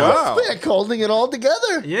 toothpick. The Wow. toothpick holding it all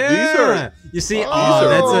together. Yeah. These are- You see,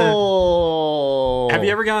 Oh, have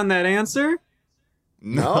you ever gotten that answer?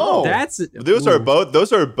 No, That's those ooh.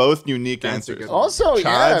 are both unique That's a answers. good one. Also, yeah,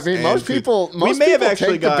 Chives I mean, most and people, we may have people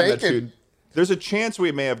actually take the gotten a bacon. tooth. There's a chance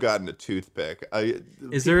we may have gotten a toothpick.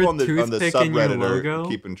 Is there a on the toothpick in your subreddit are logo?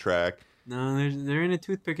 keeping track. No, there ain't a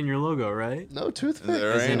toothpick in your logo, right? No toothpick.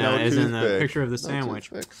 There Is ain't in, no is in the toothpick. picture of the No sandwich.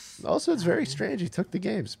 toothpick. Also, it's very strange. He took the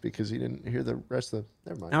games because he didn't hear the rest of.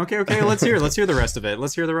 Never mind. Okay. Let's hear the rest of it.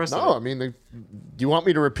 Let's hear the rest No, of I it. mean, do you want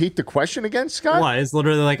me to repeat the question again, Scott? What? It's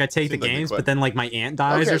literally like I take the Seems like the games, que- but then like my aunt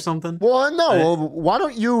dies Okay. or something. Well, no. Well, why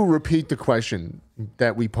don't you repeat the question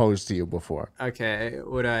that we posed to you before? Okay,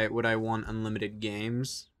 would I want unlimited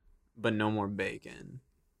games, but no more bacon,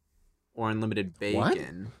 or unlimited What?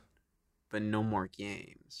 bacon, but no more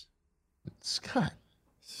games? Scott.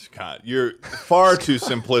 Scott, you're far too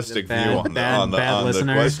simplistic view on the bad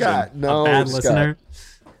listener. question. Scott, no, A bad Scott. listener.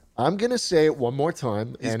 I'm gonna say it one more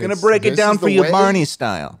time. He's and gonna it's- break it this down is for the you, way- Barney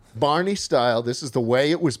style. Barney style. This is the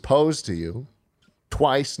way it was posed to you,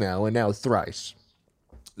 twice now, and now thrice.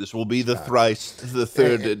 This will be the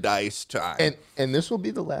third dice time. And this will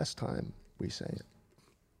be the last time we say it.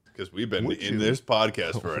 Because we've been Would in you- this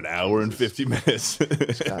podcast for an hour and 50 minutes.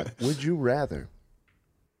 Scott, would you rather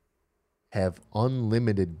have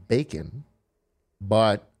unlimited bacon,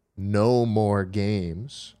 but no more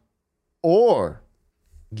games, or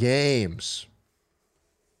games?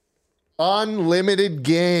 Unlimited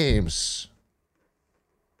games,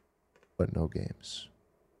 but no games.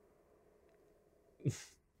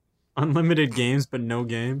 Unlimited games, but no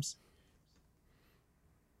games.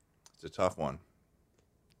 It's a tough one.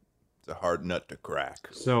 It's a hard nut to crack.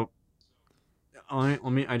 So, let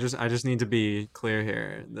me. I just need to be clear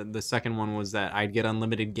here. The second one was that I'd get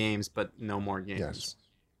unlimited games, but no more games.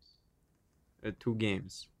 Yes. Two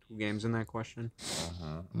games in that question.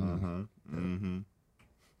 Mm-hmm.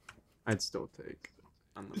 I'd still take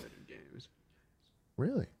unlimited games.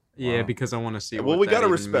 Really? Yeah, Wow. because I want to see. Well, what we that gotta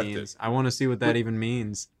even respect it. means. I want to see what that even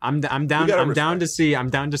means. I'm down. gotta I'm down to respect see. I'm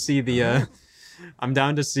down to see the. I'm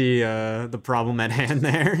down to see the problem at hand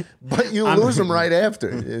there. But you lose them right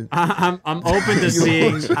after. I'm open to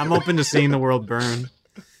seeing. I'm open to seeing the world burn.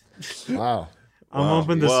 Wow. I'm Wow.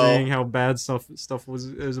 open to Well- seeing how bad stuff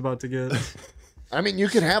is about to get. I mean, you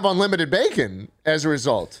could have unlimited bacon as a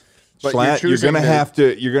result. But Slat, you're choosing gonna to- have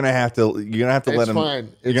to let It's him. fine.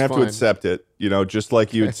 You're It's gonna have to fine. accept it. You know, just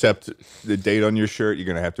like you accept the date on your shirt, you're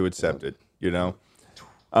gonna have to accept it. You know.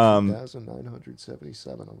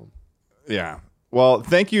 1,977 of them. Yeah. Well,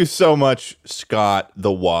 thank you so much, Scott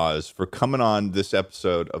the Waz, for coming on this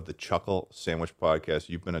episode of the Chuckle Sandwich Podcast.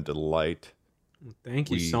 You've been a delight. Thank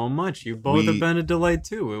you We- so much. You both we- have been a delight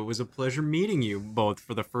too. It was a pleasure meeting you both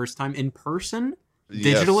for the first time in person,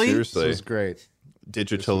 Yes, digitally. This seriously, is great.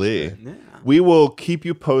 digitally. Yeah. We will keep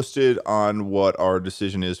you posted on what our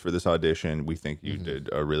decision is for this audition. We think you did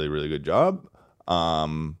a really, really good job.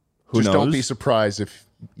 Who Just knows? don't be surprised if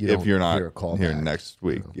You're not hear a call here back. next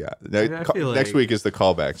week. Yeah, I feel next like- week is the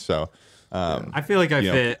callback. So, I feel like I you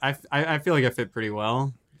know. fit. I feel like I fit pretty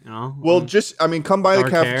well. You know. well, come by the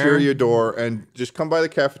Dark cafeteria hair. door and just come by the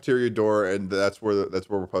cafeteria door, and that's where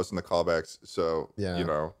we're posting the callbacks. So, Yeah. you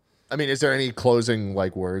know, I mean, is there any closing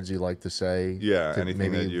words you like to say? Yeah, to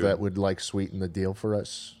anything maybe that you- would sweeten the deal for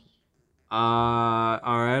us. All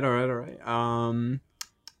right.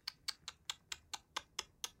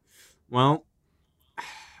 Well,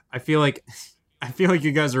 I feel like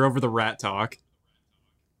you guys are over the rat talk.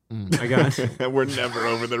 I got. we're never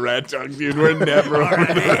over the rat talk, dude. We're never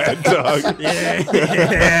over the rat talk.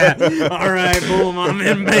 Yeah. All right, boom, I'm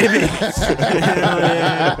in, baby. Hell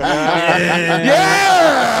yeah.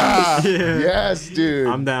 Yeah! Yeah. Yes, dude.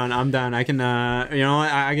 I'm down. I can, you know,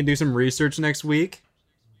 I can do some research next week.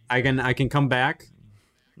 I can come back.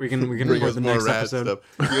 We can Bring record us the more next rat episode. stuff.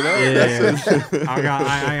 You know, Yeah. that's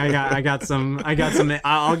I got some.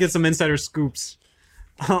 I'll get some insider scoops.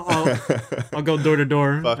 I'll go door to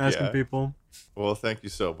door Fuck asking yeah. people. Well, thank you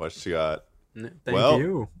so much, Scott. Thank Well,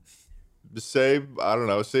 you. Say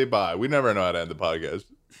bye. We never know how to end the podcast.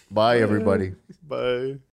 Bye, everybody. Bye.